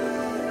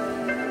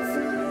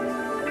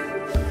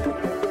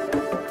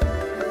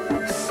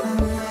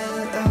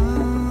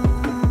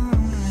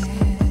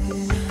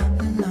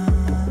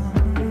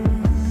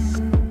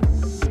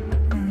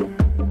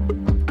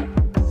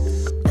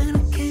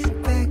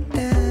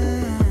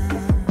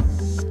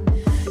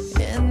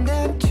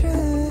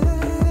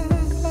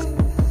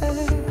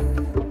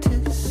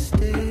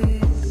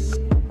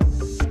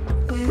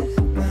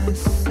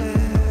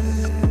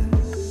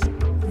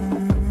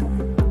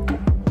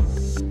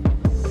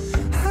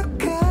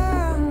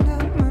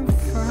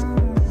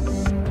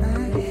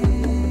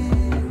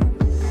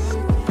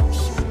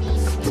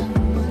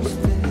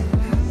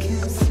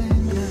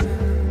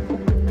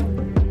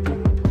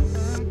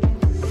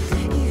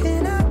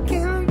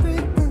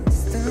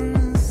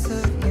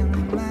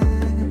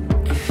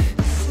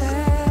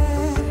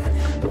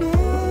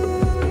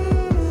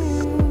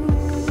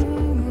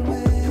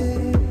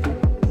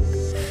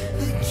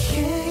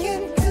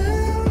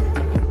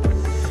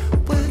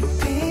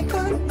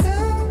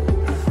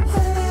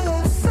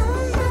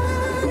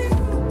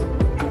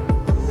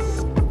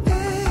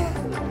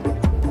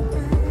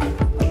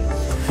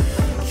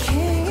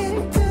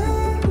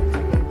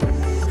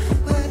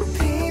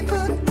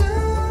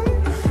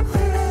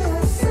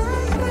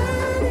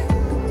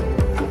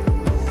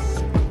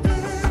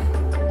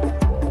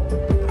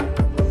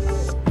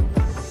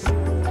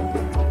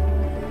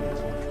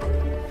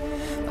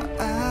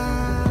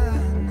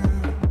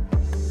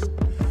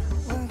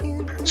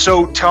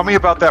So tell me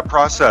about that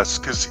process,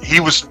 because he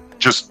was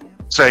just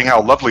saying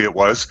how lovely it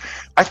was.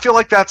 I feel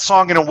like that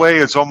song in a way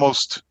is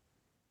almost,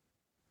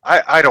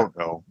 I don't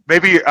know,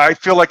 maybe I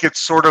feel like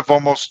it's sort of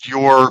almost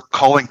your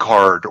calling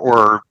card,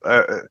 or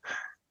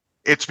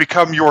it's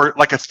become your,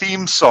 like a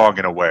theme song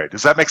in a way.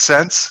 Does that make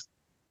sense?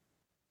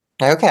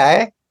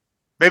 Okay.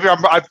 Maybe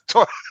I'm I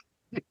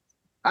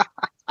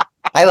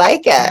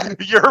like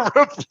it. Your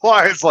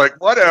reply is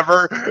like,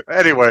 whatever.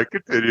 Anyway,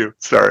 continue.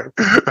 Sorry.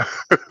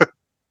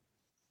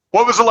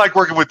 What was it like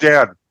working with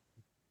Dan?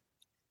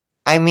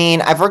 I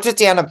mean, I've worked with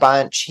Dan a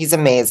bunch. He's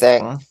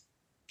amazing.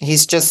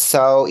 He's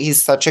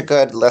such a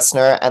good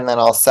listener, and then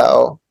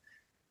also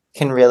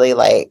can really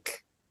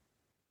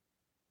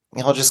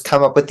he'll just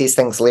come up with these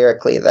things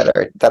lyrically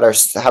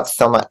that have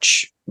so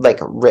much like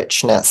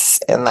richness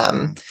in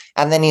them.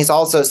 And then he's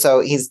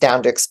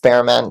down to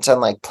experiment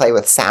and like play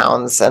with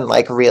sounds and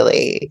like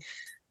really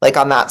like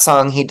on that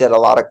song, he did a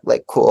lot of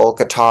like cool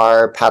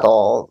guitar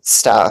pedal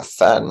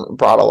stuff and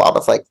brought a lot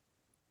of like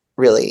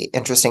really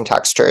interesting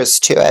textures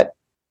to it.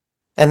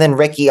 And then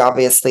Ricky,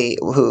 obviously,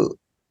 who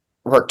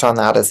worked on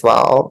that as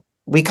well.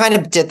 We kind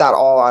of did that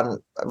all on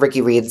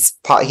Ricky Reed's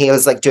he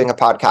was like doing a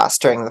podcast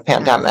during the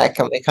pandemic,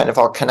 and we kind of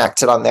all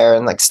connected on there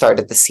and like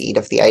started the seed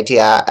of the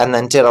idea, and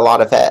then did a lot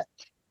of it.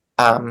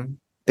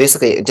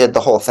 Basically did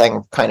the whole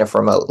thing kind of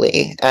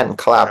remotely and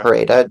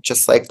collaborated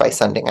just like by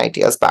sending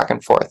ideas back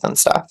and forth and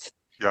stuff.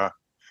 Yeah.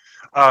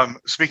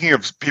 Speaking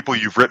of people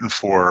you've written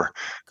for,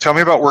 tell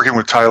me about working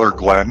with Tyler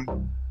Glenn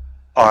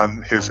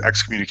on his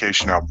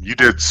Excommunication album. You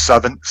did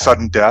Sudden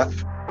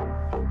Death.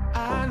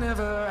 I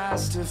never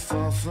asked to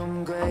fall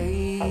from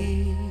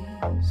grace.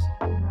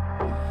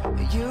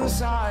 You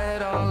saw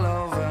it all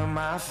over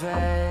my face.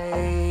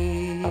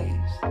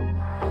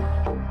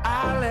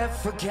 I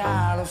left for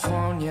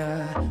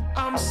California.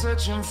 I'm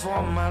searching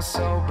for my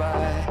soul,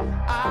 but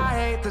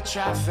I hate the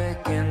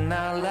traffic in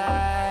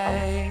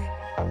LA.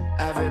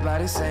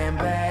 Everybody's saying,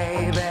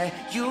 baby,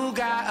 you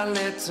got a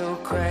little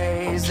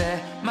crazy.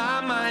 My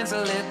mind's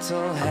a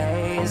little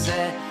hazy.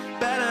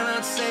 Better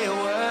not say a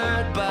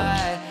word,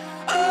 but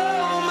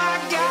oh my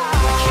God,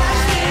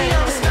 catch me,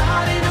 I'm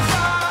starting to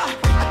fall.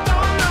 I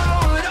don't know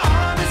what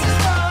all this is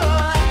for.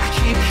 I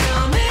keep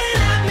coming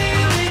at me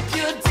with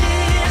your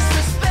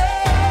disrespect.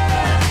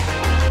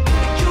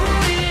 You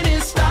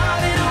didn't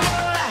start it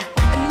all,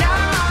 and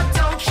now I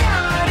don't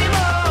care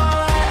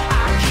anymore.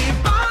 I keep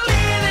on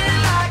living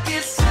like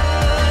it's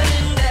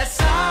sudden death,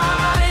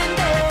 sudden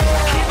death.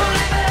 Keep on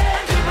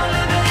living, keep on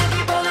living,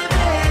 keep on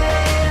living,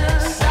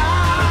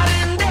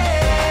 sudden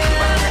death.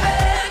 Keep on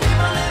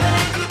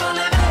living, keep on living, keep on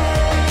living.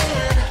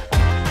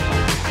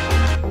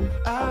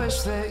 I wish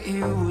that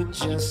you would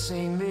just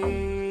see me.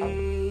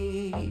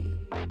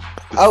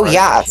 Oh,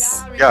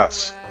 yes.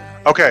 Yes.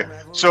 Okay.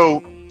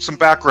 So some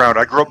background.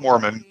 I grew up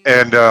Mormon,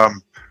 and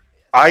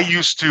I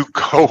used to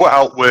go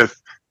out with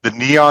the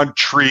Neon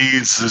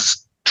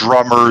Trees'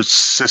 drummer's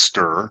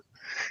sister.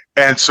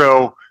 And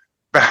so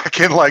back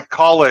in like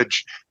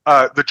college,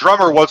 the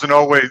drummer wasn't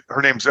always,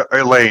 her name's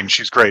Elaine.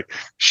 She's great.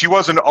 She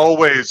wasn't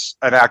always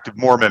an active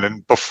Mormon.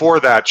 And before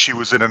that, she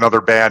was in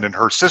another band, and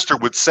her sister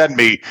would send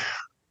me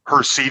her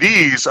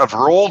CDs of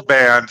her old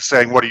band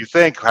saying, what do you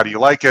think? How do you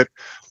like it?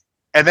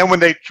 And then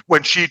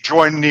when she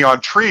joined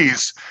Neon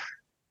Trees,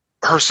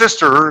 her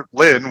sister,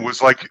 Lynn,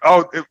 was like,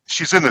 oh,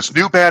 she's in this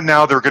new band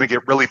now. They're going to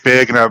get really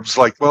big. And I was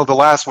like, well, the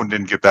last one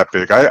didn't get that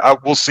big.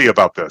 We'll see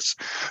about this.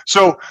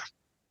 So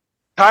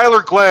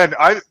Tyler Glenn,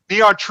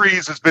 Neon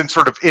Trees has been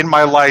sort of in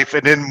my life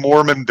and in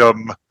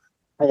Mormondom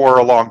for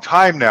a long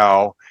time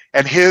now.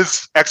 And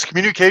his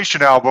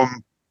Excommunication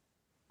album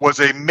was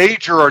a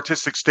major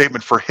artistic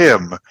statement for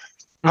him,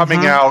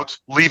 coming out,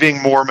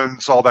 leaving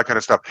Mormons, all that kind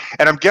of stuff.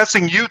 And I'm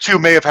guessing you two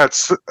may have had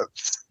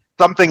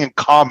something in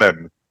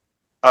common,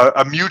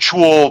 a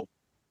mutual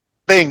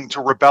thing to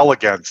rebel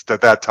against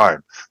at that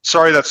time.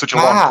 Sorry, that's such a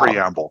long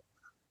preamble.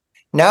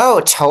 No,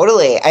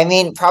 totally. I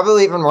mean,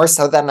 probably even more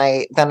so than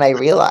I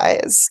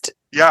realized.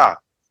 Yeah,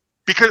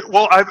 because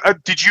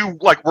did you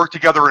like work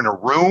together in a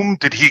room?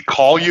 Did he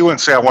call you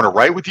and say, "I want to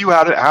write with you"?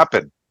 How did it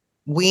happen?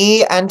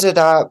 We ended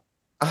up.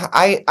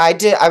 I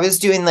was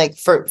doing like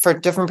for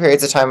different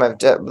periods of time. I've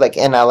like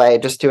in LA,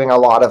 just doing a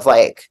lot of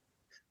like.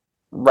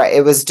 Right.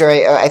 It was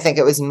I think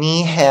it was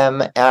me,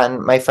 him,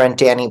 and my friend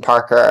Danny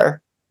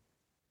Parker.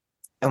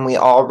 And we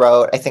all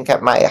wrote, I think,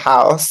 at my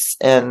house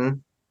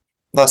in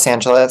Los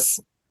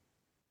Angeles.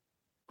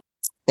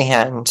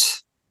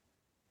 And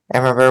I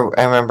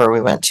remember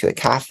we went to a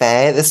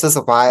cafe. This was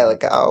a while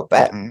ago,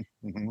 but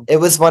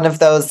it was one of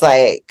those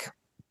like,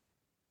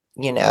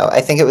 I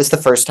think it was the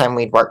first time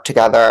we'd worked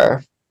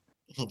together.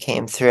 He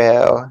came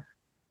through.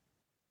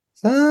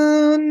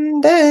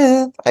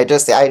 Sunday.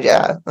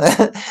 Yeah.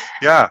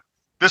 Yeah.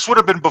 This would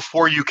have been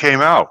before you came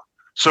out.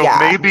 So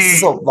maybe this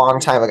is a long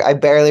time ago. I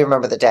barely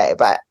remember the day,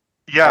 but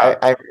yeah,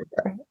 I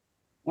remember.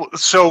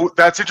 So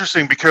that's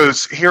interesting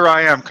because here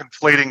I am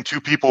conflating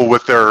two people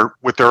with their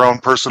own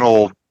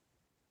personal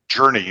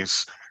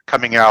journeys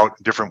coming out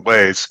in different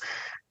ways,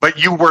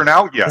 but you weren't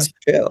out yet. That's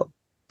true.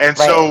 And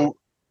so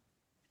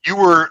you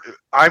were.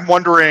 I'm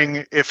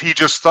wondering if he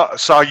just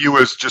saw you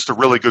as just a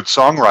really good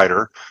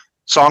songwriter,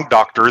 song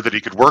doctor that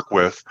he could work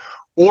with,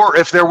 or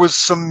if there was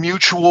some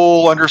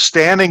mutual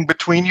understanding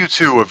between you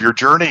two of your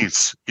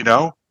journeys.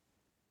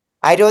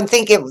 I don't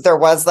think there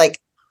was like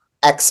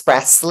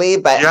expressly,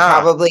 but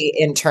probably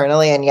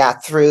internally, and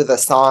through the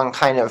song,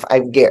 kind of. I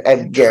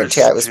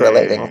guarantee I was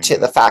relating to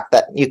the fact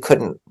that you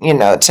couldn't,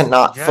 to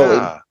not fully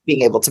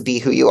being able to be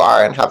who you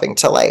are and having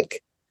to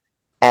like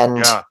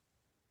end.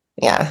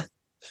 Yeah.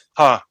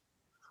 Huh.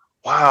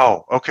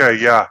 Wow. Okay.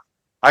 Yeah.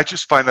 I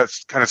just find that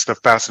kind of stuff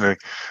fascinating.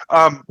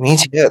 Me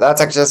too. That's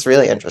actually just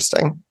really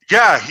interesting.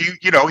 Yeah. He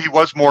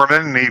was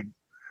Mormon,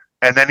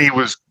 and then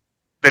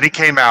he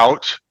came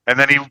out, and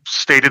then he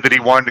stated that he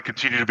wanted to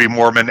continue to be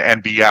Mormon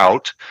and be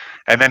out.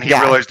 And then he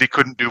realized he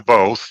couldn't do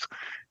both.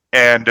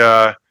 And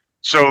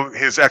so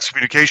his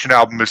Excommunication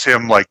album is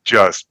him like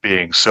just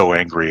being so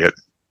angry at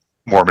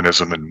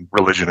Mormonism and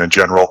religion in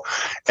general.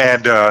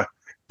 And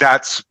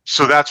that's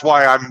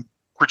why I'm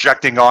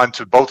projecting on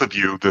to both of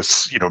you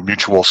this,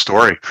 mutual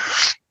story.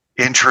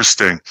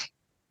 Interesting.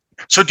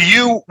 So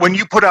when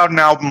you put out an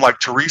album like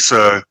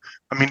Teresa,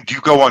 I mean, do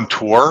you go on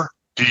tour?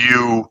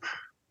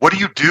 What do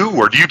you do?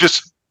 Or do you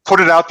just put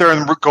it out there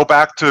and go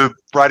back to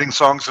writing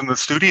songs in the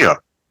studio?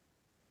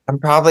 I'm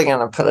probably going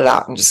to put it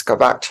out and just go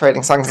back to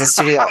writing songs in the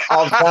studio.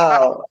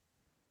 Although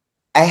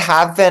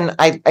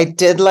I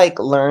did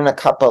learn a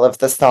couple of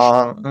the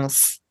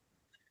songs,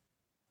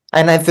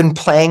 and I've been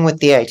playing with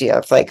the idea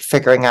of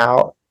figuring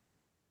out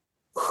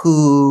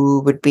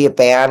who would be a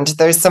band.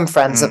 There's some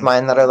friends of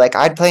mine that are like,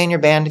 I'd play in your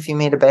band if you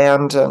made a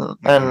band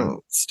and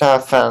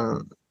stuff.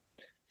 And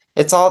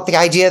it's all the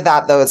idea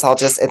that though, it's all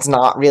just, it's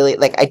not really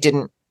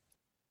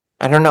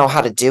I don't know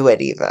how to do it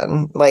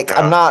even.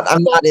 I'm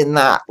not in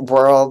that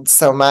world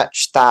so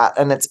much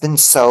and it's been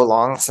so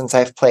long since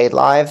I've played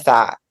live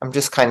that I'm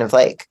just kind of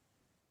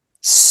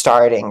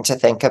starting to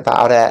think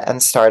about it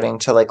and starting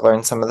to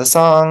learn some of the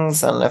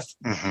songs. And if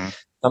at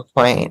some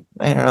point,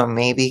 I don't know,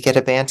 maybe get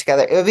a band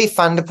together. It would be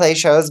fun to play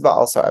shows, but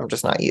also I'm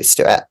just not used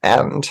to it.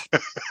 And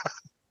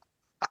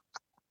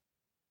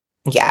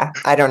yeah,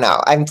 I don't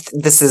know.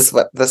 This is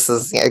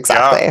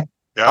exactly.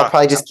 Yeah. I'll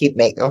probably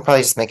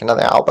just make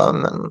another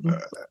album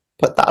and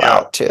put that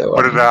out too.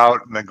 Put it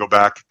out and then go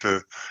back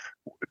to.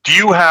 Do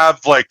you have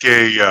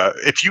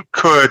if you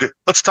could,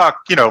 let's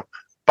talk,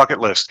 bucket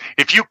list.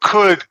 If you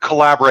could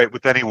collaborate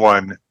with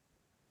anyone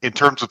in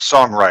terms of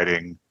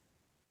songwriting,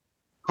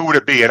 who would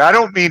it be? And I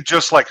don't mean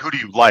just who do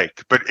you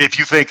like, but if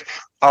you think,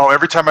 oh,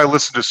 every time I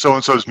listen to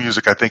so-and-so's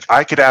music, I think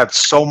I could add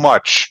so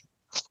much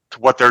to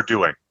what they're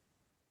doing.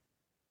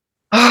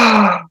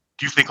 Do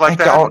you think that?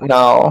 I don't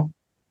know.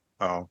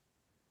 Oh.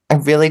 I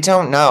really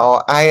don't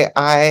know.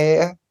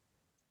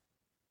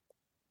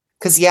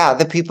 Because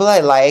the people I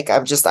like, I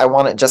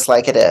want it just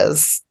like it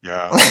is.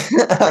 Yeah.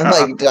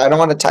 I'm I don't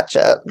want to touch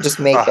it. Just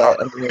make it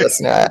and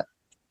listen to it.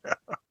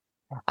 Yeah.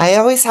 I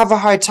always have a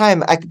hard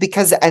time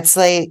because it's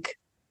a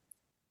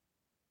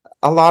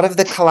lot of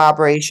the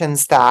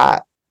collaborations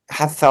that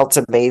have felt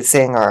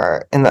amazing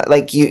or in the,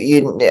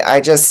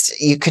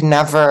 you could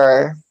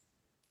never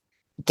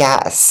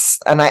guess.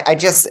 And I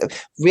just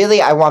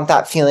really, I want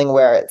that feeling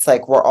where it's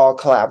we're all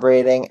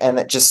collaborating and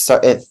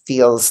it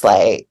feels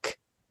like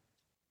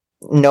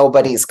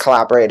nobody's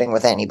collaborating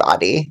with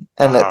anybody.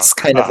 And it's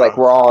kind of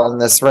we're all in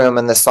this room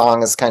and the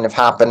song is kind of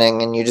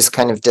happening and you just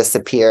kind of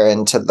disappear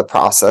into the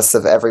process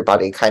of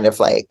everybody kind of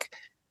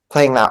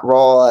playing that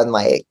role. And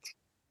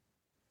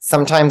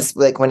sometimes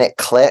when it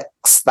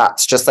clicks,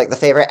 that's just the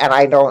favorite. And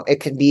it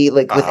could be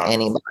with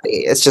anybody.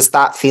 It's just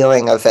that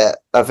feeling of it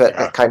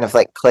kind of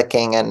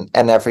clicking and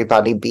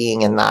everybody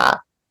being in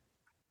that.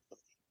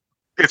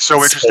 It's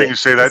so interesting you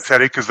say that,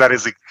 Teddy, because that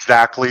is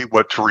exactly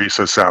what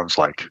Teresa sounds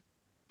like.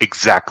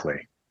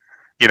 Exactly.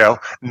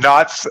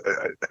 Not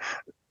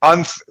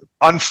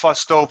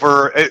unfussed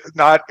over,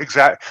 not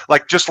exact,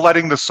 just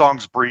letting the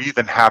songs breathe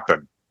and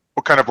happen.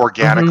 What kind of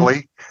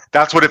organically?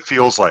 That's what it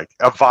feels like.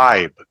 A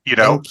vibe,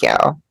 Thank you.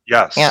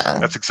 Yes. Yeah.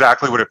 That's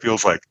exactly what it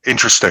feels like.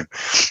 Interesting.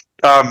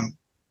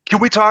 Can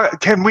we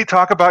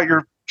talk about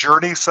your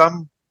journey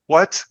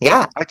somewhat?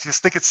 Yeah. I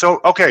just think it's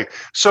so okay.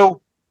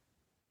 So,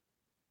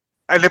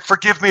 and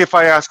forgive me if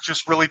I ask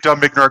just really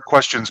dumb, ignorant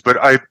questions, but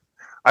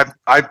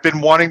I've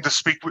been wanting to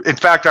speak. In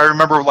fact, I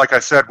remember, like I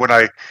said,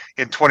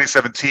 in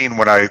 2017,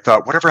 when I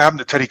thought, whatever happened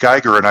to Teddy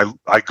Geiger? And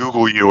I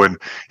Google you, and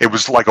it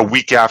was a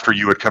week after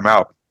you had come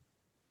out.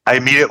 I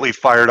immediately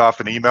fired off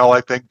an email, I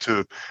think,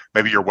 to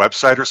maybe your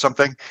website or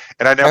something,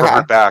 and I never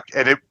heard back.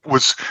 And it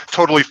was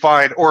totally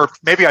fine. Or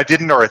maybe I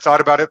didn't, or I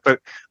thought about it, but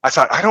I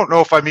thought, I don't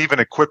know if I'm even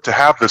equipped to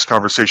have this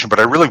conversation, but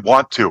I really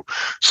want to.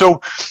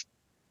 So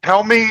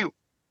tell me,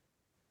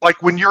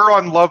 when you're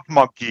on Love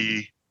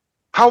Monkey,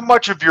 how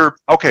much of your,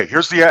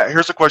 here's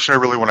the question I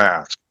really want to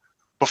ask.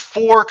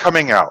 Before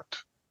coming out,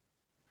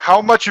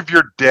 how much of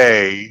your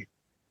day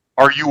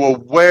are you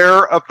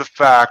aware of the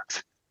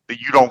fact that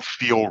you don't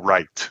feel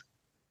right?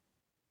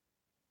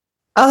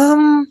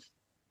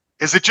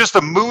 Is it just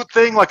a mood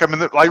thing?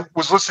 I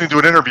was listening to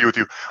an interview with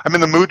you. I'm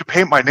in the mood to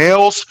paint my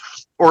nails,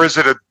 or is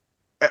it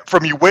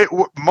from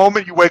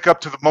moment you wake up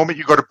to the moment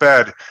you go to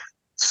bed,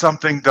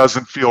 something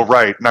doesn't feel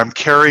right, and I'm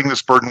carrying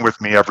this burden with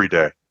me every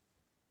day?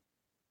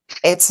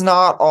 It's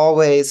not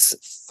always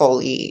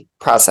fully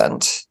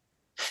present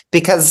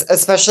because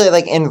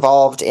especially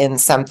involved in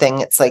something,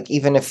 it's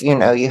even if you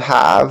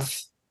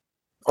have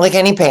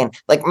any pain,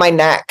 my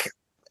neck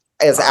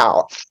is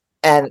out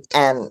and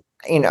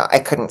I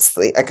couldn't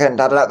sleep, I couldn't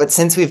but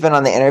since we've been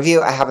on the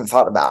interview, I haven't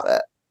thought about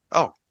it.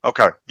 Oh,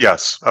 okay.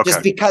 Yes. Okay.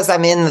 Just because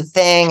I'm in the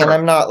thing and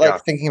I'm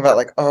not thinking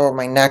about oh,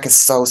 my neck is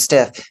so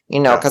stiff,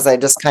 because I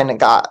just kind of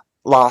got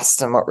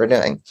lost in what we're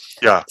doing.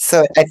 Yeah.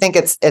 So I think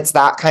it's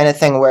that kind of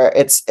thing where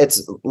it's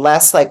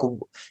less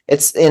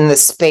it's in the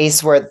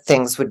space where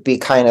things would be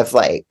kind of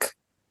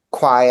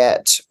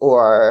quiet,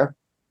 or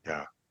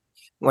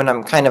when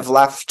I'm kind of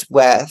left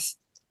with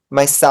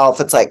myself,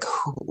 it's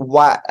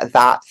what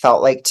that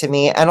felt like to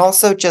me. And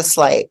also just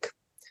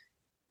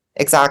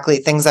exactly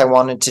things I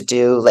wanted to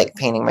do, like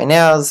painting my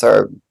nails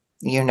or,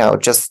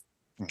 just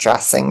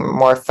dressing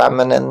more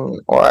feminine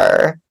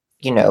or,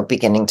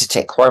 beginning to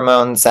take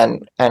hormones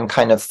and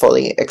kind of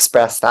fully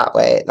express that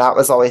way. That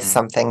was always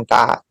something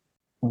that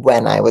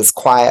when I was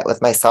quiet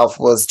with myself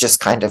was just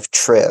kind of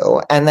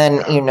true. And then,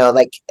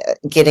 like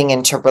getting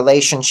into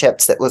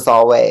relationships, it was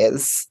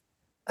always,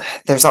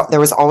 there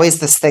was always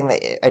this thing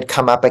that I'd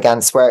come up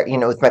against where,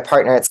 with my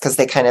partner, it's because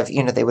they kind of,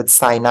 they would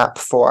sign up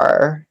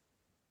for,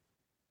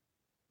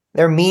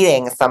 they're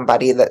meeting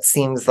somebody that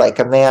seems like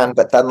a man,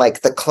 but then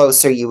like the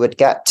closer you would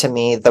get to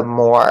me, the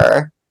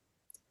more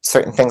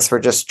certain things were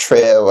just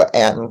true.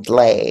 And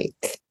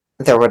like,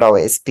 there would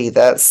always be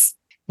this,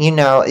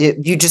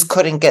 you just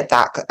couldn't get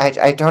that.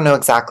 I don't know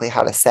exactly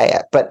how to say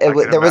it, but it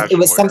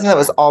was something that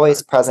was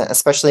always present,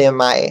 especially in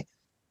my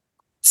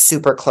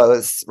super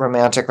close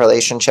romantic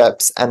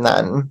relationships, and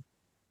then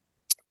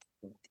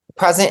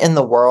present in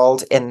the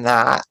world in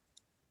that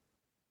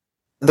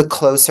the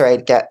closer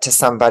I'd get to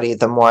somebody,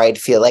 the more I'd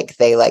feel like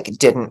they like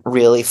didn't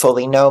really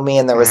fully know me,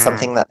 and there was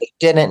something that they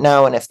didn't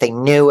know, and if they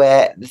knew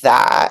it,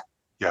 that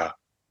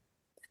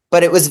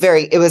but it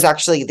was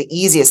actually the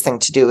easiest thing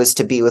to do is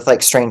to be with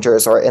like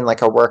strangers or in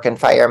like a work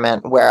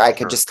environment where I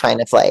could just kind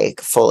of like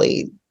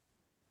fully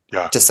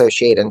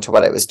dissociate into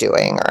what I was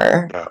doing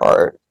or.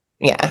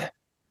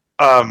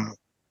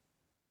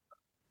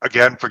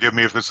 Again, forgive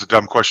me if this is a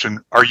dumb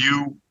question.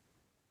 Do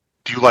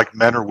you like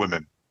men or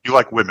women? You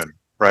like women,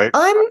 right?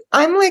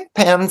 I'm like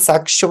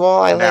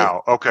pansexual.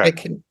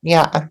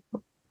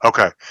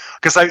 Okay.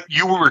 Because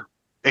you were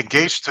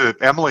engaged to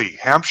Emily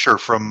Hampshire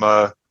from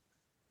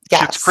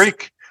Schitt's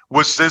Creek.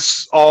 Was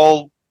this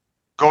all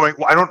going?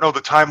 Well, I don't know the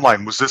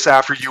timeline. Was this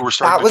after you were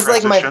starting? That was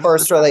like my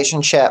first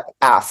relationship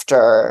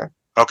after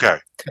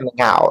coming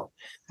out,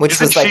 which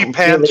Isn't was like she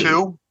pan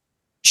too?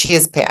 She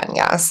is pan,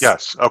 yes.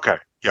 Yes. Okay.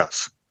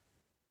 Yes.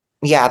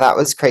 Yeah, that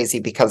was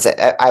crazy because it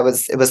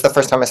was the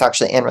first time I was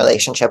actually in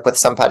relationship with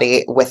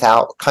somebody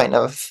without kind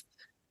of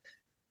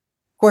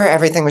where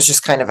everything was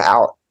just kind of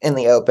out in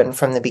the open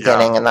from the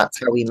beginning, and that's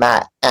how we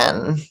met.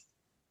 And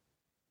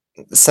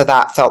so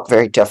that felt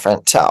very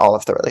different to all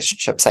of the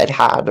relationships I'd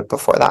had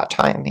before that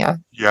time. Yeah.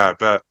 Yeah, I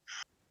bet.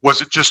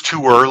 Was it just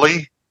too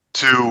early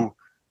to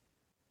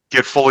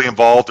get fully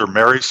involved or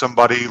marry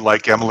somebody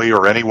like Emily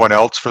or anyone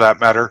else for that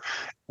matter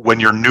when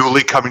you're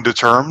newly coming to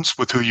terms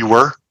with who you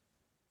were?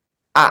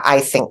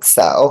 I think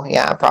so.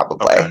 Yeah,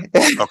 probably.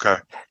 Okay.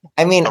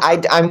 I mean,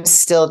 I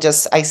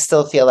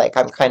still feel like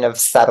I'm kind of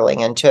settling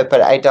into it,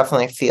 but I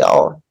definitely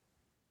feel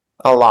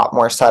a lot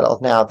more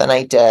settled now than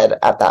I did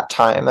at that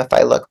time. If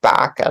I look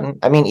back, and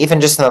I mean, even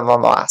just in the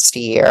last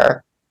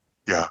year,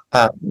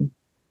 I've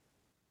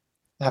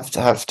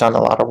done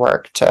a lot of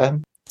work to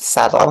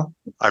settle.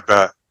 I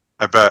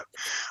bet.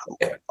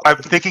 I'm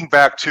thinking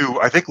back to,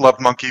 I think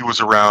Love Monkey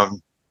was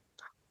around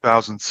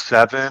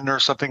 2007 or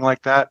something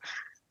like that.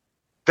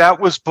 That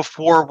was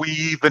before we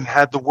even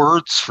had the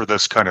words for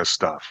this kind of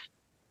stuff.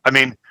 I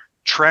mean,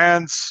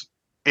 trans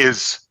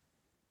is,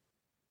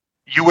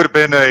 you would have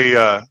been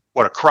a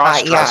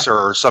cross-dresser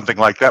or something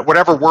like that.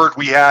 Whatever word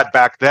we had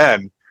back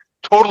then,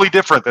 totally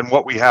different than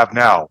what we have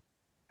now.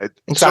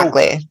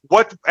 Exactly. So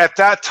what, at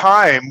that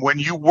time, when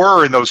you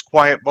were in those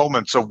quiet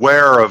moments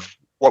aware of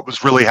what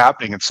was really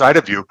happening inside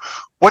of you,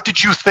 what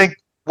did you think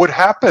would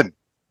happen?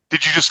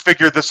 Did you just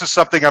figure this is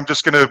something I'm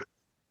just going to,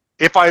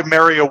 if I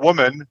marry a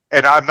woman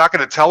and I'm not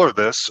going to tell her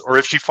this, or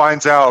if she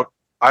finds out,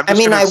 I'm just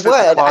going to sit in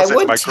the closet I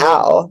would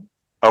tell.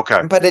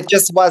 Okay. But it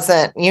just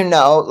wasn't,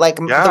 like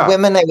the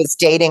women I was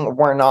dating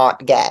were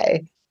not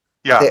gay.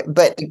 Yeah.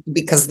 But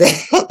because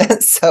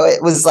so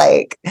it was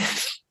like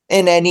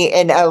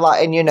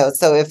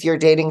so if you're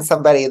dating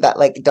somebody that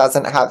like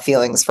doesn't have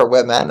feelings for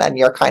women and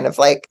you're kind of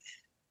like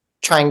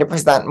trying to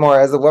present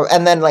more as a woman,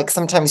 and then like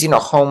sometimes,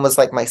 home was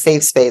like my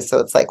safe space. So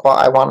it's like, well,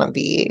 I want to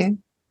be,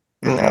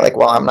 and they're like,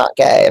 well, I'm not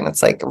gay. And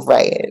it's like,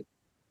 right,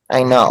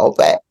 I know,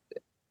 but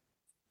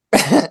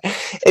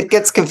it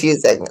gets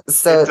confusing.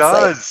 So it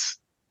does.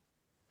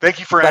 Thank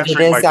you for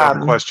answering my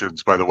dumb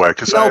questions, by the way.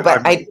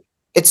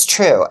 It's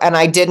true. And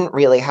I didn't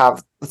really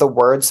have the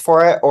words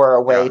for it or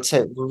a way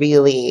to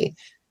really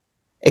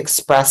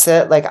express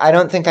it. Like, I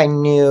don't think I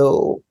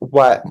knew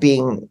what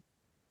being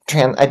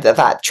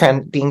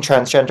being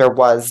transgender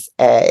was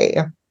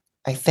I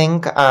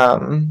think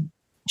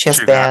she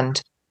has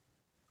band.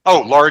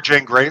 Oh, Laura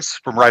Jane Grace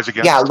from Rise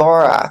Against? Yeah,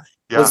 Laura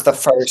was the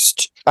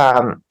first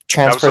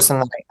trans person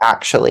that I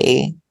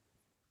actually...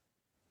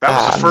 That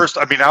was the first,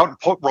 out in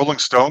Rolling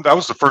Stone, that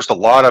was the first a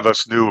lot of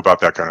us knew about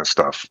that kind of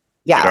stuff.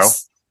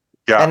 Yes.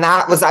 Yeah. And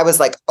I was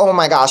like, oh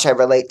my gosh, I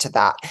relate to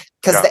that.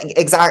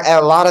 Because a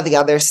lot of the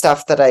other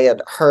stuff that I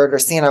had heard or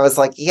seen, I was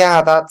like,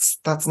 yeah, that's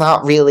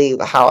not really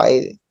how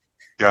I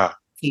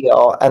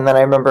feel. And then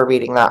I remember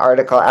reading that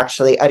article.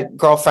 Actually, a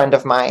girlfriend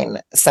of mine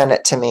sent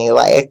it to me,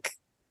 like,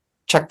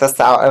 check this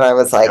out. And I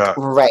was like,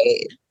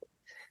 right.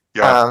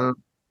 Yeah.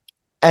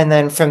 And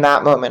then from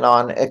that moment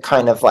on, it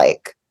kind of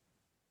like,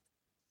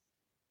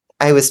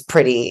 I was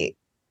pretty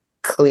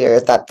clear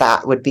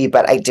that would be,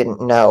 but I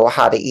didn't know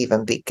how to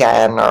even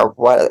begin or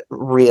what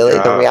really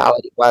the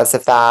reality was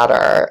of that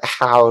or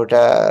how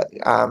to,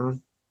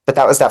 but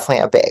that was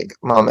definitely a big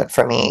moment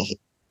for me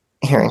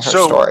hearing her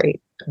story.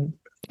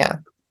 Yeah.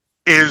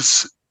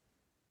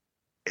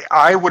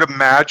 I would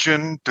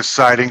imagine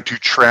deciding to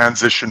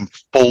transition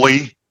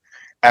fully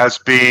as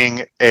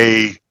being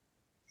a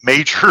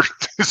major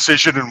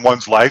decision in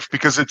one's life,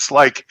 because it's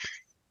like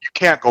you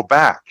can't go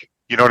back.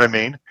 You know what I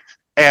mean?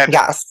 And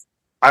yes.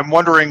 I'm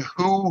wondering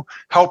who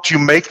helped you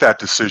make that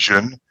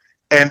decision,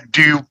 and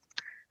do you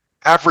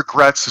have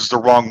regrets is the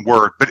wrong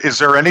word, but is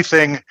there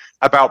anything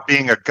about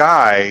being a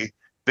guy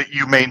that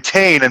you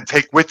maintain and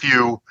take with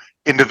you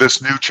into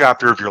this new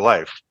chapter of your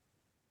life?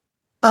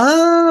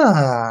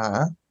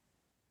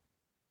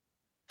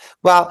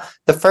 Well,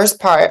 the first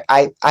part,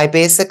 I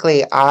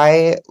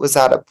was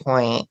at a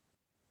point,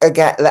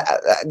 again,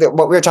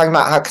 what we were talking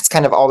about, how it's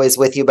kind of always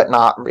with you, but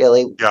not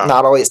really,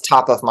 not always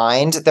top of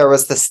mind. There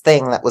was this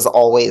thing that was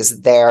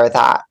always there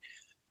that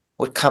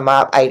would come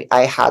up. I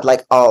had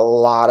like a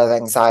lot of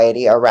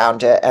anxiety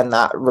around it, and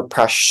that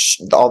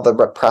all the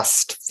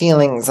repressed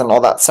feelings and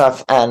all that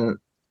stuff. And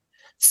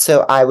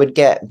so I'd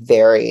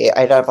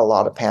have a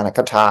lot of panic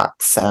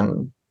attacks,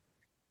 and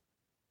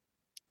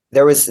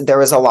there was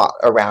a lot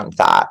around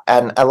that,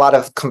 and a lot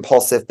of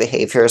compulsive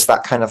behaviors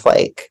that kind of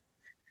like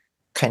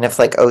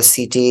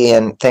OCD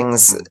and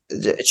things.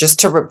 Just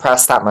to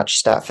repress that much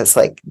stuff is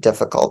like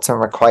difficult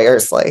and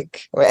requires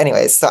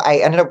anyways. So I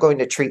ended up going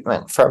to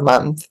treatment for a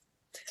month,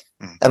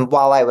 and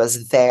while I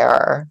was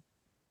there,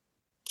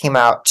 came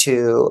out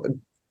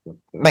to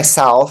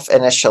myself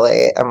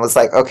initially and was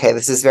like, okay,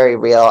 this is very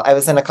real. I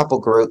was in a couple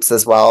groups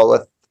as well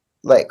with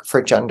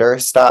for gender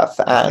stuff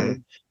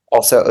and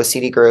also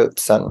OCD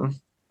groups,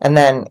 and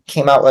then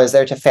came out while I was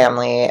there to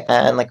family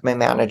and my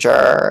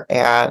manager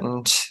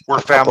and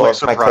were family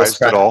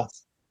surprised at all?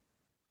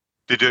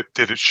 Did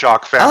it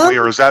shock family,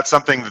 or is that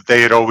something that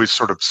they had always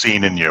sort of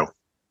seen in you?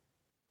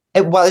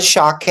 It was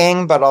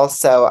shocking, but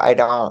also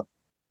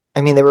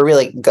they were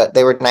really good.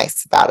 They were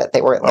nice about it.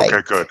 They weren't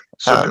okay, good.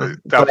 So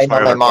that was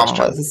my mom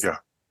was. Yeah.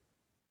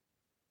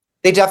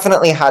 They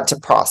definitely had to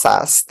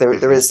process. There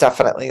was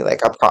definitely a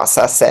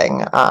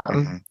processing.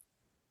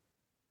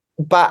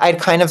 But I'd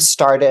kind of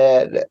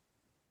started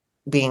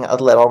being a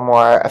little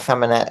more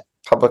effeminate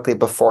publicly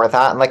before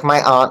that. And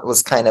my aunt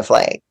was kind of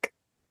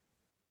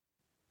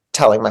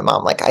telling my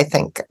mom, I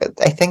think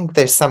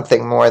there's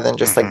something more than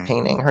just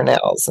painting her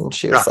nails. And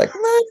she was like,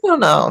 I don't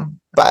know.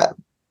 But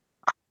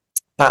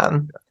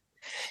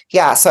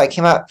so I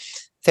came out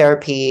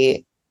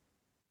therapy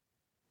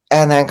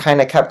and then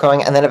kind of kept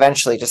going, and then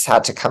eventually just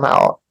had to come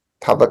out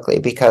publicly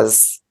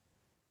because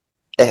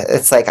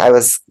it's I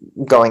was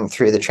going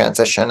through the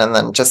transition, and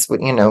then just,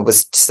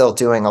 was still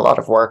doing a lot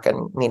of work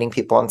and meeting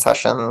people in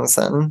sessions.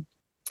 And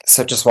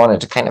so just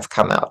wanted to kind of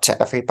come out to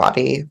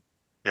everybody.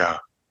 Yeah.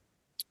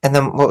 And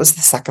then what was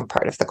the second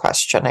part of the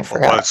question? I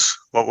forgot.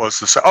 What was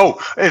the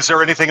is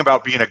there anything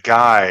about being a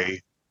guy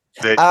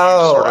that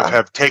you sort of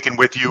have taken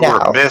with you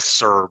or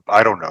miss, or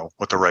I don't know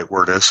what the right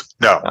word is?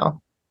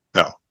 No.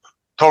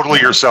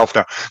 Totally yourself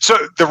now. So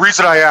the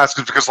reason I ask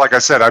is because, like I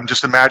said, I'm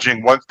just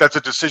imagining that's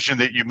a decision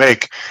that you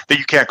make that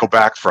you can't go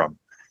back from.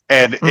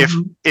 And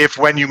if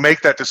when you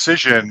make that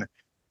decision,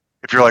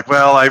 if you're like,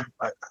 well,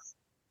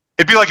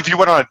 it'd be like if you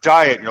went on a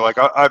diet and you're like,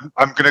 I'm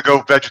going to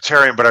go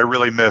vegetarian, but I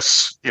really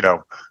miss,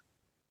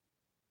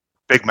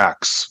 Big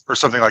Macs or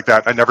something like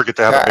that. I never get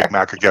to have a Big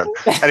Mac again.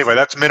 Anyway,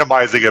 that's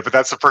minimizing it, but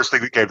that's the first thing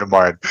that came to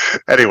mind.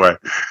 Anyway.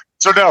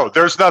 So no,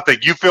 there's nothing.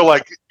 You feel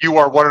like you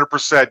are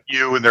 100%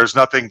 you, and there's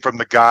nothing from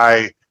the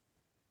guy,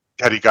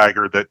 Teddy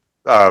Geiger, that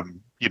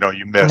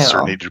you miss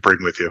or need to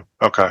bring with you.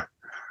 Okay.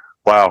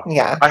 Wow.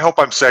 Yeah. I hope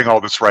I'm saying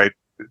all this right,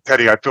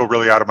 Teddy. I feel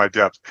really out of my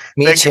depth.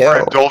 Thank you for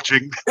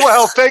indulging.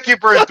 Well, thank you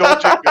for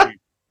indulging me.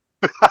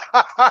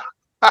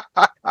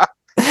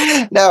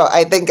 No,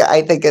 I think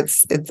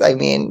it's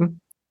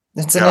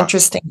an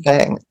interesting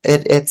thing.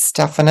 It's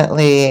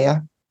definitely.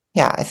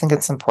 Yeah, I think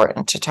it's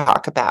important to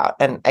talk about.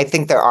 And I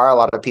think there are a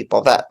lot of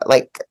people that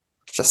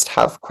just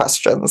have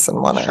questions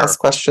and want to ask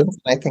questions.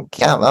 And I think,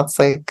 that's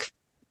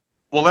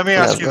well, let me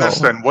ask you this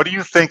then. What do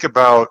you think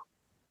about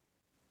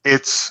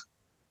it's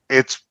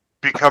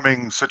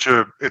becoming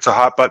it's a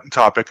hot button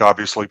topic,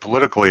 obviously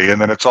politically,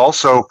 and then it's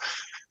also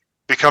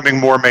becoming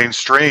more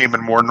mainstream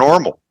and more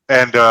normal.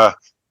 And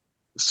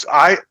as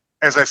I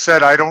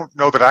said, I don't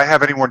know that I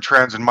have anyone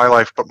trans in my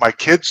life, but my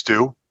kids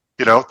do.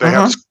 They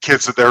have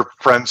kids that they're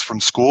friends from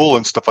school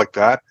and stuff like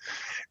that.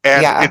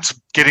 And it's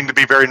getting to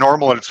be very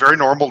normal, and it's very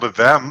normal to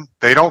them.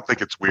 They don't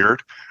think it's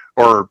weird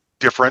or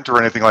different or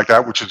anything like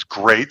that, which is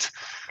great.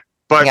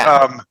 But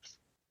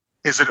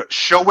is it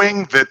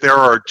showing that there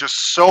are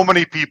just so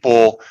many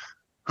people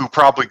who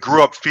probably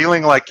grew up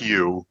feeling like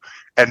you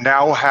and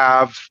now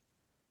have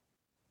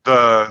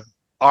the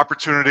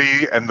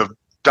opportunity and the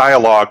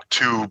dialogue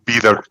to be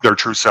their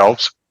true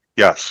selves?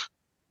 Yes.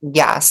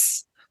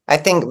 Yes. I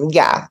think,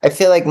 I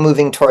feel like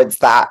moving towards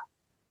that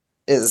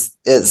is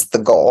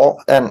the goal,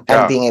 and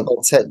being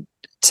able to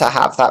to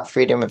have that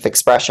freedom of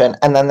expression.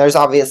 And then there's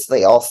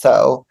obviously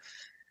also,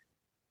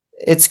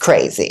 it's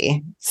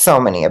crazy, so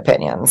many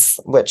opinions,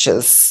 which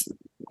is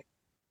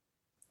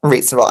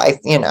reasonable.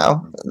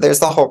 There's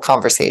the whole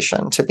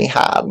conversation to be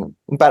had.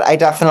 But I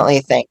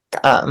definitely think,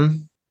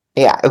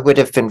 it would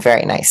have been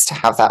very nice to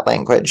have that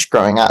language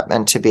growing up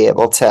and to be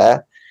able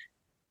to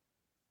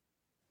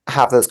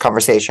have those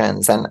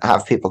conversations and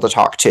have people to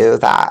talk to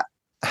that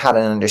had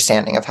an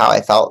understanding of how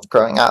I felt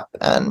growing up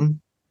and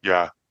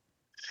Do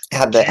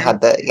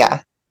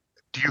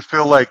you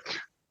feel like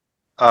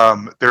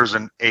there's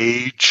an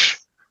age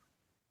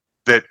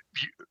that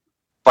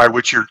by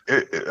which you're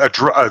a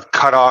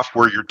cutoff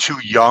where you're too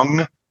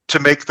young to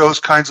make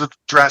those kinds of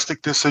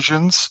drastic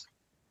decisions?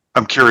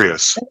 I'm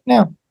curious.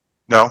 No.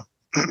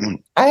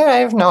 I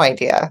have no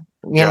idea.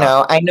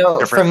 I know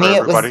Different for me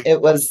everybody.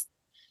 it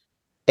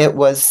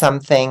was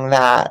something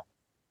that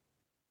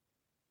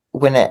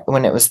when it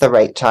was the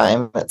right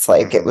time, it's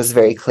like it was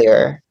very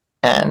clear.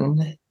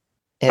 And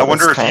I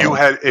wonder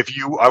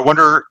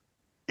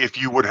if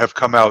you would have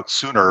come out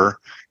sooner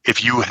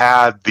if you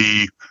had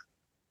the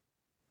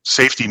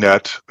safety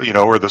net,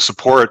 or the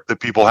support that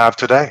people have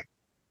today.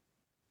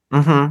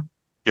 Mm-hmm.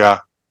 Yeah,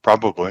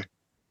 probably.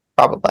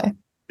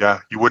 Yeah,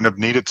 you wouldn't have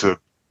needed to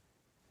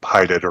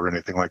hide it or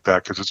anything like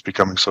that because it's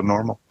becoming so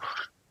normal.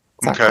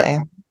 Exactly. Okay.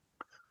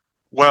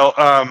 Well,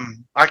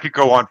 I could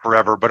go on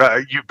forever,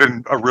 but you've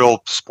been a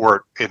real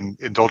sport in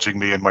indulging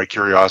me in my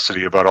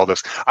curiosity about all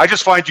this. I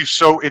just find you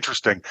so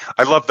interesting.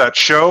 I love that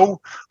show.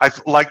 I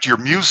liked your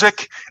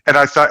music, and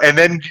and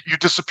then you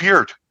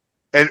disappeared,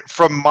 and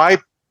from my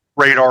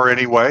radar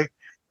anyway.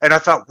 And I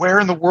thought, where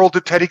in the world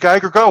did Teddy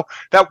Geiger go?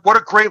 What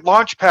a great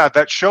launch pad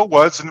that show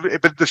was,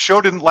 but the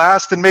show didn't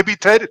last, and maybe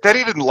Teddy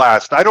didn't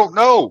last. I don't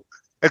know.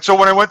 And so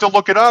when I went to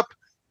look it up,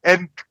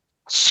 and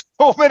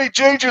so many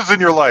changes in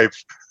your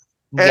life.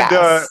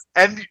 And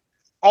and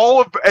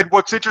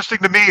what's interesting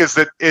to me is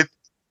that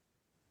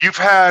you've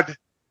had,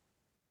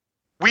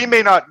 we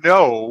may not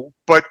know,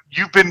 but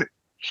you've been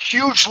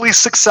hugely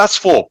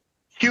successful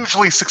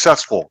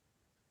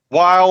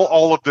while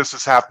all of this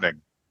is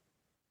happening.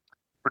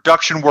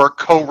 Production work,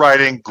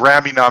 co-writing,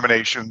 Grammy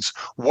nominations,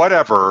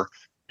 whatever.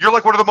 You're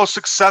like one of the most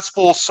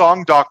successful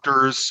song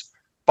doctors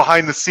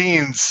behind the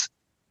scenes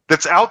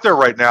that's out there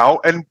right now,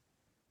 and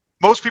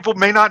most people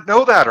may not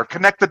know that or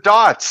connect the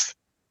dots.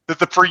 That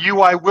the For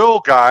You I Will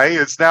guy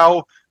is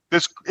now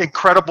this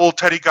incredible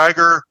Teddy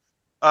Geiger,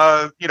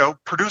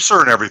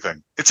 producer and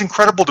everything. It's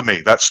incredible to me,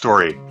 that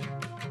story.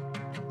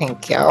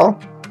 Thank you.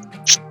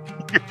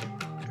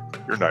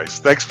 You're nice.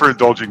 Thanks for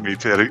indulging me,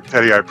 Teddy.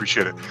 I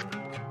appreciate it.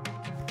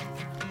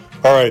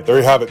 All right, there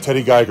you have it,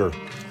 Teddy Geiger.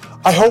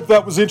 I hope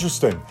that was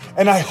interesting.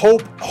 And I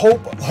hope,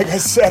 like I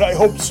said, I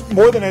hope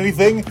more than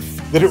anything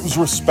that it was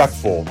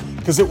respectful,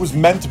 because it was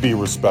meant to be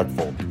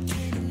respectful.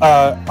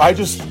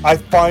 I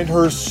find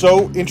her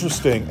so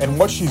interesting and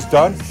what she's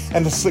done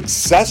and the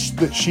success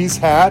that she's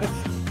had,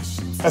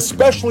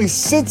 especially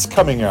since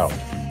coming out.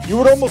 You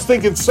would almost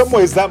think in some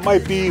ways that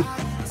might be,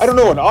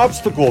 an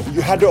obstacle that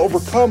you had to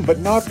overcome, but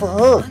not for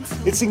her.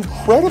 It's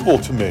incredible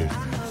to me.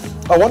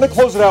 I want to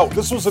close it out.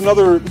 This was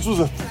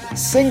a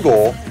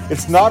single.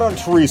 It's not on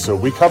Teresa.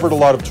 We covered a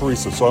lot of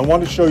Teresa, so I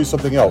want to show you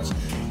something else.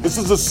 This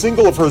is a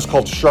single of hers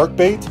called Shark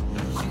Bait.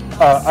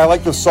 I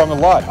like this song a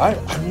lot.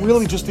 I'm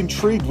really just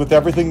intrigued with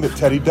everything that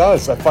Teddy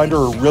does. I find her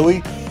a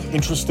really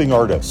interesting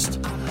artist.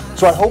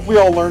 So I hope we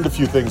all learned a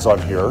few things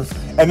on here.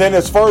 And then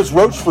as far as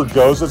Roachford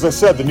goes, as I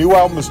said, the new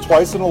album is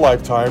Twice in a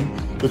Lifetime.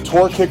 The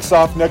tour kicks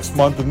off next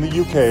month in the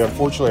UK.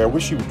 Unfortunately, I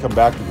wish he would come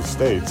back to the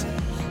States.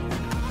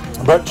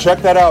 But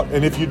check that out.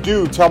 And if you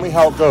do, tell me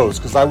how it goes,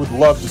 because I would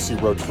love to see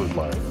Roachford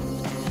live.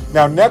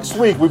 Now, next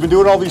week, we've been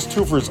doing all these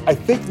twofers. I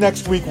think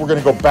next week we're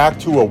going to go back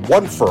to a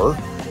one-fer.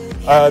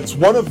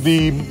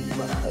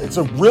 It's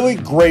a really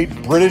great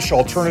British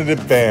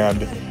alternative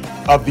band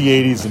of the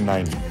 80s and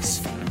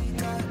 90s.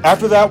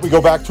 After that, we go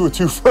back to a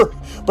twofer,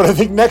 but I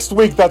think next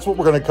week, that's what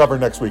we're going to cover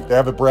next week. They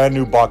have a brand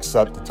new box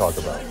set to talk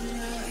about.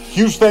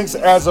 Huge thanks,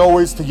 as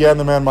always, to Jan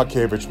the Man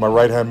Makevich, my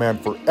right-hand man,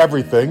 for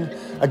everything.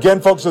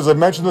 Again, folks, as I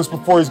mentioned this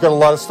before, he's got a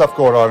lot of stuff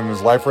going on in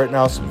his life right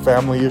now, some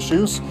family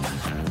issues.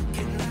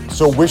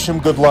 So wish him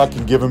good luck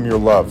and give him your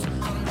love.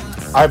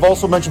 I've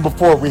also mentioned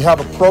before, we have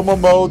a promo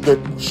mode that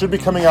should be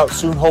coming out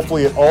soon.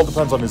 Hopefully, it all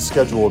depends on his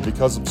schedule.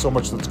 Because of so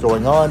much that's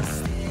going on,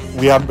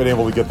 we haven't been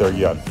able to get there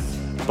yet.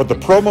 But the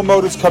promo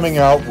mode is coming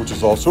out, which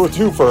is also a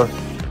twofer.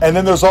 And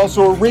then there's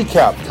also a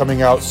recap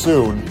coming out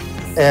soon.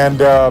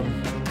 And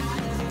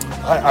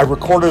I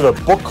recorded a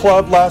book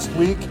club last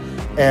week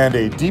and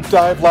a deep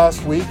dive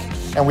last week.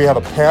 And we have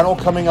a panel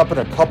coming up in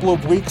a couple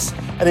of weeks.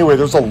 Anyway,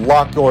 there's a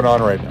lot going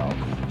on right now.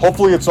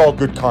 Hopefully, it's all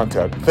good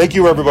content. Thank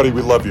you, everybody.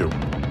 We love you.